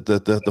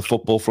the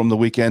football from the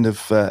weekend,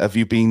 have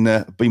you been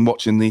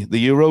watching the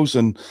Euros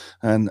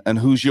and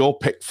who's your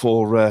pick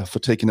for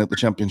taking out the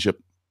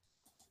championship?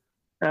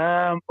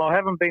 I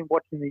haven't been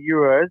watching the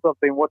Euros. I've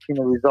been watching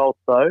the results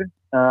though.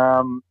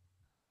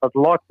 I'd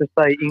like to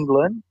say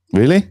England.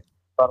 Really?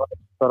 But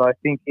I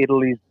think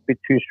Italy's a bit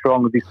too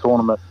strong with this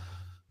tournament.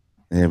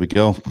 There we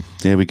go.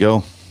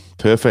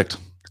 Perfect.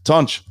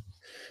 Tonch.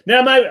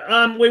 Now, mate,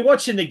 we're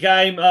watching the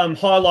game,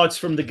 highlights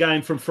from the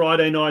game from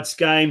Friday night's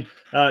game.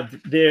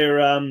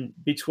 They're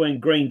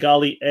between Green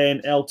Gully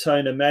and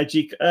Altona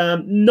Magic.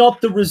 Not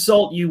the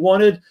result you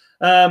wanted.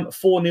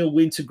 4-0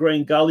 win to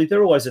Green Gully.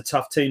 They're always a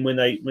tough team when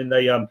they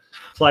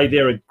play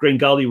there at Green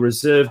Gully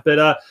Reserve.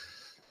 But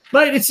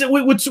mate,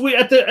 we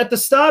at the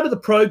start of the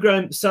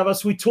program,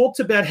 Savas, we talked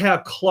about how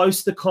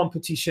close the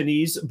competition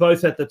is,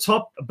 both at the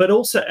top but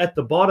also at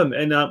the bottom.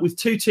 And with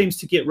two teams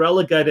to get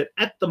relegated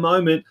at the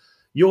moment,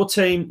 your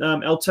team,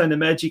 Altona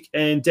Magic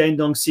and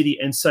Dandong City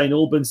and St.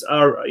 Albans,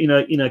 are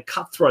in a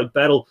cutthroat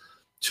battle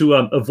to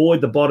avoid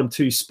the bottom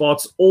two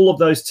spots. All of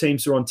those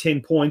teams are on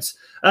 10 points.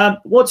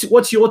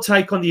 What's your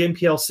take on the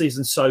NPL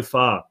season so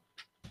far?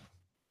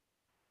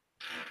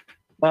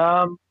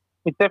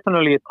 It's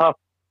definitely a tough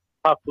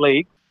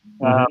league.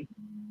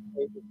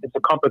 It's a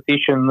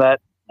competition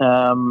that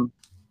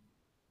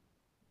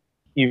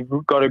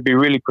you've got to be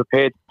really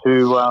prepared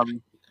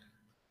to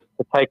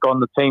take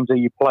on the teams that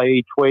you play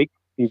each week.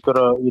 You've got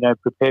to,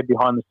 prepare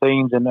behind the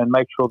scenes and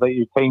make sure that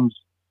your team's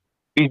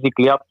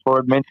physically up for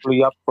it,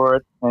 mentally up for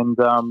it, and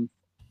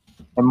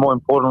more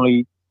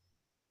importantly,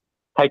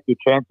 take your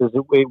chances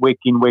week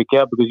in, week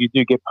out, because you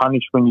do get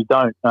punished when you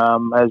don't,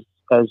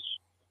 as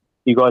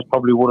you guys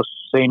probably would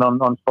have seen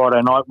on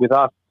Friday night with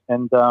us.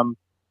 And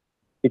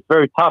it's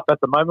very tough at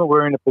the moment.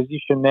 We're in a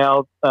position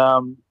now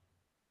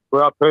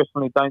where I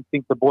personally don't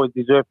think the boys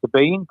deserve to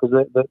be in,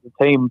 because the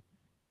team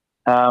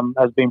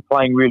has been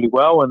playing really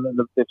well, and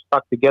they've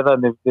stuck together,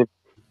 and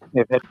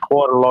they've had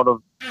quite a lot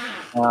of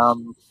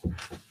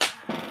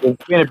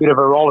it's been a bit of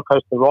a roller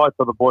coaster ride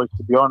for the boys,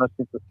 to be honest,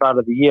 since the start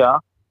of the year.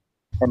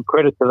 And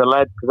credit to the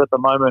lads, because at the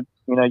moment,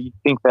 you'd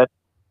think that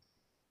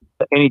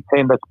any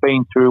team that's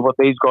been through what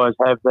these guys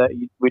have, that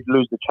we'd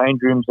lose the change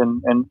rooms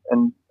and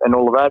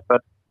all of that.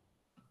 But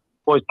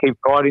boys keep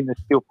fighting. They're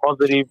still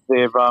positive.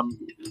 They've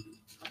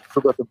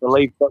still got the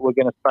belief that we're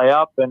going to stay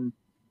up, and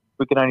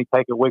we can only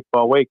take it week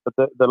by week. But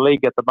the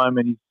league at the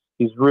moment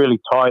is really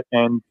tight,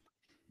 and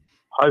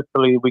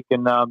hopefully we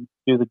can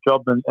do the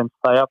job and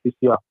stay up this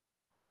year.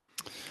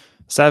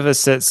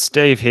 Savas, it's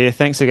Steve here.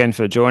 Thanks again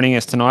for joining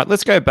us tonight.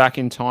 Let's go back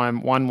in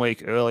time 1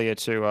 week earlier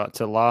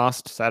to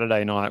last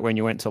Saturday night when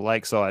you went to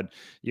Lakeside.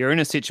 You're in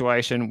a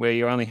situation where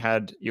you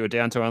were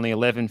down to only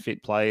 11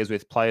 fit players,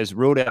 with players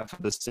ruled out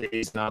for the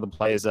season, other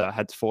players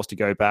had forced to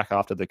go back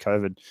after the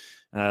COVID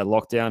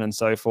lockdown and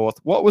so forth.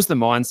 What was the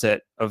mindset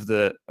of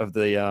the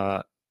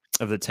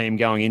team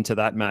going into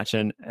that match,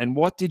 and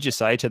what did you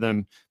say to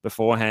them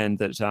beforehand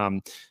that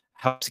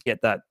helped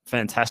get that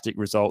fantastic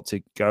result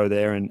to go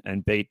there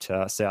and beat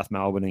South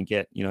Melbourne and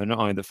get, not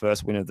only the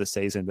first win of the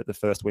season, but the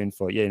first win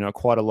for,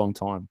 quite a long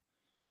time?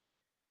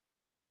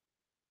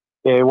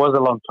 Yeah, it was a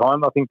long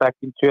time. I think back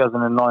in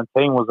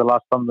 2019 was the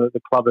last time the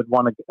club had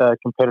won a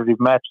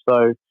competitive match.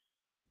 So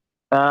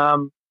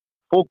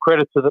full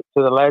credit to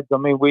the lads. I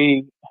mean,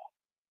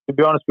 to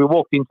be honest, we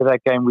walked into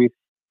that game with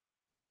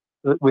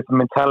the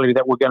mentality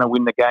that we're going to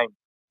win the game.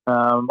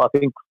 I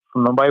think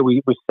from the way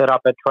we set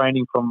up at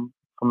training from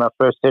our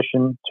first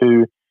session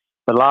to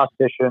the last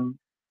session,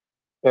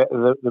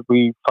 that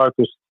we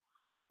focused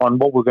on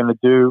what we're going to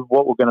do,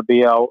 what we're going to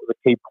be the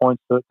key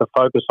points to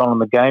focus on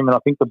the game. And I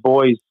think the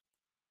boys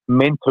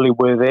mentally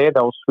were there.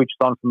 They were switched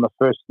on from the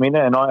first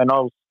minute. And I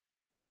was,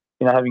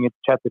 having a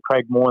chat to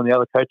Craig Moore and the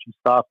other coaching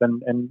staff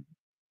and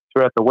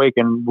throughout the week,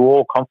 and we're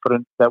all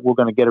confident that we're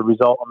going to get a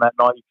result on that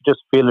night. You could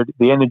just feel it,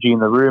 the energy in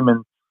the room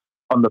and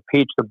on the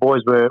pitch. The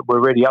boys were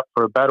ready up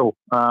for a battle.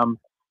 And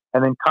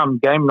then come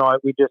game night,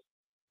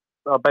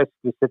 I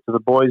basically said to the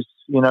boys,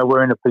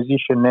 we're in a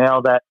position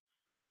now that,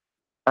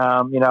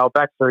 our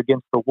backs are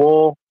against the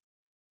wall.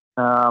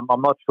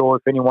 I'm not sure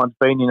if anyone's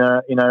been in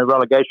a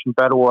relegation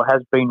battle or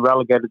has been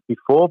relegated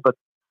before, but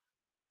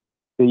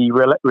the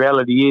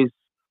reality is,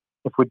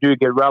 if we do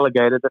get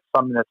relegated, that's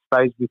something that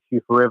stays with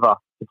you forever.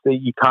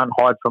 You can't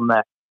hide from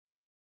that.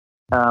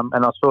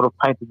 And I sort of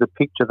painted the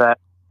picture that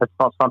it's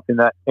not something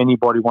that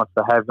anybody wants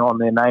to have on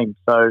their name.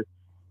 So,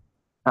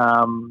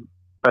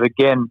 but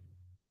again,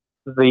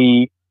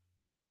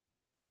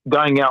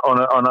 going out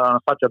on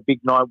such a big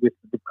night with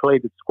a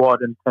depleted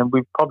squad, and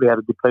we've probably had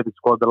a depleted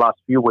squad the last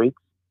few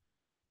weeks.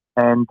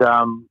 And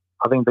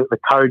I think the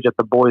courage that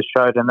the boys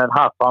showed, and at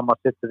half time I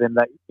said to them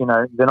that,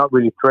 they're not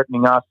really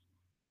threatening us.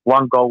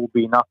 One goal will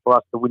be enough for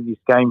us to win this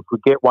game. If we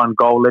get one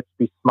goal, let's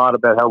be smart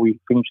about how we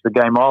finish the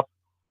game off.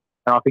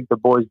 And I think the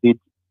boys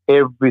did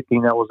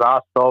everything that was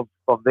asked of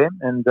them,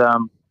 and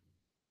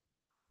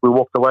we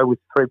walked away with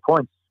 3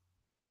 points.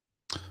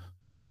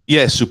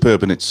 Yeah,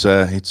 superb, and it's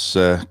I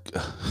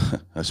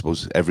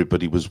suppose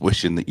everybody was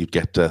wishing that you'd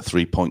get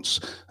 3 points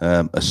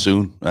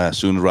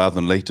sooner rather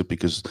than later,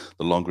 because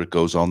the longer it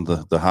goes on,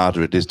 the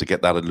harder it is to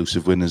get that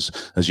elusive win, as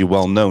you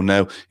well know.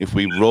 Now, if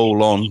we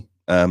roll on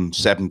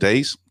 7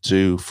 days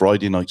to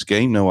Friday night's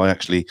game, now I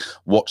actually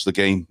watched the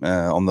game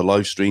on the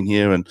live stream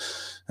here, and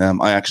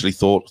I actually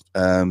thought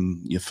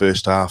your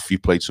first half you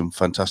played some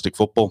fantastic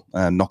football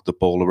and knocked the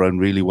ball around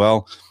really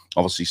well.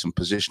 Obviously, some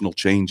positional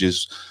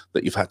changes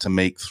that you've had to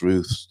make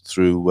through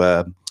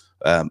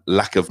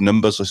lack of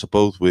numbers, I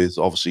suppose, with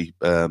obviously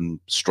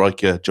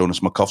striker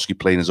Jonas Markowski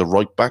playing as a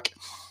right back.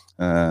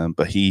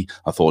 But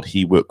I thought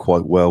he worked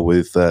quite well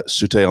with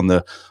Sute on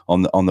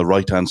the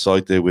right hand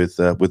side there with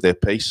their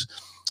pace.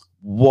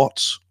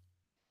 What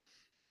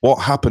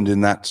happened in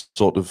that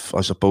sort of,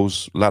 I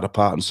suppose, latter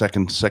part and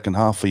second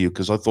half for you?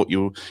 Because I thought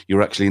you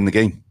were actually in the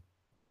game.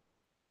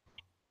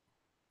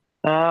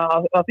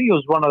 I think it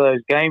was one of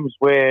those games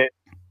where,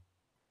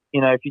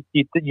 if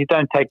you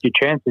don't take your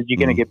chances, you're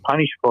going to get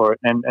punished for it.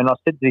 And I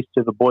said this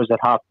to the boys at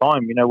half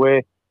time, we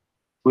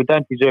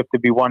don't deserve to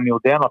be 1-0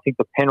 down. I think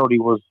the penalty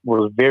was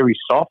very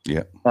soft.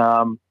 Yeah.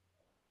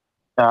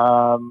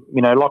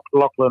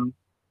 Lachlan,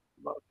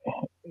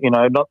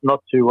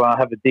 not to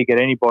have a dig at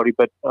anybody,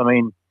 but I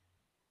mean,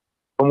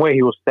 from where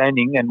he was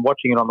standing and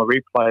watching it on the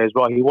replay as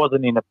well, he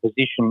wasn't in a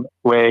position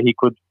where he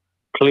could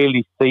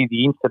clearly see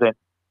the incident.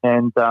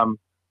 And,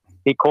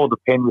 he called the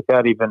pen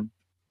without even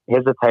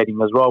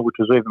hesitating as well, which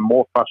was even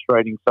more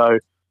frustrating. So,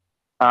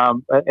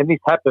 and this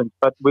happened,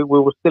 but we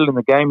were still in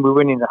the game. We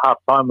went in at half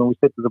time and we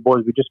said to the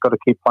boys, we just got to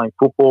keep playing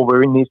football.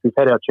 We're in this. We've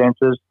had our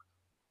chances.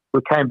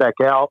 we came back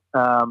out,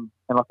 and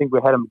I think we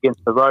had them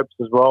against the ropes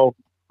as well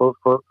for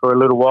a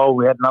little while.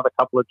 We had another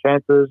couple of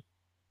chances.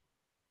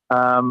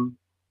 And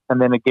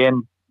then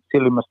again,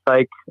 silly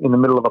mistake in the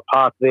middle of a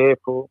park there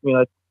for,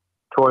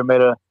 Troy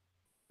made a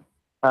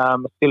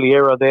silly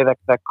error there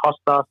that cost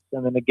us.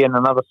 And then again,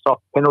 another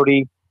soft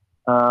penalty.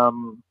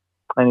 And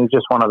it was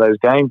just one of those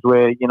games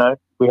where,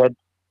 we had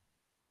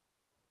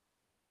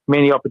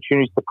many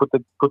opportunities to put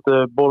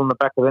the ball in the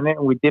back of the net,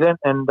 and we didn't,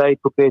 and they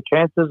took their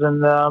chances,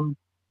 and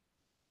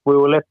we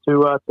were left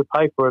to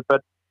pay for it.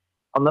 But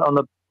on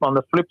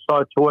the flip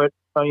side to it,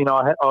 I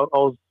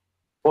was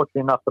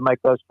fortunate enough to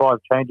make those 5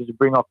 changes to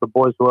bring off the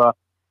boys who are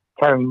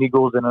carrying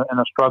niggles and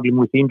are struggling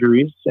with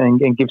injuries, and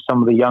give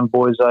some of the young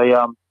boys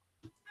a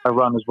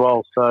run as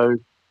well. So,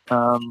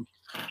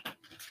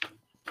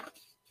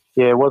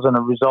 it wasn't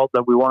a result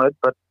that we wanted,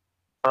 but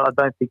I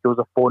don't think it was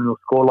a 4-0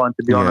 scoreline,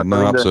 to be honest.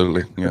 No,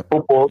 absolutely. The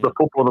football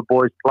the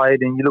boys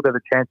played, and you look at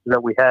the chances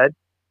that we had.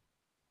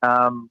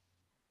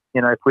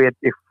 If we had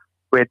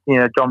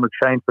John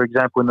McShane, for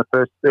example,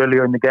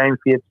 earlier in the game, if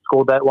he had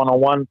scored that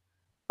 1-on-1,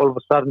 all of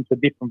a sudden it's a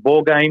different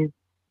ball game.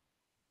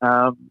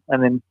 And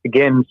then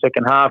again,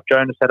 second half,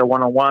 Jonas had a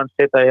 1-on-1,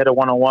 Sete had a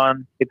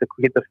 1-on-1, hit the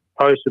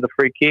post with a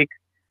free kick.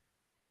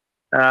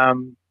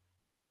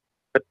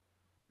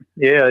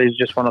 It's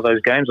just one of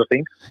those games, I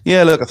think.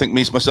 Yeah, look, I think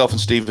myself and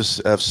Steve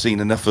have seen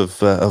enough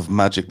of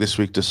Magic this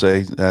week to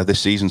say, this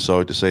season,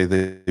 to say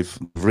they've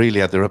really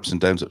had their ups and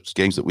downs.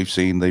 Games that we've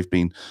seen, they've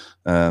been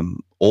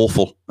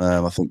awful.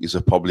 I think is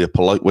probably a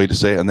polite way to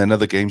say it. And then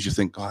other games, you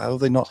think, how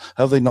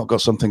have they not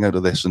got something out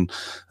of this? And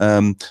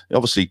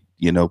obviously,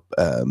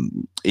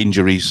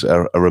 injuries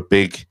are a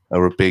big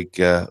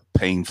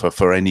pain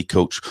for any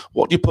coach.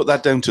 What do you put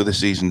that down to this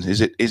season?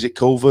 Is it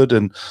COVID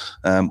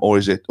and or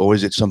is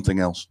it something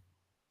else?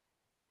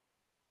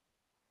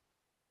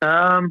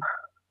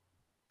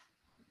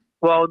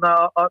 Well,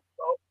 no,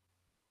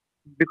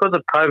 because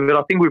of COVID,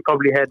 I think we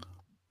probably had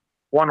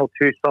 1 or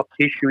 2 soft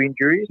tissue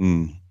injuries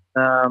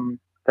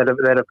that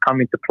have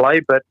come into play.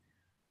 But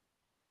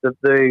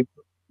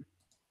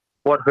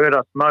what hurt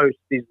us most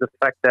is the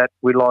fact that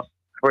we lost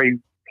 3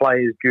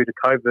 players due to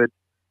COVID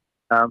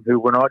who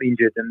were not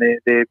injured, and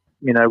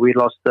we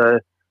lost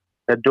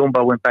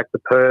Dumba went back to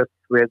Perth.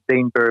 We had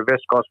Dean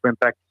Berevescos went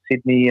back to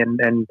Sydney,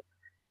 and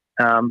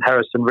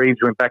Harrison Reeves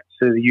went back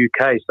to the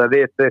UK. So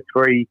they're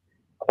 3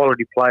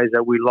 quality players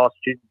that we lost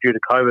due to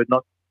COVID,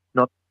 not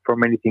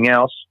from anything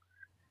else.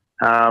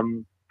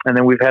 And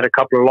then we've had a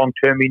couple of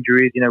long-term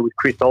injuries, with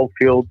Chris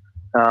Oldfield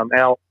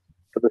out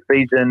for the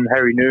season,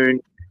 Harry Noon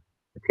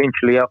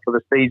potentially out for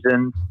the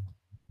season.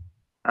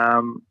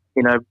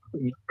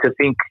 To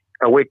think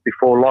a week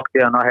before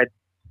lockdown, I had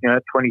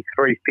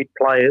 23 fit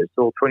players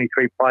or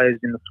 23 players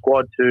in the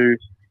squad to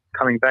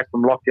coming back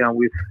from lockdown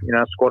with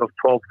a squad of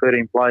 12,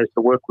 13 players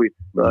to work with.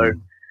 So,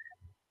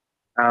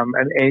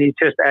 and it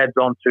just adds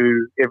on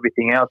to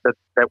everything else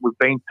that we've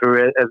been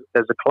through as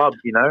a club,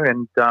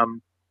 and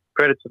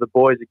credit to the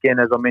boys again,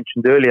 as I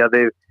mentioned earlier,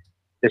 they're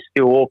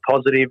still all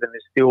positive and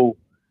they're still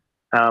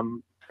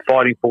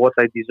fighting for what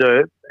they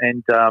deserve,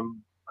 and I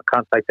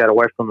can't take that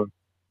away from them.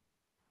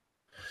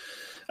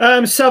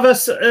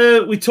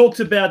 Savas, we talked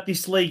about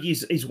this league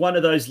is one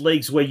of those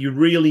leagues where you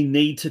really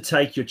need to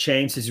take your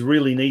chances, you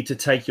really need to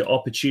take your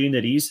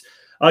opportunities.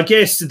 I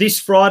guess this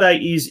Friday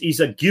is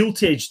a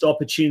gilt-edged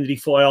opportunity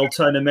for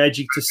Altona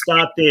Magic to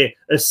start their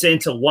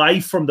ascent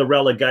away from the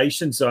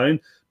relegation zone.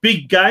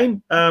 Big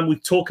game. We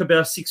talk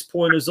about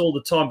 6-pointers all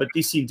the time, but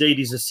this indeed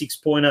is a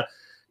 6-pointer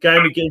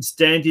game against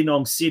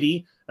Dandenong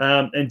City.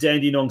 And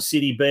Dandenong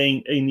City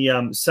being in the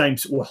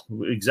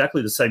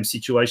exactly the same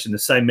situation, the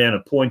same amount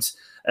of points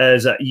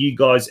as you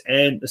guys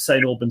and the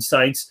St. Albans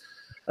Saints.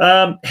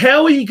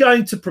 How are you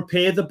going to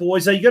prepare the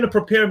boys? Are you going to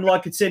prepare them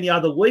like it's any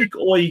other week,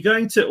 or are you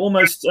going to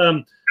almost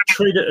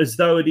treat it as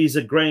though it is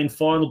a grand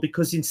final?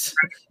 Because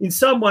in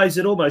some ways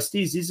it almost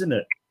is, isn't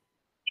it?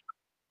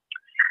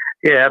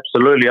 Yeah,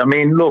 absolutely. I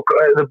mean, look,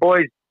 the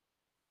boys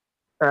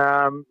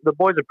are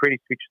pretty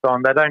switched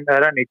on. They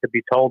don't need to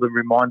be told and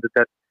reminded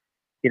that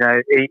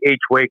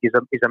each week is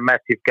a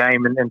massive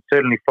game, and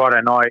certainly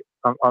Friday night,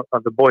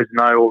 the boys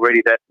know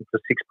already that it's a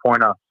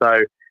 6-pointer.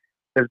 So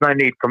there's no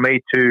need for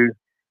me to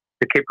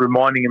keep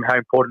reminding them how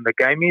important the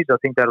game is. I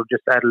think that'll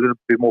just add a little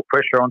bit more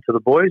pressure onto the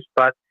boys.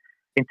 But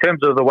in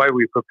terms of the way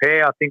we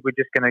prepare, I think we're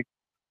just going to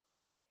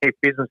keep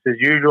business as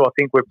usual. I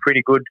think we're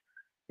pretty good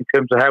in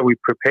terms of how we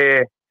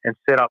prepare and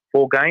set up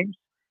 4 games.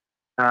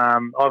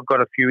 I've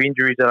got a few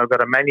injuries that I've got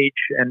to manage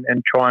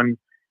and try and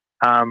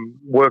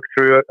work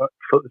through it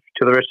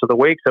to the rest of the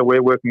week. So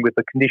we're working with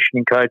the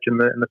conditioning coach and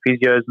the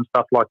physios and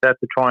stuff like that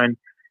to try and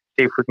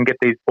see if we can get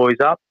these boys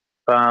up.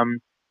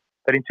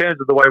 But in terms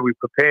of the way we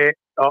prepare,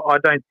 I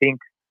don't think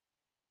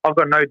I've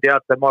got no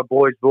doubt that my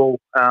boys will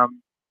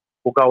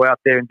go out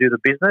there and do the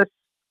business.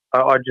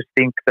 I just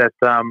think that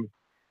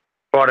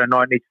Friday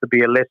night needs to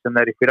be a lesson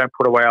that if we don't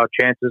put away our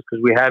chances,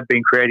 because we have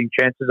been creating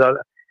chances,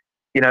 over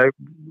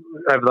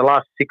the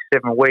last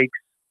 6-7 weeks,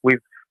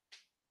 we've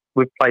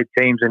played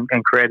teams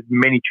and created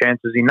many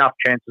chances, enough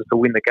chances to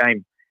win the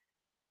game.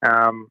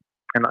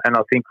 and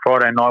I think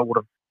Friday night would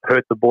have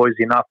hurt the boys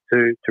enough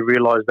to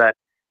realise that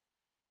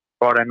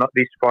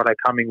this Friday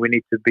coming, we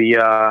need to be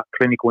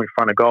clinical in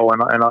front of goal,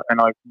 and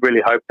I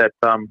really hope that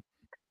the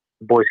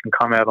boys can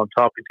come out on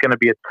top. It's going to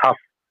be a tough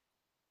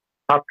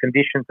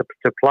condition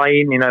to play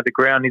in. The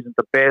ground isn't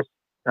the best.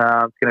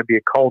 It's going to be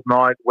a cold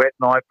night, wet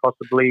night,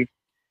 possibly.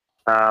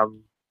 They're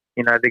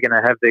going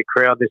to have their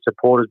crowd, their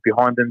supporters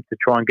behind them to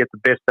try and get the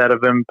best out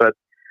of them, but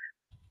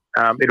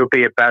it'll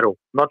be a battle.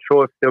 Not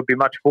sure if there'll be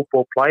much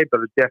football played, but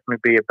it'll definitely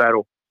be a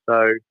battle.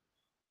 So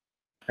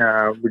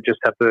we just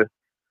have to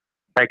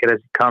take it as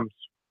it comes.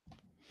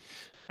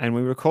 And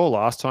we recall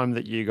last time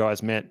that you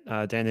guys met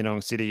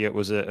Dandenong City, it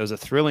was a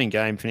thrilling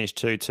game, finished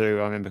 2-2.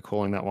 I remember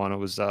calling that one. It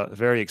was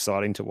very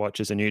exciting to watch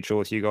as a neutral,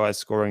 with you guys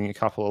scoring a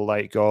couple of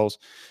late goals.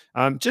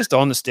 Just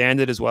on the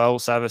standard as well,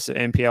 Savas at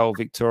NPL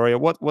Victoria,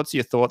 what's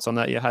your thoughts on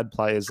that? You had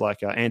players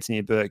like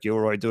Anthony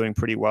Burke-Gilroy doing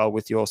pretty well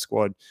with your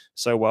squad,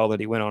 so well that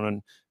he went on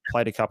and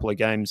played a couple of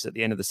games at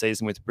the end of the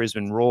season with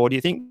Brisbane Roar. Do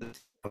you think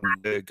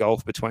the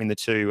gulf between the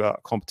two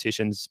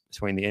competitions,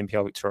 between the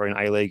NPL Victoria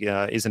and A-League,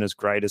 isn't as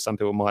great as some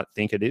people might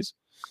think it is?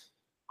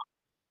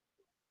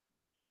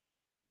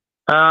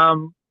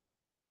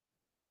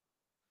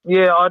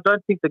 Yeah, I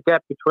don't think the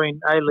gap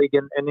between A-League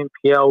and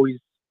NPL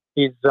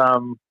is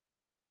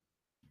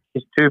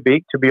too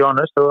big, to be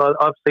honest. So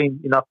I've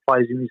seen enough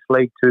players in this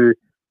league to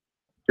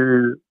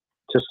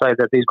say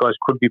that these guys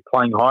could be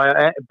playing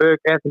higher.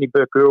 Anthony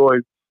Burke-Gilroy,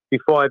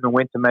 before I even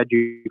went to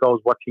Magic, I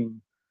was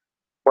watching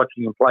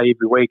him play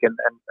every week, and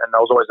I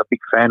was always a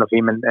big fan of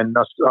him. And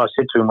I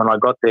said to him when I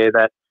got there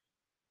that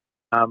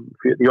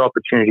if the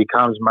opportunity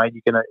comes, mate,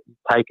 you're going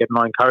to take it, and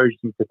I encouraged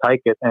him to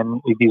take it,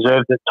 and he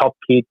deserves it. Top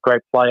kid,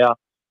 great player.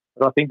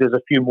 But I think there's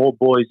a few more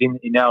boys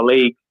in our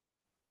league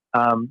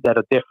that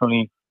are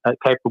definitely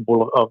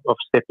capable of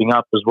stepping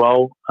up as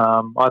well.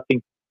 I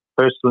think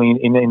personally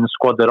in the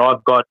squad that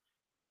I've got,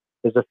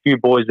 there's a few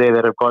boys there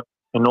that have got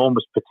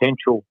enormous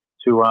potential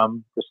to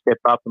step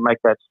up and make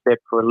that step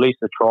for at least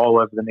a trial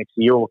over the next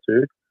year or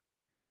two.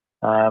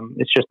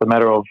 It's just a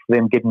matter of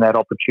them getting that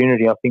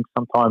opportunity. I think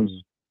sometimes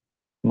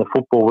in the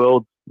football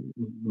world,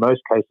 in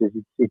most cases,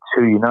 it's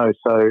who you know.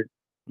 So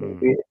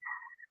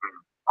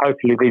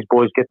hopefully these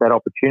boys get that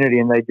opportunity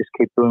and they just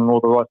keep doing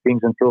all the right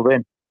things until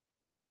then.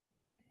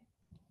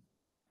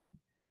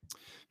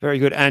 Very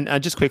good. And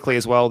just quickly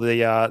as well,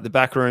 the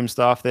backroom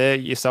staff there,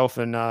 yourself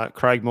and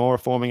Craig Moore are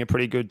forming a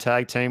pretty good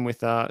tag team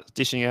with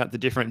dishing out the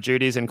different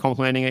duties and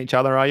complementing each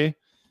other, are you?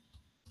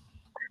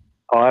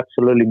 Oh,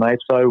 absolutely, mate.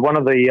 So one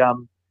of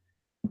the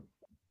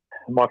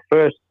my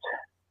first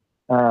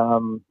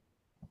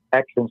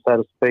action, so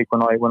to speak,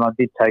 when I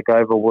did take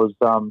over was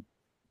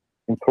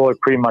employ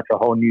pretty much a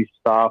whole new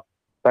staff,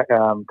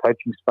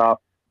 coaching staff,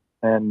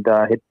 and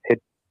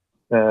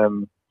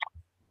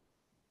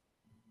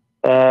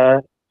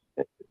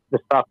the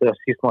staff that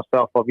assist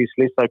myself,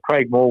 obviously. So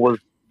Craig Moore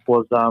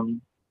was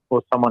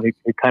someone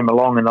who came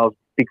along, and I was a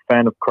big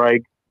fan of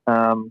Craig.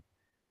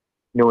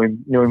 Knew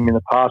him in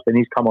the past, and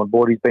he's come on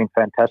board. He's been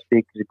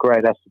fantastic. He's a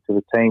great asset to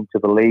the team, to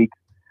the league.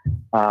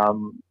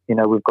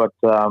 We've got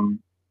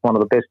one of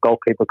the best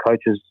goalkeeper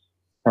coaches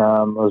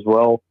as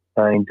well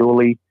in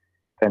Dooley.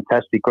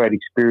 Fantastic, great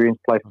experience.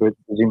 Played for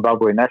the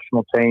Zimbabwe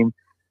national team.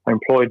 I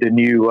employed a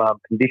new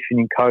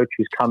conditioning coach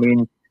who's come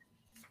in.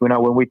 When I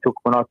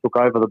took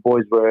over, the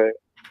boys were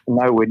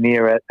nowhere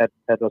near at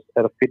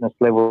a fitness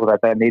level that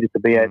they needed to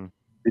be at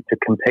to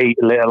compete,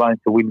 let alone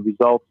to win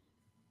results,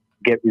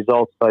 get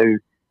results. So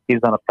he's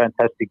done a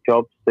fantastic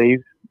job,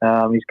 Steve.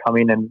 He's come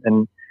in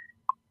and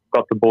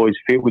got the boys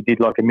fit. We did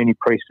like a mini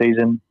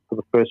pre-season for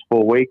the first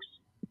 4 weeks.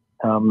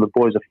 The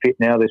boys are fit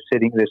now. They're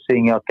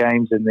seeing out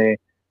games, and they're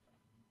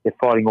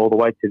fighting all the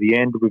way to the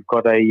end. We've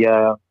got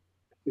a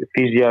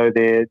physio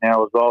there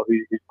now as well,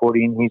 who's brought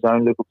in his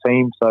own little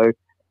team. So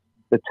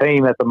the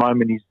team at the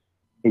moment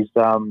is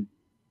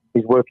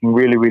working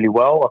really, really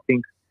well. I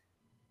think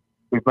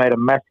we've made a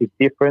massive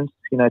difference.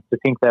 To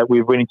think that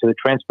we went into the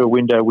transfer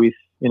window with,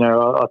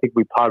 I think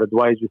we parted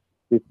ways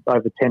with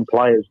over 10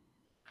 players.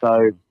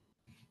 So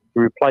to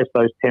replace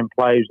those 10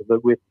 players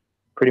with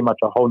pretty much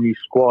a whole new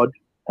squad,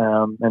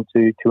 and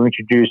to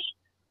introduce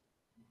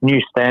new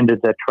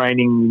standards at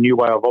training, new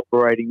way of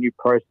operating, new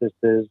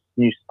processes,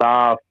 new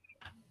staff,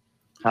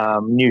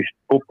 new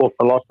football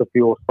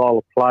philosophy or style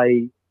of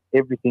play.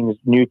 Everything is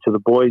new to the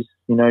boys,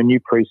 new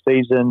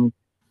pre-season.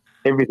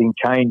 Everything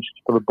changed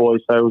for the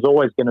boys. So it was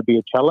always going to be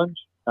a challenge.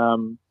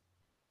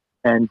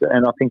 And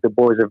I think the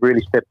boys have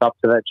really stepped up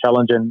to that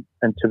challenge. And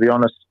to be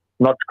honest,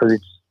 not because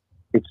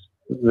it's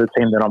the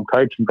team that I'm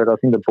coaching, but I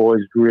think the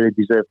boys really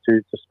deserve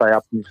to stay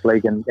up in this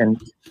league, and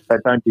they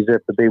don't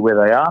deserve to be where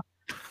they are.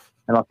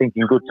 And I think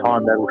in good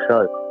time that will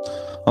show.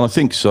 And I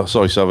think, sorry,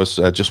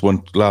 Savas, just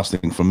one last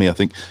thing from me. I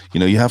think,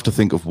 you have to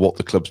think of what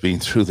the club's been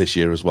through this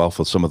year as well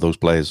for some of those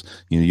players.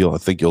 I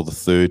think you're the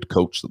third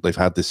coach that they've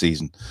had this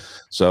season.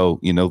 So,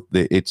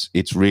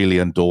 it's really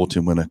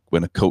undaunting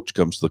when a coach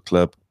comes to the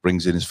club,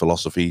 brings in his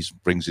philosophies,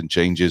 brings in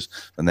changes,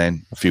 and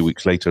then a few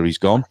weeks later he's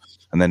gone.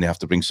 and then they have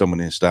to bring someone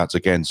in who starts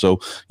again. So,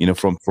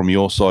 from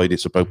your side,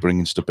 it's about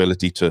bringing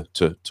stability to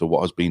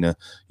what has been a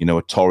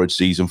torrid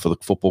season for the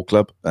football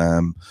club.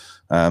 And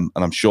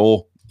I'm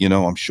sure you're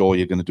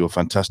going to do a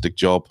fantastic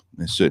job.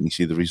 I certainly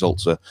see the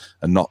results are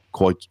not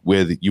quite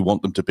where you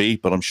want them to be,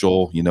 but I'm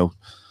sure,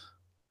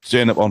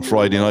 turn up on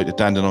Friday night at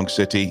Dandenong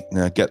City,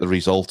 get the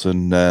result,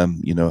 and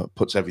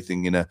puts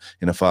everything in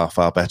a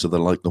far better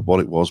than what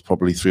it was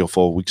probably 3 or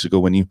 4 weeks ago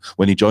when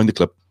you joined the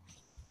club.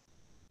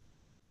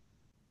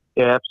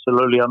 Yeah,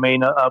 absolutely. I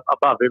mean,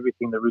 above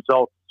everything, the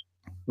results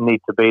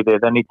need to be there.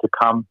 They need to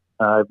come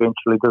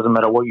eventually. It doesn't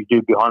matter what you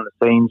do behind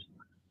the scenes.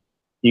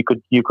 You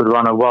could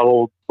run a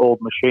well-oiled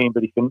machine,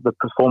 but if the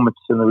performance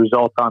and the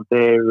results aren't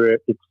there,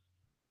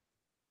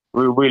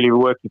 we're really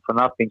working for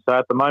nothing. So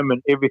at the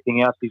moment,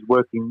 everything else is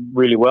working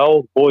really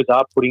well. Boys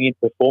are putting in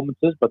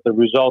performances, but the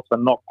results are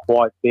not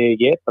quite there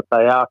yet, but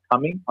they are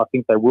coming. I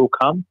think they will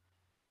come.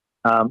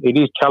 It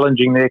is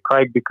challenging there,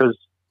 Craig, because,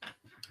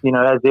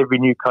 as every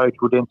new coach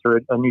would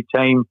enter a new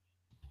team,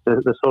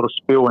 the sort of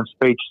spiel and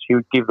speech he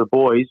would give the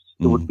boys,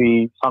 it would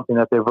be something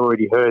that they've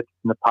already heard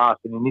in the past.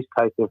 And in this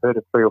case, they've heard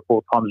it 3 or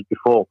 4 times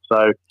before.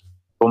 So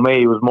for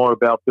me, it was more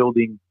about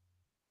building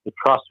the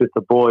trust with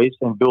the boys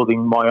and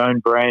building my own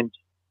brand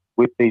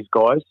with these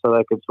guys so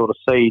they could sort of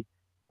see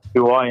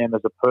who I am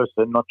as a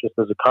person, not just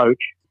as a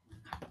coach.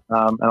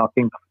 And I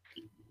think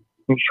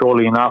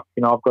surely enough,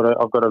 I've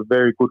got a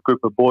very good group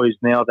of boys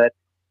now that,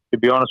 to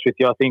be honest with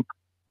you, I think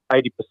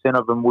 80%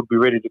 of them would be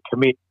ready to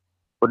commit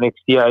for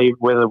next year,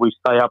 whether we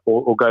stay up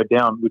or go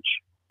down, which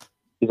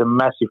is a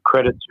massive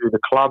credit to the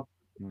club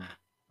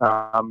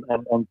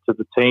and to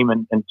the team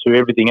and to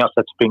everything else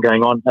that's been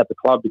going on at the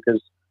club, because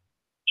it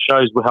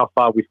shows how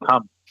far we've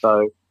come.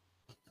 So,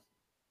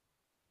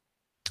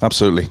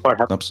 absolutely.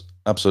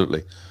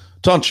 Absolutely.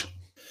 Tunch.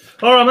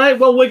 All right, mate.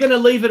 Well, we're going to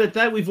leave it at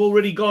that. We've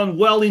already gone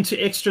well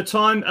into extra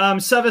time.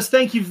 Savas,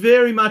 thank you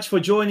very much for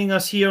joining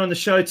us here on the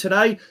show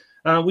today.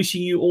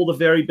 Wishing you all the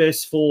very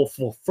best for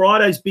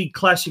Friday's big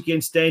clash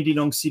against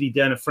Dandenong City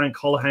down at Frank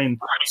Holohan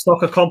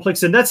Soccer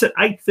Complex. And that's at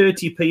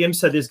 8:30 p.m,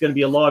 so there's going to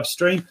be a live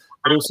stream,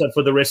 but also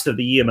for the rest of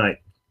the year, mate.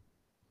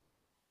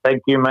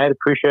 Thank you, mate.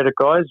 Appreciate it,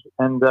 guys.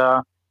 And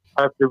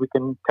hopefully we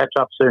can catch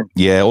up soon.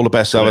 Yeah, all the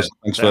best, Savas.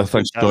 Thanks for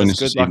joining us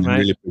this evening.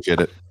 Really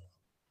appreciate it.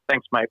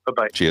 Thanks, mate.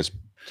 Bye-bye. Cheers.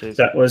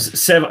 That was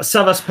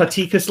Savas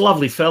Patikas,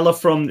 lovely fella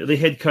from the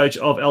head coach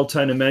of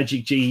Altona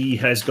Magic. He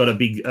has got a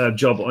big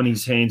job on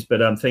his hands,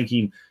 but I'm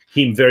thanking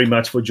him very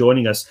much for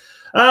joining us.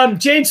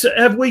 Gents,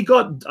 are we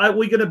going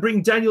to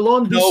bring Daniel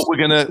on? No, we're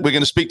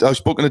gonna speak. I've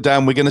spoken to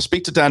Dan. We're gonna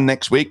speak to Dan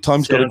next week.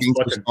 Time's got to be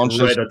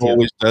conscious.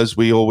 Always does.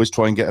 We always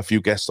try and get a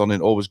few guests on.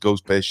 It always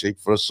goes pear-shaped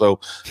for us. So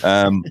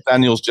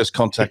Daniel's just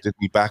contacted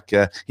me back.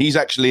 He's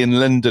actually in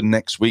London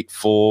next week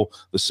for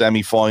the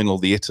semi-final,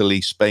 the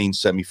Italy-Spain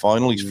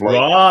semi-final. He's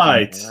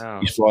flying.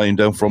 He's flying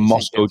down from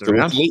Moscow to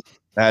Italy.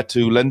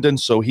 To London,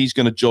 so he's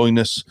going to join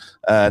us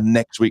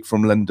next week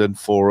from London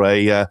for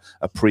a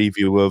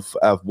preview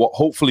of what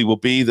hopefully will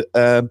be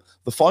the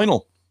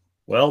final.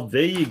 Well,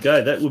 there you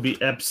go. That would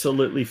be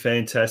absolutely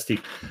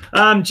fantastic.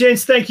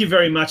 Gents, thank you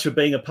very much for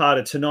being a part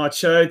of tonight's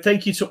show.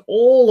 Thank you to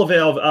all of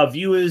our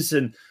viewers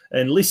and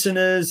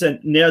listeners. And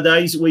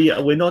nowadays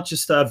we're not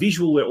just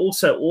visual, we're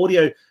also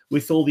audio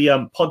with all the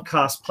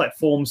podcast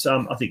platforms.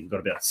 I think we've got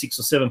about 6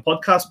 or 7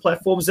 podcast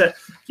platforms that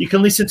you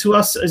can listen to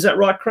us. Is that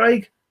right,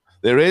 Craig?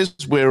 There is.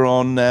 We're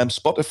on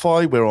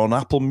Spotify. We're on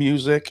Apple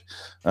Music.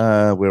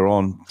 We're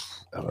on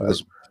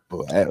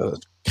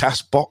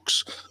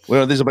Castbox.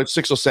 There's about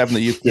 6 or 7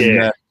 that you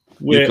can.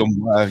 You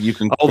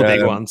can all the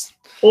big ones.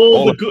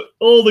 All the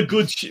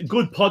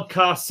good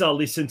podcasts I'll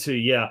listen to.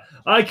 Yeah.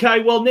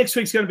 Okay. Well, next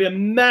week's going to be a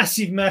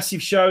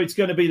massive show. It's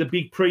going to be the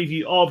big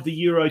preview of the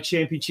Euro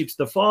Championships,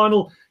 the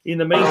final. In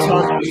the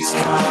meantime,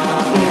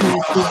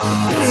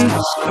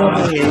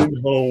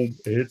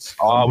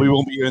 we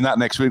won't be doing that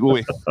next week, will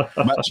we?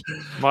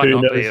 Might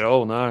not be at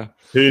all. No.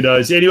 Who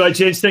knows? Anyway,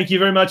 gents, thank you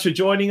very much for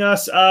joining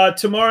us.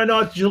 Tomorrow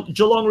night,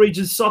 Geelong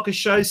Region Soccer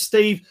Show.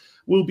 Steve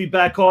will be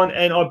back on,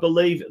 and I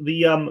believe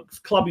the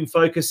club in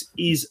focus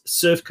is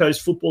Surf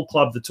Coast Football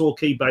Club, the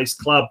Torquay-based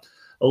club.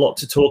 A lot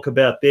to talk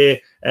about there.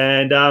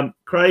 And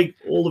Craig,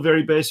 all the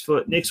very best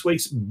for next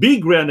week's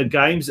big round of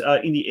games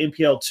in the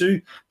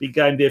NPL2. Big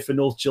game there for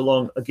North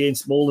Geelong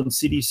against Moreland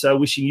City. So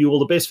wishing you all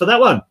the best for that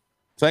one.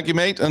 Thank you,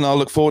 mate. And I'll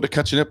look forward to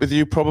catching up with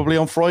you probably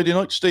on Friday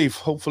night, Steve.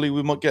 Hopefully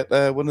we might get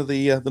one of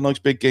the nice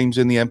big games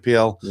in the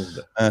NPL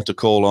to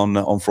call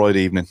on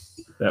Friday evening.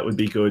 That would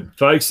be good.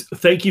 Folks,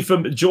 thank you for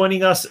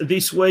joining us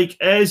this week.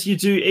 As you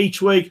do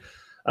each week,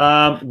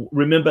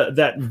 remember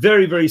that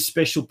very, very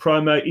special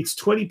promo. It's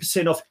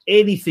 20% off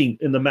anything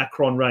in the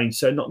Macron range.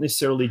 So not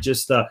necessarily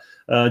just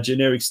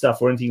generic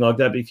stuff or anything like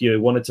that. But if you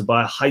wanted to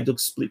buy a Hayduk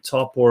split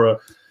top or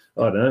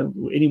I don't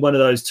know, any one of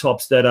those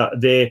tops that are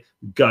there,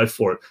 go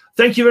for it.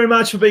 Thank you very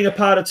much for being a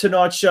part of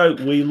tonight's show.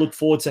 We look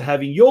forward to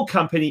having your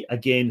company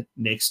again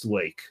next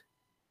week.